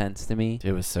most intense to me.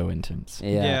 It was so intense.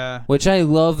 Yeah. Yeah. Which I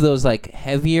love those like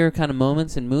heavier kind of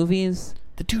moments in movies.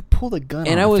 The dude pulled a gun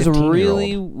And on I a was 15-year-old.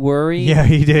 really worried. Yeah,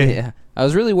 he did. Yeah. I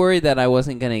was really worried that I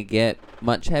wasn't going to get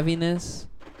much heaviness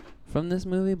from this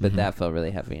movie, but Mhm. that felt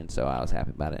really heavy, and so I was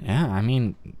happy about it. Yeah, I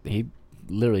mean, he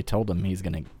literally told him he's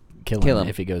gonna kill him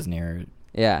if he goes near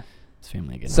Yeah. his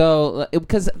family again. So,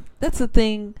 because that's the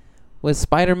thing with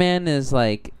Spider-Man is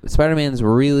like Spider-Man's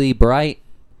really bright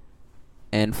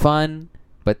and fun,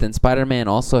 but then Spider-Man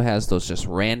also has those just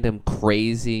random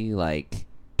crazy like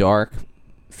dark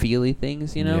feely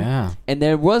things, you know? Yeah. And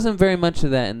there wasn't very much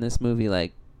of that in this movie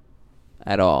like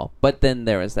at all. But then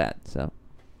there was that. So,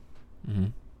 Mm-hmm.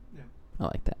 I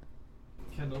like that.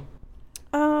 Kendall.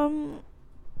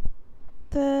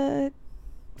 The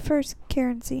first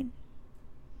Karen scene.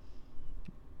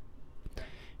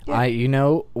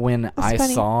 Yeah. When That's I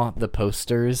funny. saw the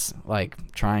posters,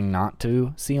 like trying not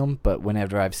to see them, but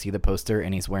whenever I see the poster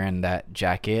and he's wearing that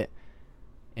jacket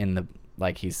in the,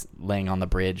 like he's laying on the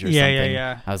bridge or something,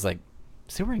 Yeah. I was like,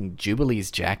 is he wearing Jubilee's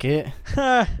jacket?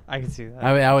 I can see that.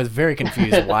 I mean, I was very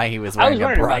confused why he was I was wearing a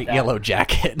wondering about bright that. yellow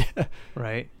jacket.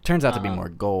 Right. Turns out to be Uh-huh. more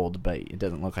gold, but it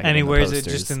doesn't look like And it he in the wears it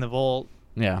posters. just in the vault.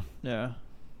 Yeah. Yeah.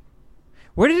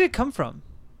 Where did it come from?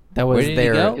 That Where was did he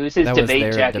their. go? It was his that debate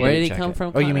their jacket. debate Where did he jacket. come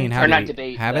from, Oh, you Connor? mean how or did not he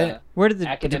debate. have it? Where did the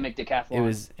Academic decathlon. It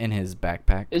was in his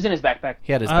backpack. It was in his backpack.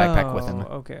 He had his backpack with him.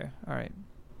 Oh, okay. All right.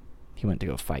 He went to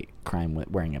go fight crime with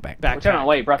wearing a backpack. Which I don't know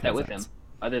why he brought that Because with him, that's-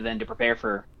 other than to prepare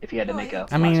for if he had to make a.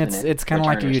 I mean, last-minute it's kind of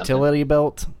like a return or something. utility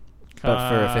belt, but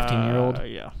for a 15-year-old.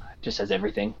 Yeah. Just has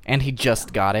everything. And he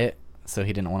just got it, so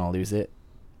he didn't want to lose it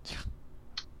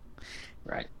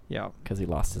Right. Yeah. because he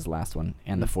lost his last one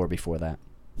and the 4 before that.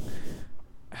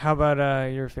 How about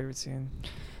your favorite scene?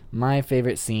 My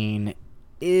favorite scene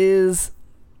is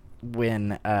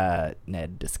when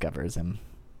Ned discovers him.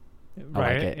 I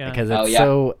Right. like it Yeah. because Oh, it's yeah.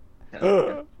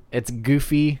 so it's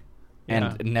goofy and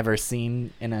Yeah. never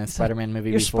seen in a He's Spider-Man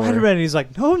movie You're before. Spider-Man. He's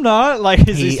like, no, I'm not. Like,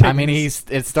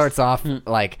 It starts off Hmm.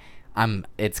 like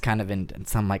it's kind of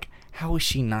intense. I'm like, how is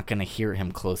she not gonna hear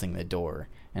him closing the door?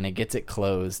 And it gets it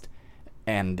closed,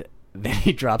 and then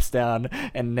he drops down,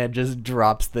 and Ned just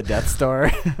drops the Death Star.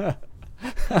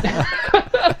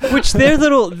 Which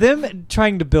them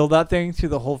trying to build that thing through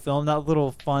the whole film, that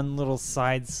little fun little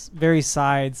very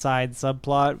side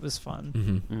subplot was fun.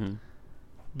 Mm-hmm. Mm-hmm.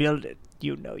 Build it.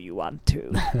 You know you want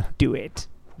to. Do it.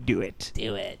 Do it.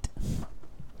 Do it.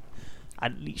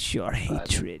 Unleash your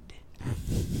hatred.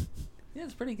 Yeah,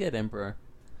 it's pretty good, Emperor.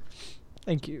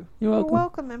 Thank you. You're You're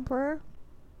welcome, Emperor.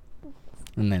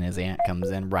 And then his aunt comes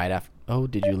in right after. Oh,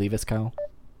 did you leave us, Kyle?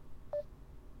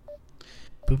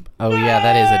 Boop. Oh yeah,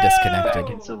 that is a Back in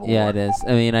disconnected. Civil Yeah, War. it is.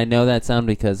 I mean, I know that sound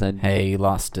because I. Hey, you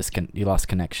lost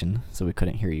connection, so we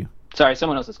couldn't hear you. Sorry,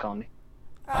 someone else is calling me.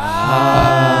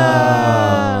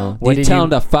 Oh. What Did you did tell you- him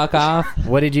to fuck off?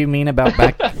 What did you mean about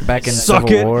back in Suck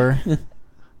Civil it. War?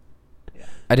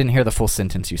 I didn't hear the full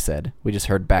sentence you said. We just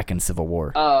heard back in Civil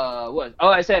War. What? Oh,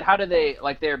 I said, how do they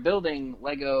they're building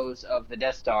Legos of the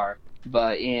Death Star,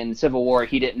 but in Civil War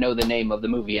he didn't know the name of the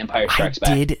movie Empire I Strikes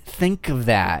Back. did think of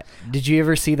that. Did you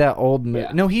ever see that old movie?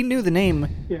 Yeah. No, he knew the name.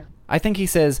 Yeah. I think he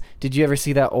says, "Did you ever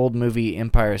see that old movie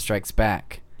Empire Strikes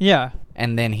Back?" Yeah.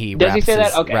 And then he Does he wraps say that?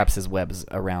 his, Okay. wraps his webs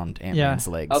around Ant-Man's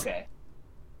legs. Okay.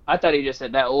 I thought he just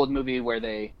said that old movie where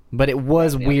they. But it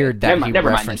was Okay. weird that Never mind- he never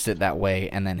mind referenced it that way,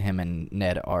 and then him and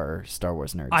Ned are Star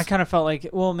Wars nerds. I kind of felt like,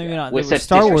 well, maybe not. They With were such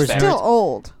Star Wars disrespect. nerds. Still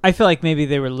old. I feel like maybe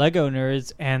they were Lego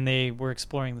nerds and they were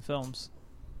exploring the films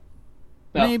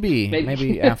Well,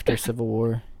 maybe after Civil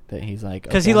War that he's like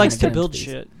because okay, he I'm likes gonna to get into build these.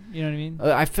 shit. You know what I mean?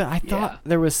 I thought Yeah.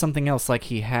 there was something else, like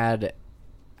he had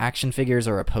action figures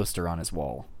or a poster on his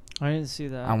wall. I didn't see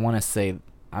that. I want to say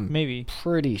I'm Maybe.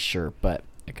 pretty sure, but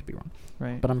I could be wrong.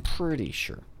 Right. But I'm pretty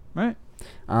sure. Right.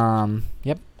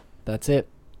 Yep, that's it.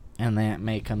 And then Aunt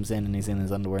May comes in and he's in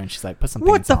his underwear and she's like, "Put some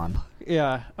What pants the on.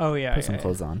 Yeah. Oh yeah. Put some yeah,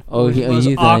 clothes on." Oh, The he, most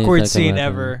you thought he was awkward talking scene about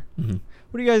ever. Mhm.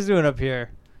 What are you guys doing up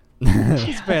here?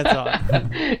 His pants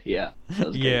on. Yeah. that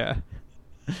was good. Yeah.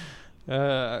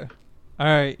 All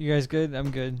right. You guys good?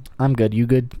 I'm good. I'm good. You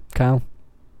good, Kyle?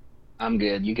 I'm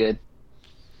good. You good?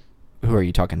 Who are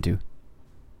you talking to?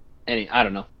 I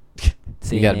don't know.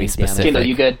 See, You gotta be damn it. specific. Kendall,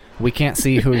 you good? We can't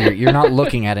see who you're not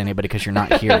looking at anybody because you're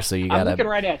not here, so you I'm looking gotta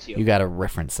right at you. you gotta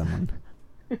reference someone.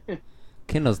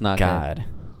 Kendall's not good. God,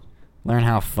 learn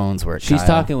how phones work. She's Kyle.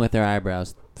 talking with her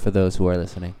eyebrows for those who are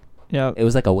listening. Yeah. It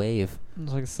was like a wave.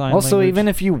 It's like sign Also, language. even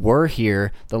if you were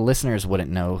here, the listeners wouldn't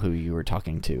know who you were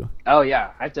talking to. Oh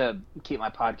yeah, I have to keep my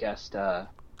podcast.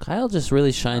 Kyle just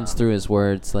really shines through his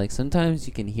words. Like sometimes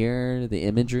you can hear the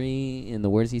imagery in the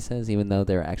words he says, even though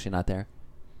they're actually not there.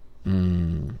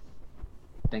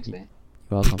 Thanks, man.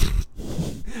 You're welcome.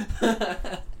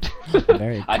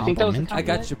 Very I think that was a complimentary. I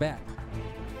got your back.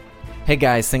 Hey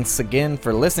guys, thanks again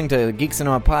for listening to the Geek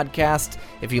Cinema podcast.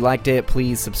 If you liked it,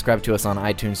 please subscribe to us on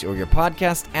iTunes or your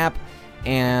podcast app.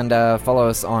 And follow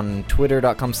us on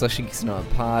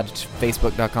twitter.com/geekcinemapod,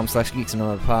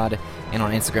 facebook.com/geekcinemapod, and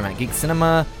on Instagram at Geek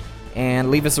Cinema. And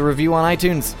leave us a review on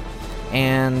iTunes.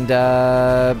 And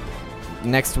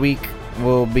next week,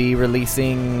 we'll be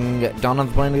releasing Dawn of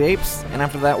the Planet of the Apes. And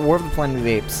after that, War of the Planet of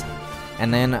the Apes.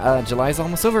 And then July's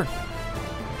almost over.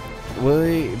 Well,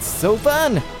 it's so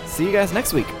fun. See you guys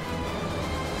next week.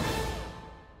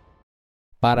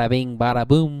 Bada bing, bada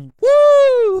boom.